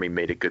Jeremy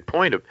made a good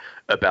point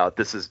about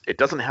this. It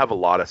doesn't have a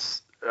lot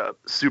of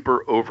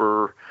super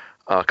over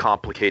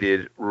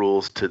complicated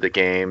rules to the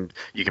game.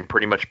 You can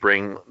pretty much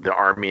bring the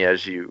army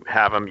as you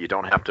have them. You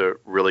don't have to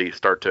really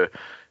start to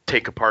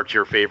take apart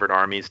your favorite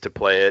armies to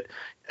play it.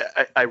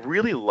 I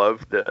really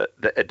love the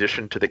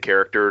addition to the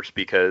characters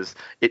because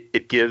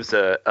it gives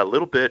a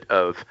little bit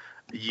of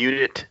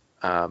unit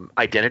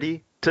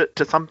identity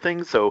to some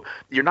things. So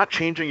you're not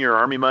changing your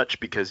army much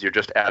because you're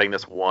just adding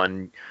this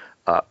one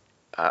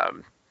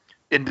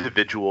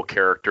individual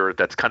character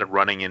that's kind of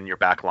running in your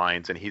back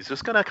lines, and he's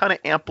just going to kind of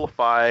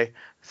amplify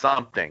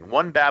something.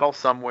 One battle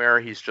somewhere,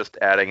 he's just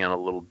adding in a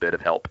little bit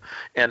of help.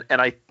 And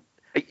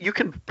you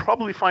can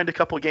probably find a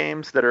couple of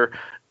games that are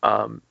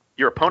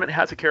your opponent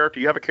has a character,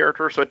 you have a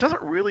character, so it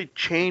doesn't really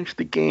change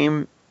the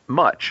game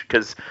much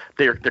because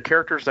they're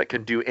characters that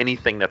can do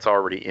anything that's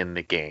already in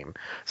the game.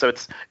 So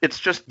it's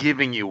just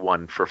giving you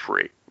one for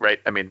free, right?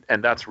 I mean,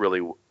 and that's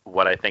really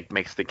what I think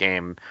makes the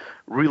game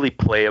really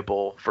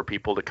playable for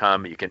people to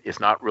come. It's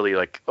not really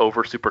like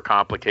over super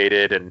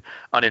complicated and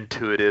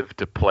unintuitive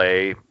to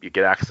play. You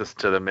get access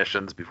to the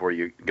missions before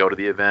you go to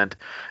the event,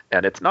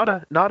 and it's not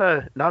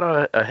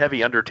a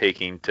heavy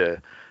undertaking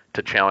to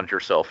challenge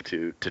yourself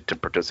to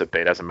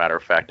participate. As a matter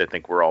of fact, I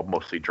think we're all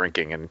mostly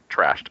drinking and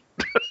trashed.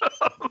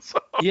 So.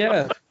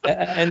 Yeah,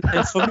 and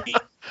for me,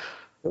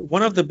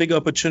 one of the big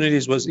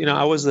opportunities was,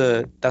 I was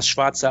Das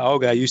Schwarze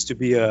Auge. I used to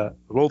be a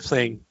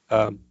role-playing.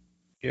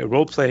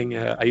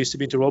 I used to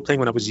be into role-playing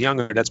when I was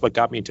younger. That's what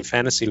got me into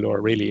fantasy lore,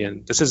 really.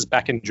 And this is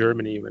back in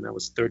Germany when I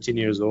was 13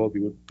 years old. We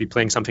would be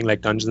playing something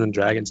like Dungeons and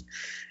Dragons.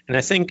 And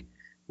I think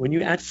when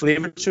you add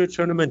flavor to a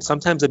tournament,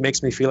 sometimes it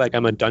makes me feel like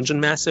I'm a dungeon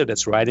master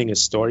that's writing a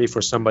story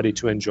for somebody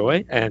to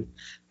enjoy. And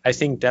I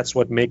think that's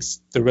what makes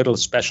the Riddle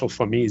special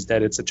for me, is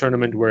that it's a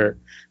tournament where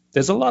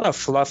there's a lot of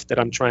fluff that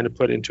I'm trying to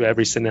put into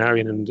every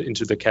scenario and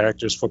into the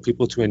characters for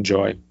people to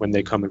enjoy when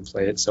they come and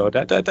play it. So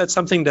that's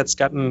something that's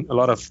gotten a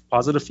lot of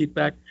positive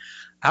feedback.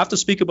 I have to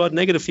speak about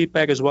negative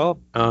feedback as well.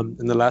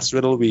 In the last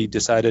Riddle, we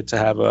decided to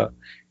have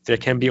there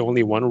can be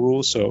only one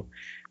rule. So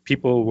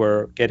people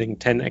were getting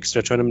 10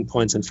 extra tournament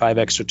points and 5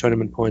 extra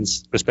tournament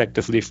points,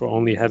 respectively, for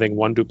only having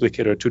 1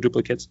 duplicate or 2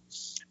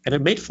 duplicates. And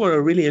it made for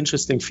a really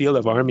interesting field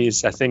of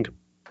armies. I think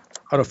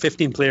out of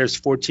 15 players,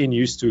 14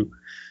 used to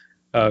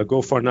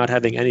go for not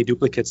having any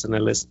duplicates in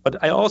their list.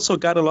 But I also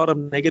got a lot of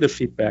negative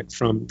feedback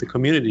from the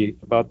community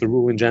about the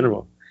rule in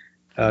general,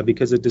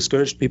 because it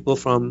discouraged people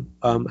from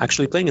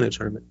actually playing in a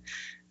tournament.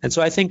 And so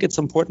I think it's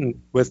important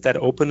with that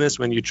openness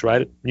when you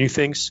try new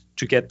things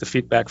to get the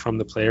feedback from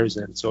the players.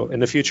 And so in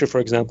the future, for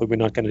example, we're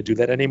not going to do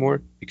that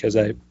anymore because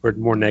I heard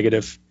more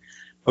negative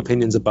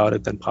opinions about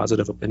it than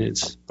positive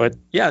opinions. But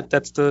yeah,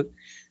 that's the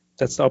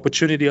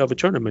opportunity of a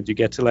tournament. You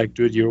get to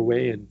do it your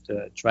way and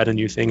try the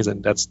new things.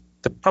 And that's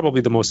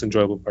probably the most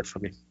enjoyable part for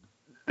me.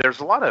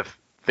 There's a lot of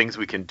things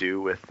we can do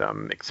with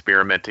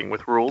experimenting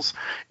with rules,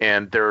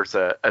 and there's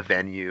a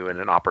venue and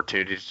an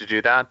opportunity to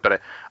do that. But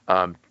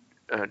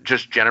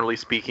just generally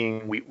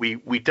speaking,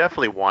 we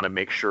definitely want to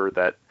make sure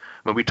that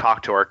when we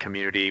talk to our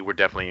community, we're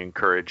definitely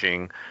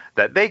encouraging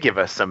that they give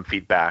us some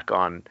feedback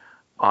on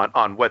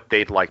what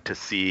they'd like to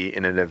see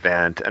in an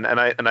event. And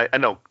I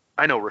know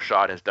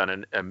Rashad has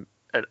done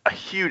a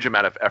huge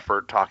amount of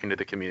effort talking to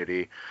the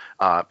community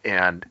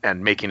and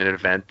making an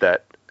event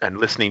and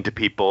listening to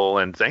people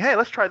and saying, hey,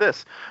 let's try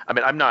this. I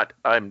mean, I'm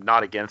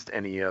not against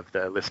any of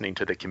the listening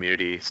to the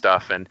community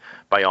stuff, and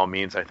by all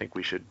means, I think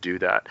we should do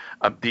that.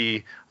 I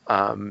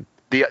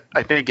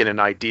think in an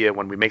idea,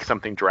 when we make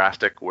something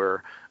drastic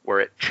where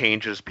it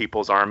changes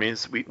people's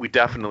armies, we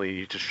definitely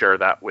need to share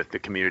that with the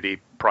community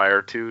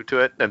prior to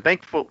it. And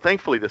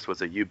thankfully, this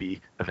was a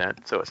UB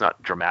event, so it's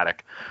not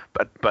dramatic.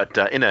 But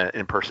in an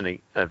in-person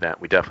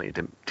event, we definitely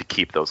need to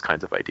keep those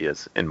kinds of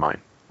ideas in mind.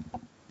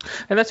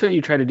 And that's what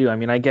you try to do. I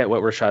mean, I get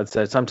what Rashad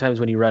said.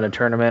 Sometimes when you run a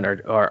tournament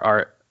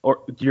or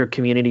your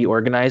community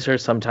organizer,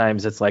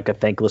 sometimes it's like a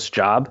thankless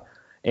job.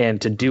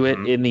 And to do it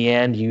in the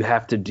end, you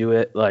have to do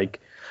it like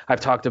I've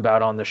talked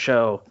about on the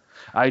show.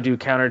 I do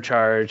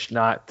countercharge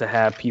not to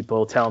have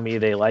people tell me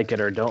they like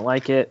it or don't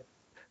like it.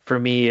 For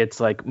me,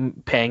 it's like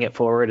paying it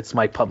forward. It's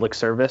my public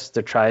service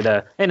to try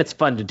to, and it's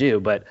fun to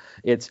do, but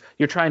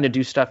you're trying to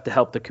do stuff to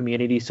help the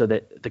community so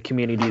that the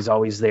community is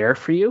always there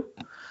for you.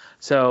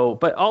 So,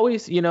 but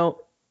always,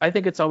 I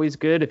think it's always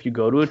good if you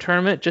go to a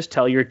tournament, just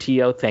tell your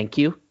TO thank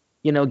you.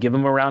 Give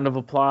them a round of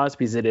applause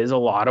because it is a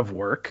lot of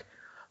work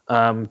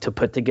to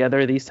put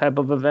together these type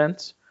of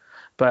events.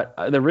 But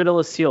the Riddle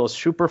of Seal is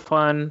super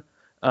fun.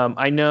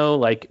 I know,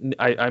 like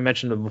I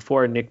mentioned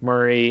before, Nick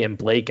Murray and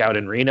Blake out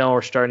in Reno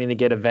are starting to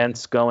get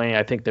events going.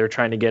 I think they're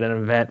trying to get an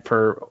event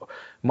for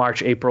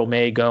March, April,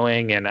 May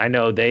going. And I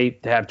know they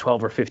have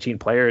 12 or 15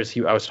 players.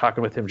 I was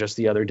talking with him just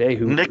the other day.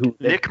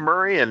 Nick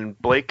Murray and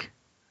Blake.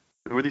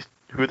 Who are these?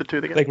 Who are the two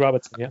again? Blake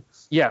Robertson, yeah.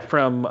 Yeah,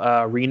 from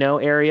Reno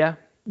area.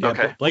 Yeah,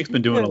 okay. Blake's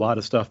been doing a lot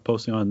of stuff,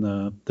 posting on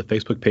the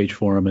Facebook page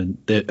for him, and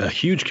a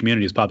huge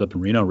community has popped up in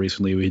Reno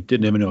recently. We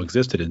didn't even know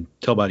existed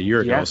until about a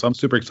year ago. So I'm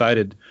super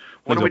excited.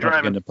 When are we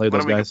driving to play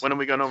those guys? When are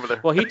we going over there?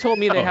 Well, he told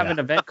me they have an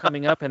event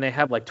coming up, and they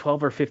have like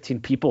 12 or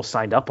 15 people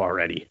signed up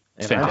already.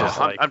 And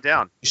I'm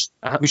down.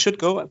 We should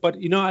go, but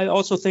I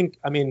also think,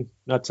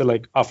 not to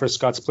like offer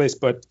Scott's place,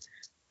 but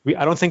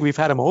I don't think we've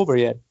had him over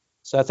yet.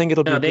 So I think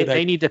it'll be.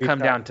 They need to come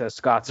down to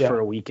Scott's for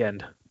a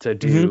weekend to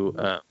do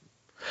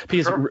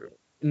because. Sure.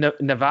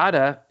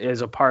 Nevada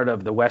is a part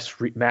of the West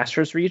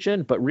Masters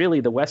region, but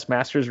really the West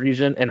Masters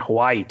region and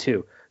Hawaii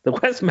too. The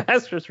West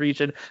Masters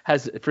region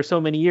has for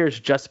so many years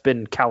just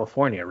been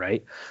California,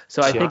 right?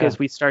 So I think as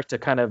we start to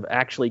kind of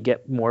actually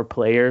get more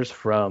players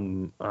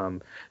from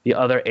the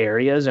other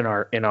areas in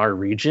our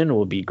region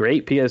will be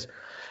great, because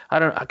I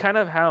don't know, kind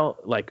of how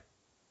like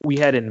we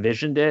had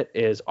envisioned it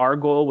is our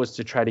goal was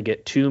to try to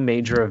get 2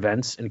 major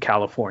events in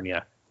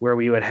California, where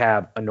we would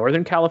have a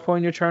Northern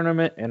California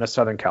tournament and a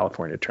Southern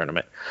California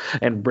tournament.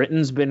 And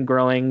Britain's been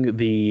growing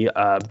the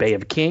Bay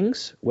of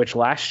Kings, which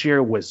last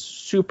year was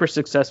super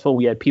successful.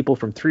 We had people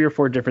from 3 or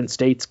 4 different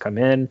states come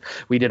in.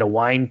 We did a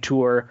wine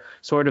tour.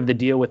 Sort of the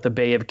deal with the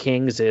Bay of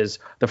Kings is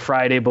the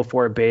Friday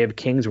before Bay of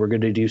Kings, we're going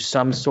to do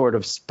some sort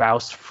of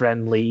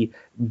spouse-friendly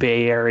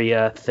Bay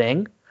Area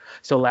thing.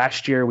 So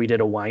last year we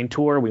did a wine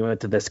tour. We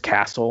went to this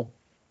castle.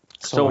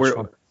 So we're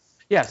fun.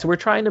 Yeah, so we're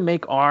trying to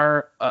make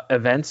our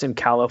events in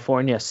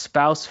California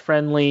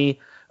spouse-friendly.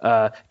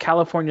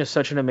 California is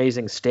such an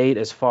amazing state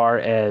as far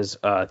as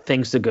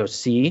things to go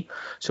see.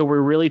 So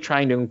we're really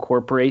trying to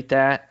incorporate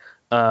that,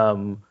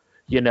 of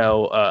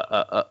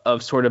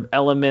sort of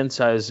elements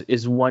as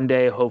is one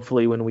day,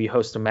 hopefully, when we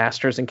host a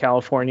Masters in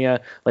California,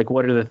 like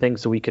what are the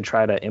things that we could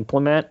try to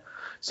implement.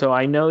 So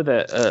I know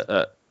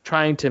that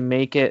trying to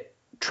make it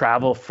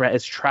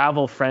as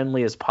travel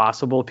friendly as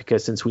possible,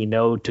 because since we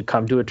know to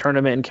come to a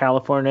tournament in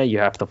California, you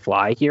have to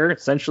fly here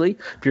essentially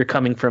if you're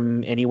coming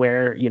from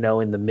anywhere,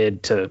 in the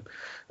mid to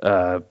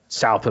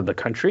south of the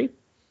country.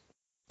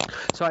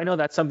 So I know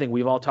that's something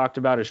we've all talked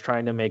about, is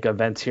trying to make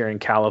events here in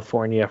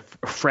California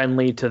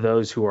friendly to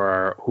those who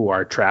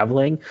are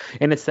traveling.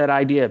 And it's that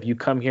idea, if you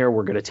come here,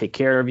 we're going to take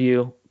care of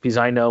you, because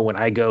I know when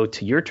I go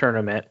to your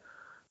tournament,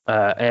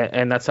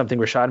 and that's something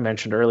Rashad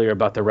mentioned earlier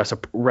about the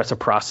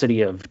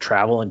reciprocity of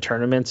travel and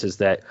tournaments, is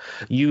that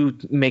you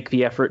make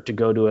the effort to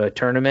go to a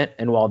tournament,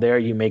 and while there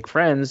you make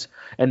friends,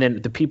 and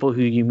then the people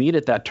who you meet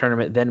at that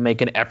tournament then make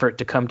an effort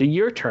to come to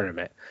your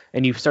tournament,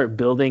 and you start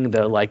building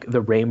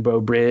the rainbow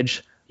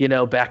bridge,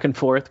 back and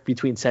forth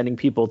between sending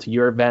people to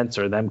your events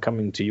or them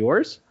coming to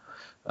yours.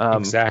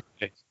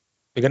 Exactly.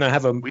 We're going to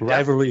have a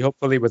rivalry,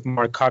 hopefully, with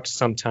Mark Cox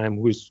sometime,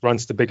 who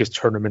runs the biggest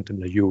tournament in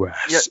the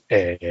U.S.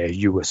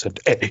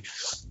 USA.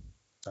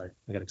 Sorry,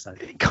 I got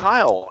excited.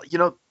 Kyle,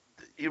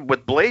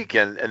 with Blake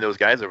and those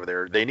guys over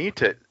there, they need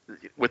to,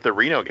 with the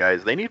Reno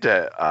guys, they need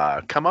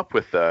to come up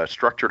with a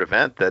structured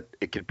event that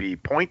it could be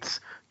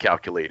points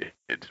calculated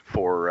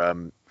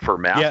for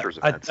Masters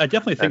events. I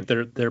definitely think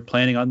they're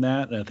planning on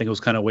that. And I think it was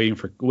kind of waiting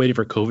for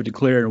COVID to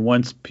clear. And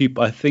once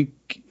people, I think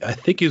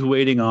he's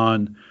waiting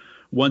on,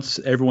 once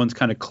everyone's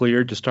kind of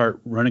cleared to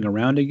start running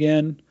around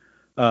again,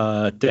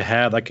 to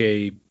have like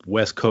a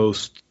West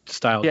Coast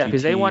style. Yeah,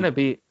 because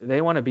GT.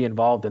 they want to be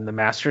involved in the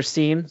Masters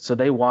scene, so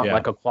they want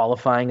like a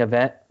qualifying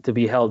event to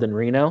be held in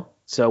Reno.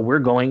 So we're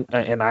going,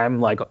 and I'm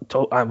like,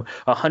 I'm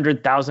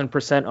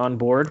 100,000% on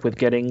board with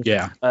getting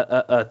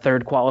a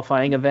third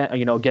qualifying event.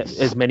 Get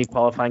as many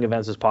qualifying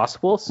events as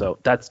possible. So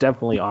that's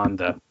definitely on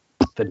the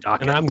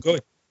docket. And I'm going.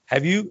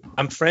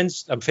 I'm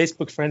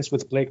Facebook friends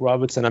with Blake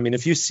Robertson. I mean,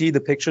 if you see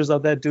the pictures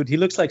of that dude, he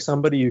looks like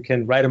somebody you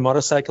can ride a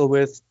motorcycle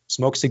with,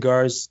 smoke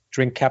cigars,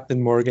 drink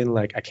Captain Morgan.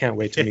 Like, I can't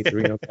wait to meet the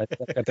Reno guy.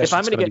 If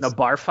I'm going to get in a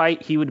bar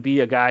fight, he would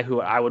be a guy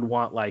who I would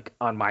want like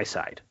on my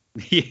side.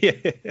 Yeah.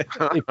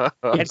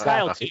 And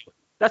Kyle too.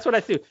 That's what I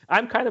do.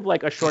 I'm kind of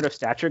like a short of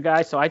stature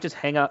guy, so I just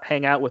hang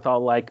out with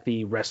all like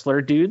the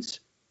wrestler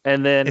dudes,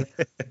 and then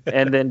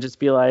just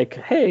be like,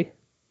 hey,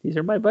 these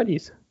are my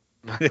buddies.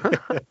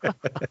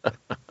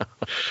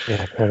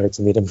 Yeah, I can't wait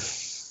to meet him.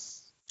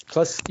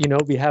 Plus,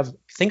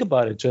 think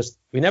about it.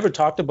 We never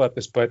talked about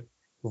this, but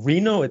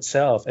Reno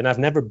itself, and I've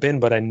never been,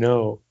 but I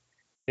know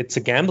it's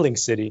a gambling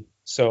city.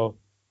 So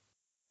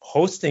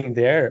hosting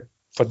there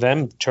for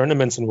them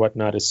tournaments and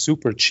whatnot is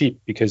super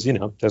cheap because,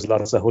 there's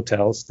lots of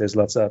hotels. There's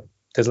lots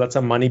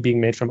of money being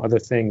made from other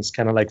things,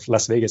 kind of like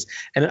Las Vegas.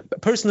 And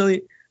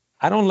personally,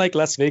 I don't like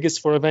Las Vegas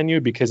for a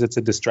venue because it's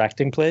a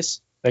distracting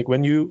place. Like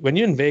when you're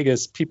in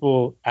Vegas,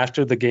 people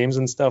after the games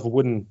and stuff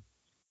wouldn't.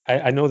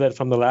 I know that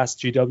from the last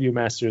GW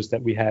Masters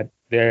that we had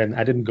there, and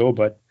I didn't go,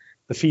 but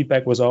the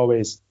feedback was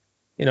always,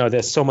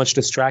 there's so much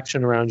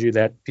distraction around you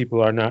that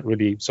people are not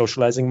really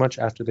socializing much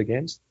after the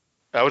games.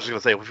 I was just going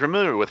to say, if you're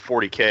familiar with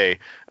 40K,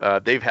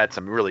 they've had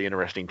some really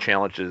interesting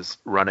challenges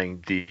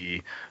running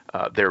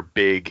their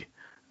big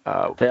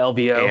the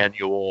LVO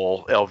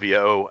annual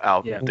LVO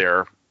out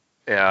there.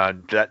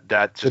 And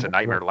that's just a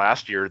nightmare.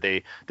 Last year,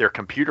 their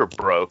computer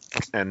broke,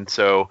 and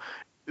so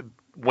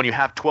when you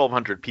have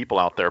 1,200 people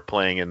out there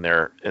playing in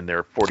their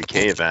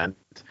 40K event,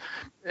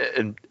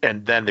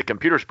 and then the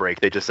computers break,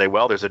 they just say,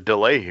 "Well, there's a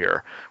delay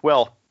here."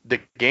 Well, the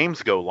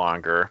games go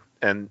longer,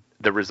 and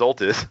the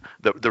result is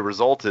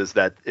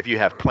that if you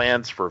have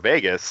plans for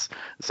Vegas,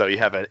 so you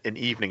have an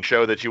evening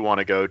show that you want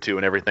to go to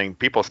and everything,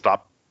 people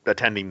stop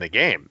attending the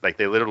game. Like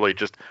they literally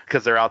just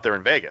because they're out there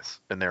in Vegas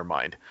in their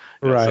mind.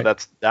 Right. So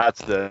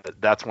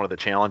that's one of the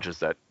challenges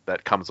that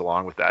comes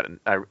along with that.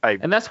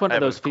 And that's one of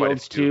those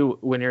fields too,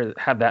 when you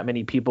have that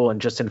many people and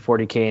just in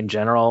 40K in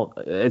general,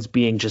 it's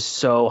being just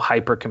so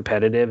hyper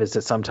competitive is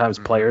that sometimes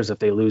players, if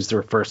they lose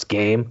their first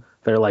game,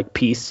 they're like,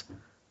 peace,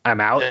 I'm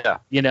out. Yeah.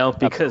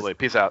 Because absolutely.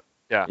 Peace out.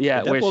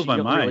 Yeah. That blows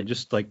my mind. Really,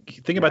 just like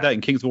think about that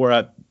in Kings of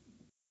War.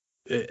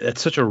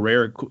 It's such a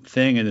rare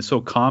thing, and it's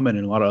so common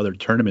in a lot of other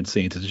tournament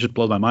scenes. It just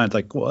blows my mind. It's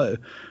like, what?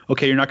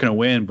 Okay, you're not going to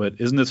win, but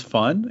isn't this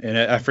fun? And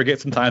I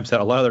forget sometimes that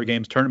a lot of their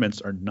games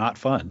tournaments are not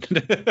fun.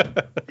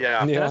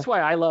 Yeah. And that's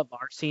why I love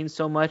our scene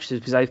so much, is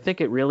because I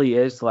think it really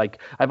is like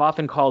I've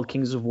often called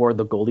Kings of War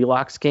the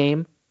Goldilocks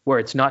game, where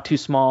it's not too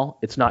small,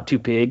 it's not too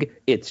big,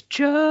 it's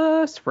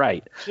just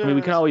right. I mean,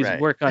 we can always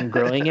work on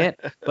growing it,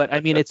 but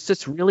I mean, it's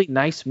this really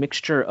nice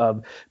mixture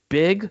of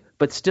big,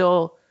 but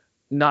still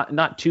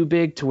not too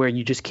big to where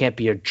you just can't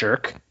be a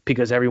jerk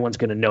because everyone's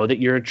going to know that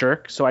you're a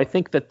jerk. So I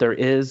think that there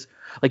is,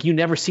 like, you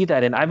never see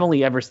that. And I've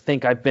only ever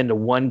I've been to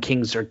one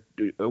Kings or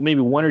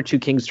maybe one or two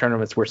Kings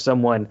tournaments where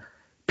someone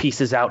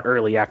pieces out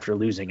early after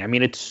losing. I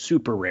mean, it's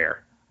super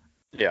rare.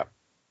 Yeah.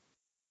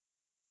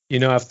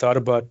 I've thought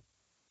about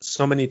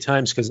so many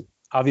times because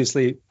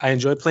obviously I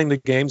enjoy playing the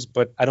games,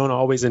 but I don't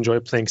always enjoy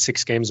playing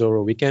 6 games over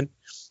a weekend.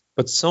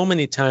 But so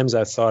many times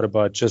I've thought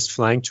about just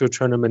flying to a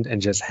tournament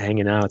and just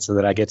hanging out so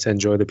that I get to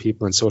enjoy the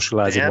people and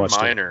socialize and watch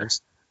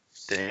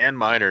Dan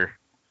Miner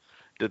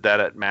did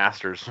that at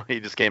Masters. He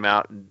just came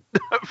out and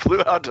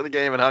flew out to the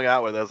game and hung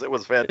out with us. It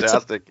was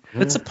fantastic.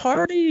 It's a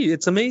party.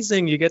 It's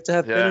amazing. You get to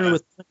have dinner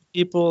with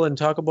people and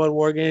talk about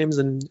war games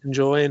and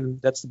enjoy,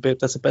 and that's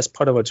the best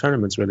part of our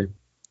tournaments, really.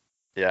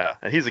 Yeah,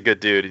 and he's a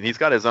good dude, and he's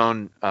got his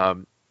own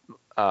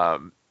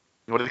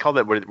what do they call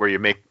that? Where you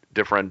make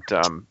different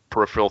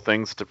peripheral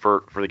things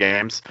for the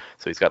games.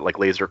 So he's got like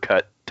laser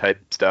cut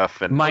type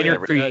stuff and minor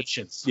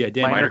creations. Yeah,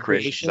 Dan minor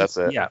creations. That's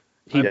it. Yeah,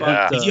 he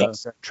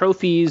makes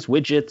trophies,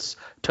 widgets,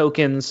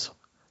 tokens.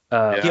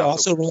 He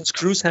also runs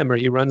Cruise Hammer.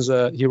 He runs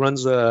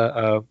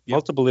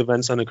multiple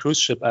events on a cruise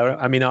ship.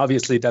 I mean,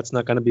 obviously that's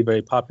not going to be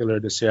very popular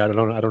this year. I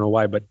don't know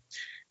why, but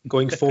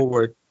going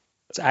forward,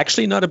 it's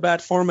actually not a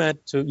bad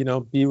format to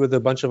be with a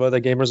bunch of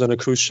other gamers on a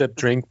cruise ship,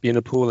 drink, be in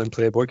a pool, and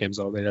play board games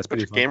all day. That's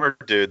pretty fun. Gamer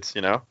dudes,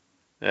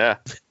 Yeah.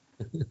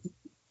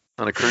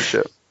 On a cruise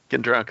ship,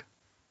 getting drunk.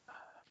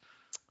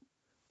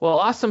 Well,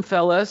 awesome,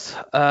 fellas.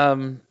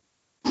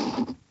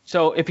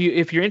 So if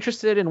you're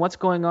interested in what's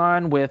going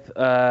on with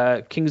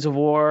Kings of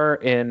War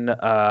in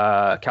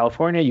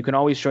California, you can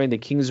always join the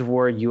Kings of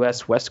War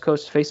US West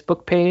Coast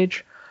Facebook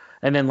page.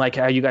 And then, like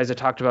how you guys had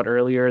talked about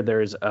earlier,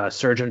 there's a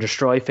Surge and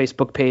Destroy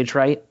Facebook page,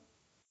 right?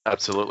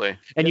 Absolutely.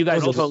 And you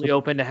guys are totally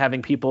open to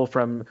having people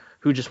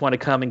who just want to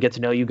come and get to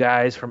know you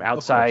guys from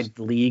outside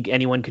the league.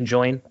 Anyone can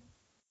join?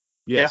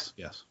 Yes.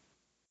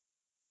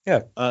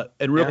 Yeah.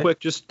 And real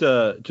quick, just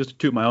to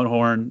toot my own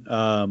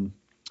horn,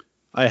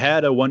 I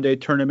had a one-day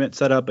tournament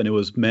set up, and it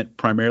was meant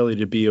primarily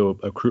to be a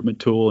recruitment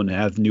tool and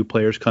have new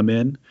players come in.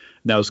 And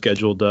that was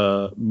scheduled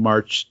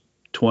March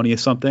 20th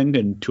something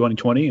in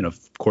 2020, and of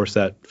course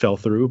that fell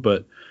through.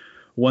 But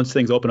once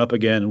things open up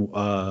again,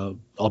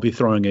 I'll be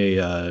throwing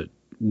a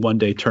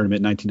one-day tournament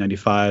in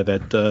 1995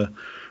 at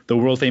the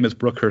world-famous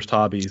Brookhurst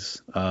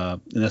Hobbies,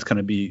 and that's going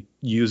to be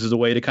used as a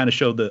way to kind of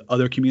show the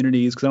other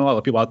communities, because I know a lot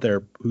of people out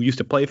there who used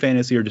to play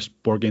fantasy or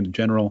just board games in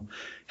general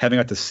haven't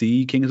got to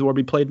see Kings of War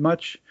be played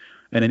much.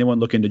 And anyone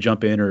looking to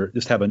jump in or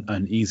just have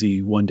an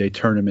easy one-day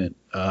tournament,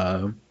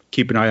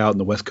 keep an eye out on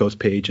the West Coast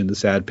page and the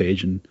SAD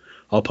page, and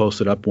I'll post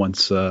it up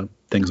once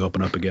things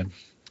open up again.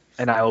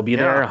 And I will be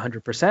there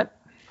 100%.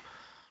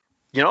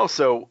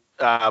 So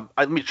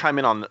let me chime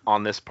in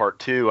on this part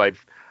too.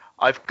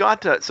 I've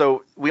got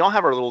so we all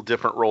have our little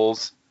different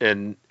roles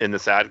in the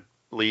SAD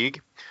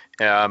League.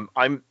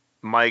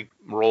 My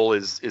role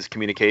is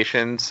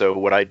communication. So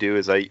what I do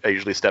is I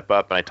usually step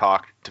up and I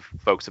talk to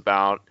folks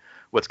about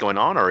what's going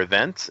on, our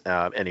events,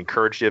 and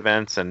encourage the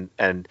events and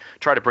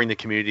try to bring the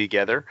community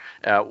together.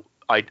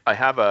 I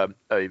have a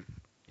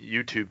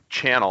YouTube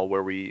channel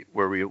where we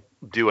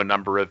do a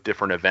number of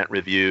different event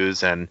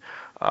reviews and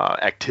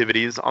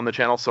activities on the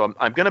channel. So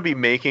I'm going to be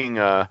make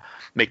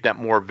that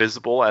more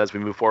visible as we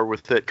move forward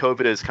with it.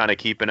 COVID is kind of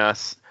keeping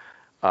us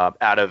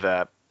out of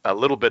a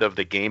little bit of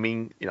the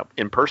gaming,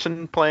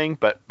 in-person playing,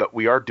 but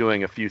we are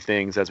doing a few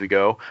things as we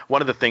go.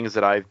 One of the things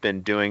that I've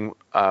been doing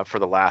for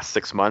the last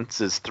 6 months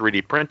is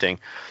 3D printing.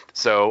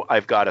 So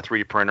I've got a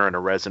 3D printer and a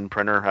resin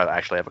printer. I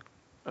actually have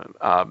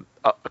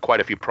quite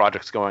a few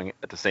projects going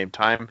at the same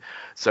time.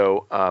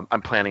 So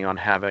I'm planning on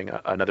having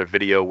another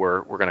video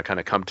where we're going to kind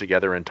of come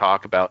together and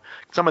talk about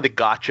some of the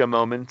gotcha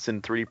moments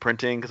in 3D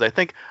printing, because I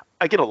think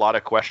I get a lot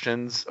of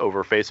questions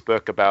over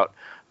Facebook about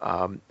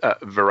a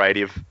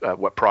variety of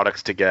what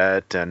products to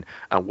get and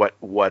what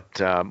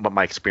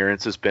my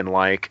experience has been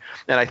like.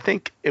 And I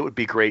think it would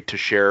be great to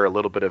share a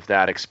little bit of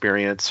that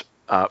experience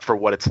for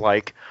what it's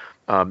like.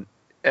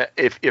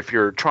 If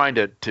you're trying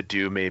to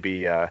do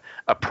maybe a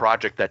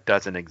project that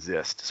doesn't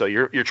exist, so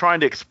you're trying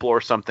to explore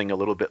something a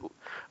little bit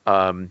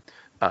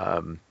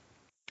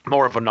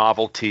more of a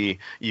novelty,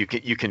 you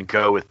can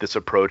go with this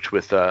approach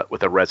with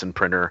a resin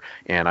printer,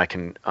 and I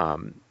can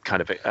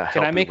kind of help.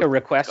 Can I make a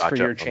request for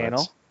your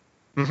channel?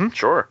 Mm-hmm,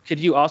 sure. Could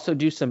you also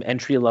do some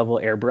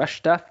entry-level airbrush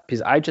stuff?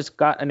 Because I just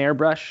got an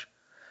airbrush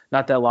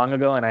not that long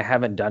ago, and I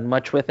haven't done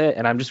much with it,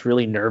 and I'm just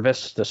really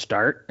nervous to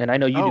start. And I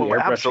know you do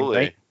airbrushing, absolutely.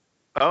 Right?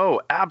 Oh,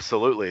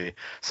 absolutely.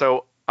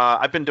 So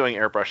I've been doing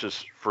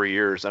airbrushes for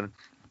years, and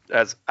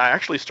as I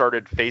actually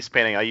started face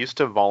painting, I used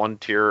to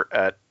volunteer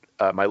at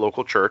my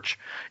local church,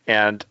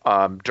 and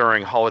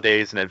during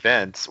holidays and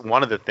events,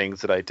 one of the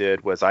things that I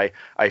did was I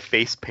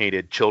face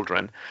painted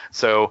children.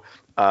 So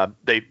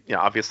they,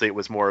 obviously it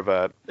was more of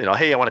a,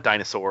 hey, I want a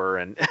dinosaur,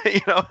 and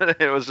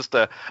it was just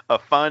a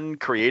fun,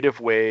 creative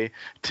way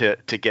to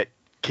get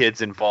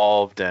kids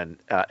involved and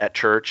at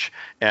church,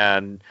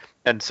 and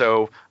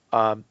so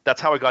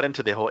that's how I got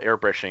into the whole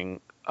airbrushing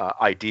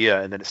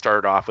idea. And then it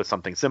started off with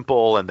something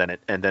simple, and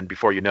then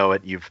before you know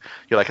it, you're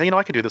like,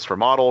 I can do this for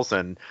models,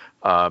 and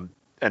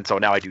so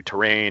now I do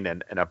terrain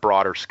and a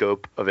broader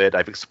scope of it.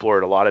 I've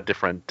explored a lot of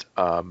different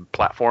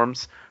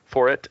platforms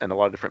for it and a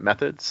lot of different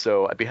methods.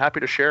 So I'd be happy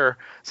to share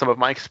some of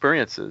my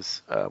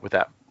experiences with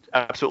that.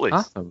 Absolutely.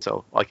 Awesome.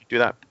 So I could do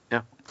that.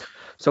 Yeah.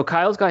 So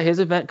Kyle's got his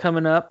event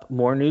coming up.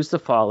 More news to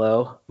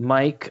follow.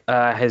 Mike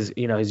has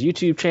his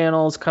YouTube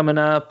channels coming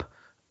up.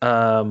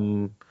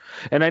 And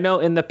I know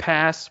in the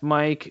past,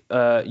 Mike,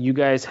 you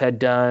guys had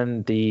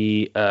done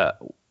the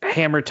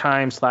Hammer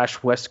Time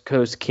 / West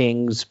Coast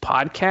Kings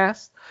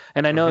podcast.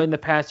 And I know in the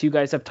past you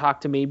guys have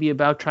talked to maybe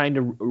about trying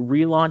to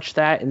relaunch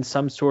that in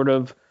some sort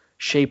of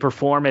shape or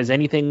form. Has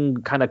anything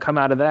kind of come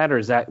out of that, or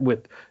is that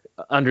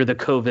under the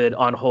COVID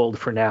on hold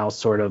for now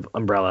sort of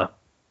umbrella?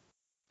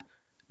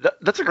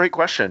 That's a great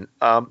question.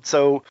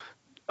 So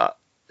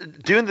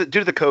due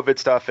to the COVID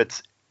stuff,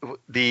 it's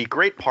the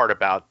great part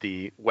about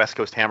the West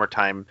Coast Hammer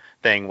Time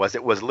thing was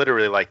it was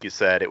literally like you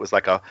said. It was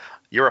like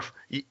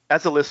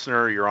as a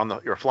listener, you're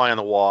a fly on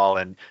the wall,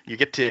 and you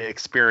get to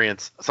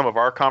experience some of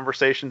our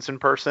conversations in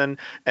person,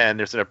 and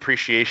there's an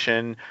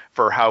appreciation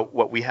for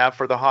what we have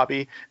for the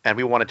hobby, and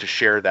we wanted to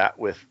share that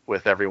with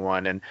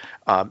everyone. And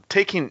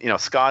taking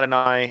Scott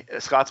and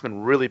Scott's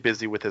been really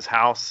busy with his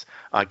house,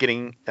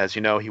 getting, as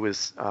you know, he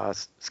was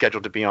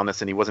scheduled to be on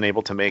this and he wasn't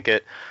able to make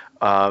it.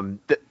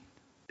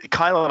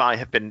 Kyle and I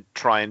have been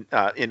trying,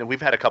 and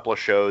we've had a couple of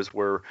shows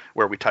where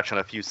we touch on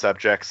a few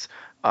subjects,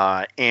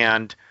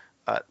 and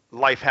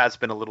life has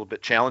been a little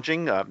bit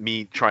challenging.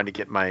 Me trying to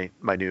get my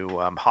new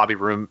hobby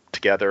room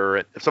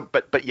together. So,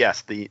 but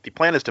yes, the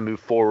plan is to move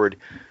forward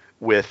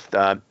with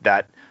that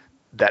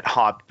we're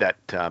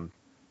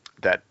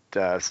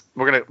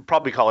going to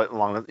probably call it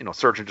along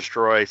Search and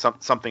Destroy,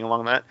 something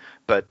along that.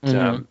 But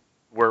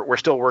we're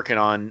still working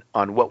on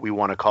what we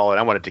want to call it.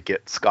 I wanted to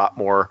get Scott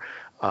more.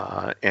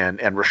 And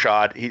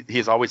Rashad,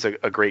 he's always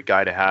a great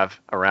guy to have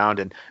around,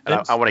 and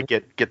I want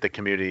to get the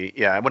community.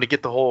 Yeah, I want to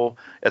get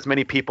as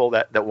many people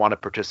that want to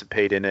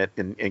participate in it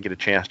and get a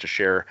chance to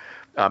share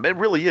It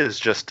really is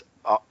just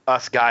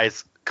us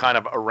guys kind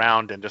of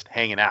around and just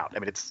hanging out. I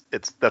mean,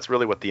 that's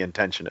really what the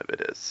intention of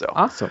it is. So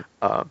awesome.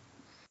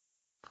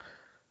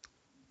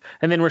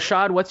 And then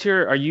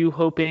Rashad, are you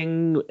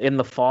hoping in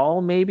the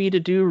fall maybe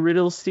to do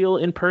Riddle Steel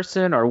in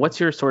person, or what's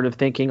your sort of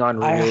thinking on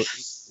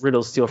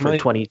Riddle Steel for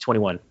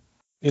 2021?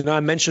 I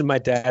mentioned my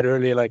dad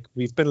earlier. Like,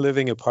 we've been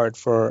living apart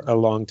for a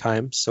long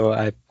time,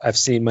 so I've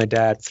seen my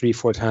dad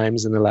 3-4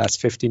 times in the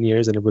last 15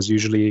 years, and it was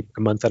usually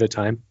a month at a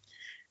time.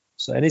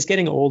 So, and he's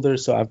getting older,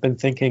 so I've been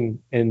thinking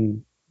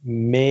in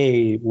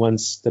May,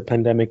 once the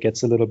pandemic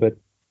gets a little bit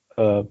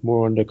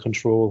more under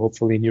control,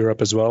 hopefully in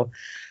Europe as well,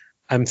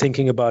 I'm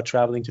thinking about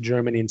traveling to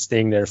Germany and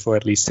staying there for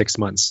at least 6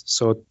 months.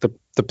 So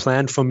the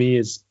plan for me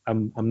is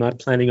I'm not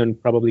planning on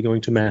probably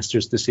going to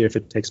Masters this year if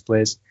it takes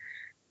place.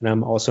 And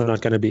I'm also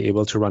not going to be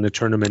able to run a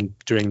tournament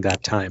during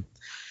that time.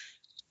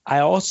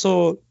 I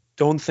also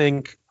don't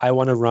think I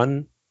want to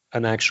run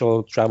an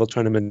actual travel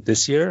tournament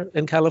this year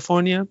in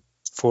California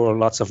for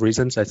lots of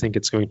reasons. I think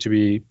it's going to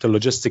be the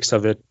logistics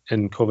of it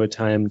in COVID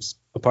times,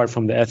 apart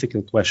from the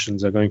ethical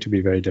questions, are going to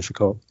be very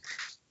difficult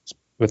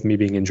with me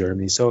being in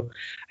Germany. So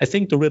I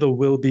think the Riddle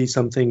will be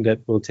something that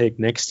we'll take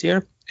next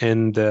year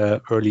and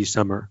early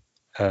summer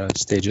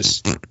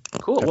stages.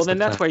 Cool. Well, then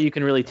that's where you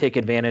can really take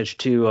advantage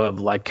too of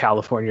like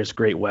California's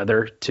great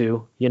weather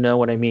too. You know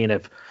what I mean?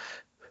 If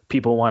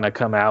people want to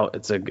come out,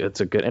 it's a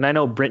good. And I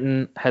know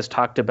Britton has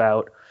talked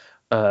about,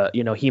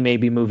 he may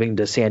be moving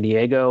to San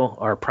Diego,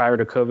 or prior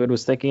to COVID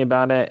was thinking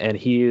about it, and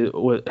he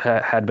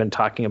had been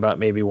talking about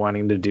maybe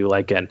wanting to do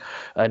like an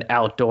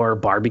outdoor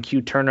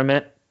barbecue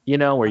tournament.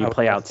 Where you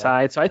play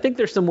outside. So I think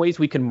there's some ways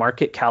we can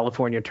market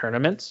California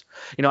tournaments.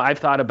 I've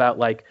thought about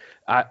like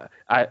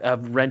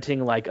of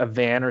renting like a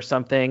van or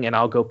something, and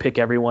I'll go pick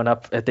everyone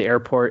up at the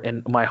airport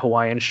in my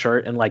Hawaiian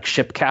shirt and like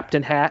ship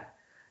captain hat,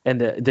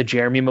 and the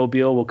Jeremy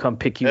Mobile will come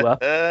pick you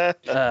up in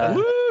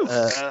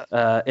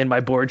my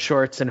board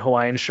shorts and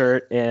Hawaiian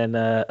shirt, and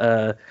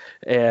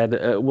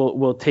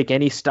we'll take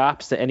any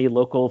stops at any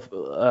local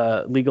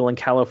legal in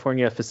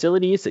California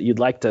facilities that you'd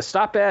like to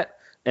stop at.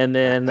 And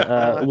then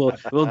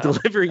we'll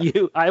deliver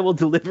you. I will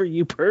deliver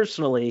you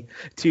personally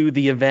to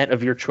the event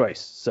of your choice.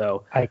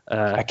 So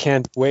I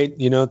can't wait.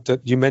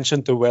 You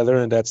mentioned the weather,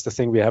 and that's the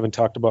thing we haven't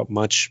talked about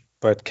much.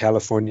 But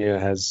California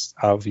has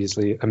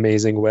obviously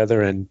amazing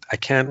weather, and I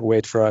can't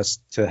wait for us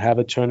to have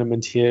a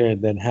tournament here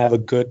and then have a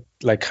good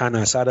like carne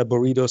asada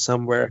burrito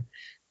somewhere,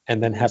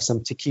 and then have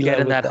some tequila. Get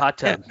in that hot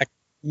tub.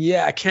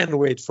 I can't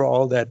wait for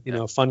all that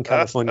fun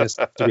California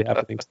stuff to be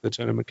happening to the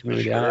tournament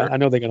community. Sure. I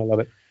know they're gonna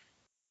love it.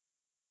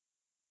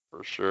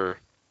 For sure.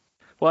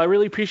 Well, I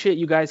really appreciate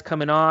you guys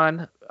coming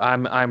on.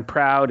 I'm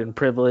proud and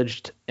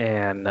privileged,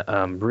 and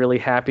really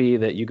happy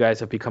that you guys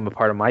have become a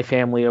part of my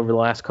family over the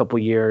last couple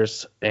of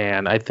years.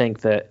 And I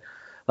think that,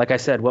 like I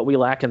said, what we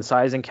lack in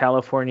size in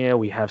California,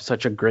 we have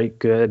such a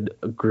good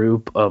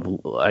group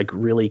of like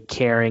really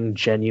caring,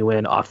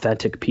 genuine,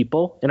 authentic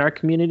people in our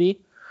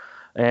community.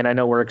 And I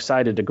know we're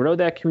excited to grow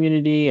that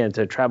community and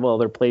to travel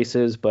other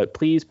places. But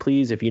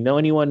please, if you know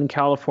anyone in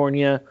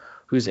California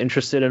who's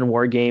interested in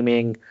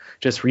wargaming,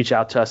 just reach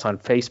out to us on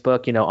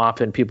Facebook.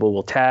 Often people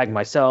will tag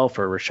myself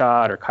or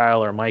Rashad or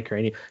Kyle or Mike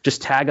or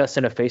just tag us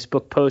in a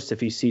Facebook post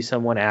if you see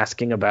someone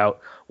asking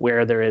about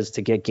where there is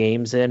to get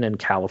games in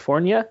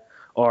California,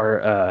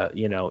 or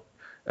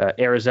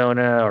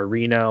Arizona or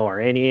Reno or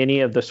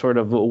any of the sort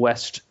of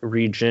West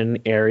region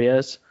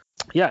areas.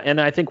 Yeah, and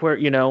I think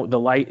the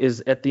light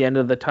is at the end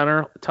of the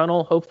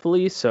tunnel,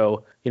 hopefully.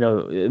 So,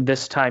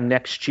 this time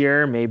next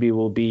year, maybe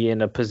we'll be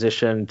in a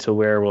position to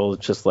where we'll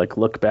just like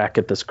look back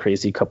at this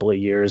crazy couple of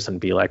years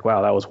and be like,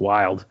 wow, that was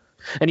wild.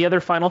 Any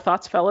other final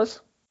thoughts, fellas?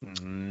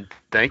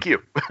 Thank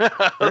you.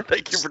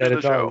 Thank you for doing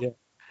the show.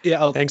 Yeah,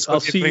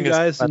 I'll see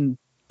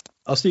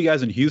you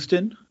guys in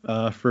Houston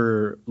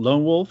for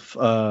Lone Wolf.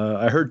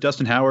 I heard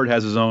Dustin Howard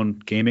has his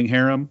own gaming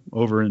harem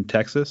over in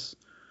Texas.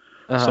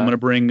 So I'm going to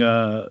bring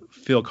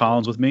Phil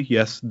Collins with me.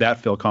 Yes, that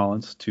Phil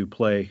Collins to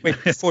play. Wait,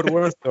 Fort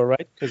Worth, though,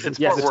 right? It's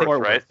Fort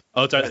Worth, right?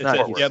 Oh,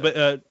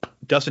 but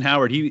Dustin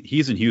Howard,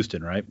 he's in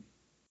Houston, right?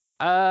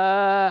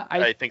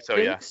 I think so.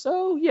 Yeah.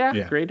 So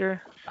yeah.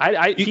 Greater.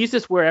 He's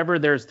just wherever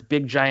there's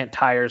big giant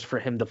tires for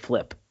him to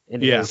flip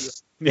in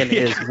his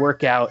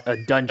workout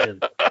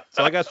dungeon.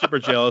 So I got super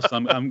jealous.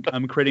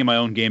 I'm creating my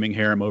own gaming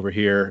harem over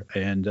here,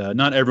 and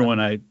not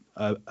everyone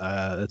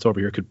that's over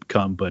here could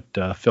come, but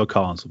Phil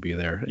Collins will be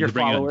there. Your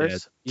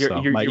followers,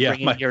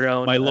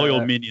 my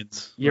loyal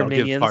minions. Your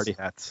minions. Give party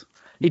hats.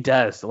 He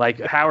does. Like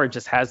Howard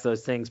just has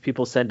those things.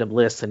 People send him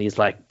lists, and he's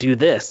like, "Do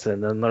this,"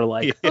 and then they're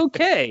like,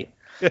 "Okay."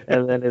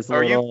 And then his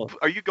are you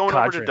going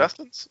over to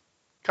Dustin's,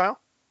 Kyle?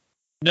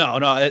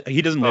 No,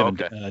 he doesn't live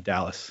in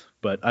Dallas,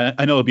 but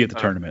I know he'll be at the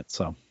tournament.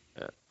 So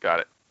got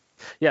it.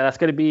 Yeah, that's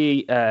going to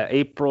be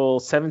April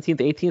 17th,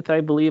 18th,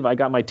 I believe. I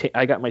got my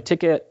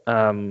ticket,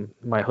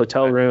 my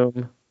hotel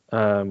room.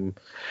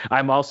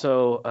 I'm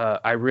also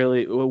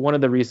one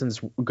of the reasons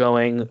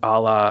going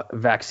a la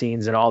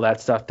vaccines and all that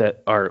stuff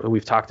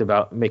we've talked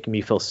about making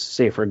me feel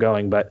safer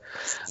going. But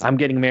I'm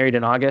getting married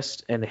in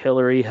August, and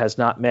Hillary has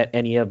not met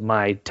any of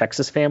my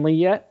Texas family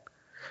yet.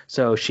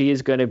 So she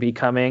is going to be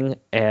coming,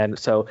 and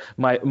so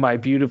my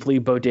beautifully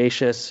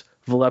bodacious,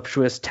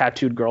 voluptuous,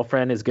 tattooed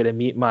girlfriend is going to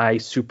meet my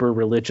super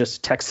religious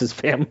Texas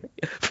family.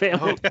 And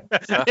so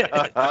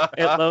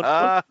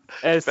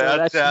fantastic.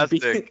 That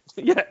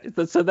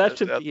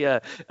should be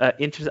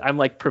interesting. I'm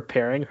like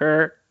preparing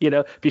her,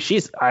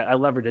 because I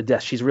love her to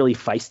death. She's really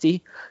feisty,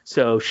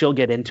 so she'll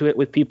get into it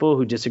with people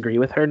who disagree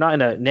with her, not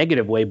in a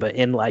negative way, but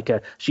in like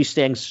she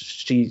stands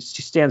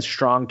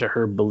strong to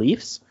her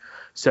beliefs.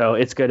 So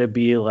it's going to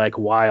be like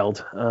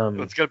wild. It's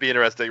going to be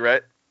interesting,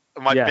 right?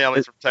 My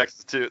family's from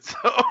Texas too, so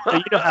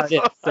you know how it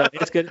is. So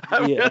it's going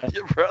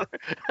to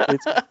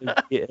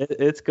be,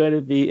 it's going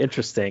to be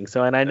interesting.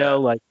 So, and I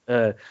know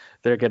they're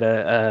going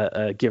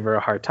to give her a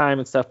hard time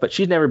and stuff, but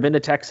she's never been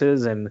to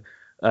Texas, and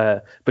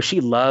but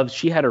she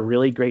had a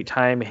really great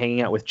time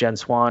hanging out with Jen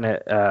Swan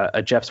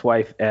at Jeff's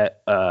wife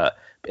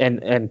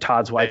and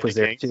Todd's wife was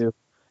there too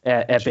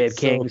at Bay of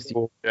Kings.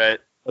 Cool. Right.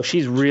 So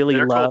she's really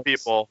loves cool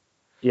people.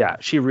 Yeah,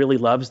 she really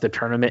loves the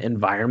tournament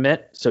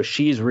environment, so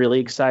she's really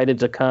excited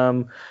to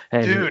come.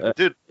 And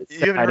dude, you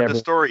haven't heard the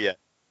story yet.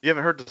 You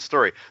haven't heard the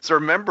story. So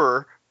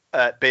remember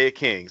at Bay of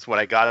Kings when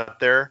I got up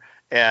there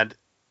and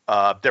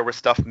there was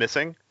stuff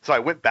missing. So I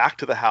went back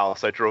to the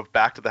house. I drove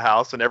back to the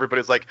house, and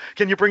everybody's like,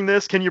 "Can you bring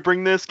this? Can you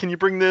bring this? Can you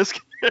bring this?"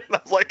 And I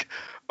was like,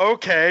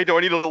 "Okay, do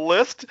I need a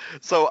list?"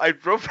 So I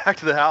drove back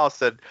to the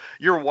house, and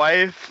your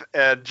wife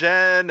and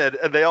Jen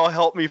and they all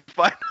helped me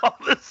find all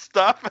this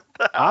stuff at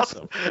the house.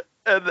 Awesome.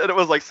 And then it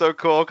was like so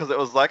cool because it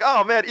was like,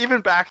 oh man, even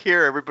back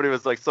here, everybody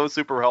was like so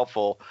super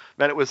helpful.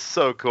 Man, it was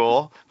so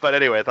cool. But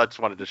anyway, I just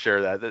wanted to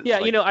share that. Yeah,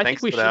 I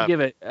think we should give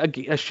a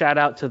shout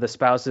out to the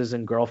spouses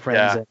and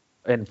girlfriends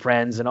and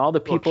friends and all the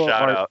people,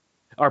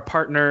 our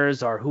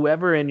partners or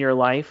whoever in your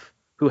life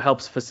who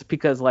helps,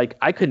 because like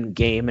I couldn't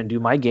game and do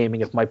my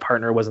gaming if my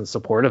partner wasn't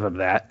supportive of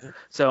that.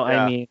 So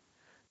I mean,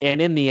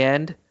 and in the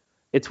end,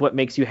 it's what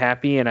makes you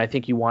happy. And I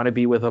think you want to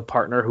be with a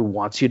partner who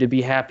wants you to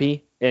be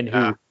happy and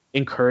who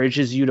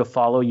encourages you to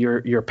follow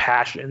your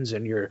passions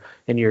and your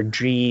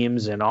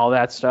dreams and all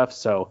that stuff.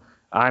 So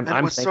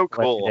I'm so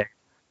cool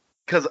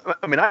because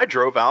I mean I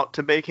drove out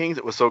to Bay Kings.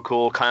 It was so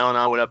cool. Kyle and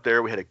I went up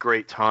there. We had a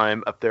great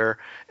time up there.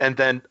 And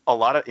then a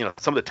lot of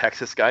some of the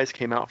Texas guys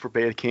came out for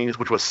Bay Kings,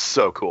 which was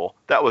so cool.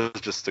 That was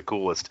just the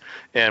coolest.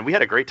 And we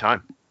had a great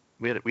time.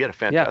 We had a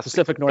fantastic.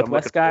 Pacific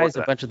Northwest guys,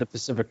 a bunch of the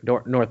Pacific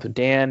North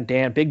Dan,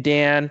 Big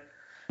Dan.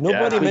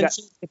 Nobody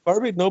mentioned the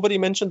barbecue. Nobody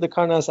mentioned the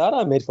carne asada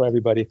I made for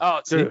everybody.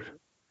 Oh, dude.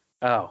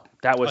 Oh,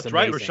 that was That's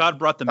amazing. right. Rashad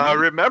brought the meat. I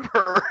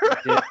remember.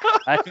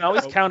 I can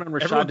always count on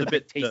Rashad to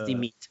make tasty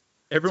meat.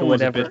 Everyone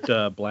was a bit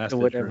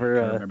blasted.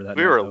 Remember that.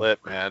 We were lit,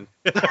 man.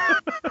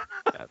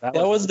 That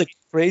was the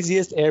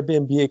craziest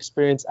Airbnb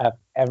experience I've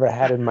ever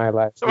had in my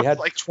life. We had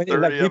like 20.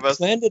 30 we of us.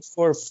 planned it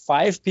for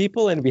 5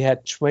 people, and we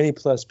had 20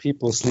 plus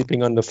people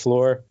sleeping on the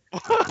floor. We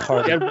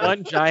had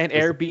one giant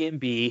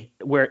Airbnb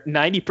where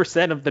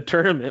 90% of the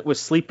tournament was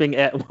sleeping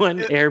at one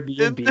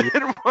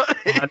Airbnb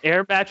on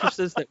air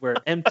mattresses that were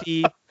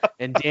empty,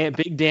 and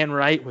Big Dan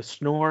Wright was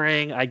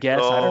snoring, I guess.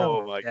 I don't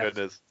know. Oh my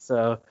goodness.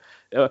 So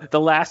the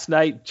last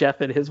night,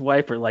 Jeff and his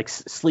wife are like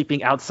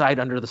sleeping outside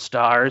under the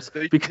stars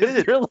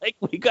because they're like,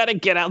 we got to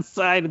get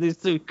outside of these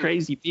two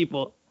crazy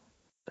people.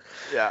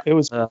 Yeah. It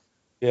was wow.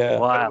 It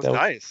was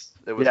nice.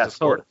 It was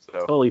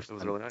totally it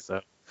was really nice.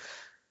 So.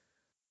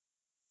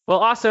 Well,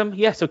 awesome.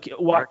 Yeah, so get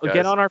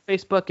on our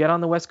Facebook, get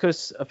on the West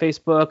Coast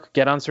Facebook,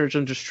 get on Search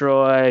and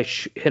Destroy,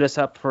 hit us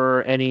up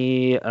for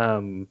any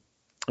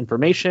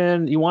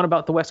information you want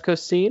about the West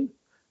Coast scene.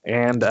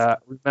 And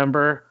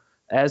remember,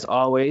 as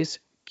always,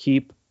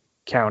 keep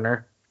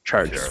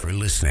countercharging. Thanks for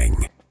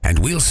listening, and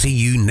we'll see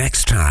you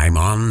next time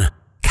on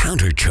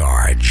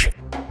Countercharge.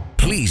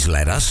 Please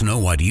let us know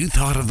what you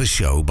thought of the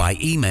show by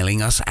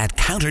emailing us at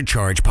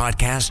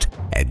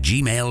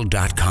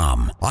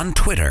counterchargepodcast@gmail.com, on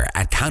Twitter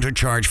at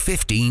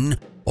countercharge15,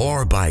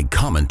 or by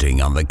commenting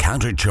on the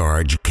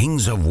Countercharge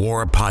Kings of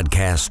War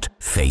podcast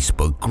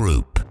Facebook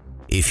group.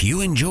 If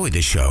you enjoy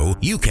the show,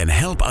 you can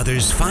help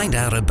others find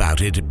out about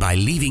it by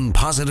leaving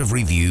positive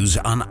reviews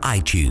on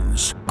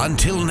iTunes.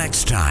 Until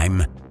next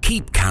time,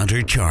 keep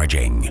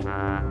countercharging.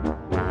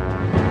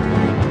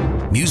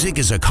 Music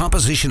is a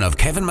composition of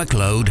Kevin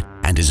MacLeod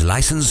and is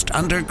licensed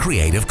under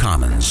Creative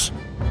Commons.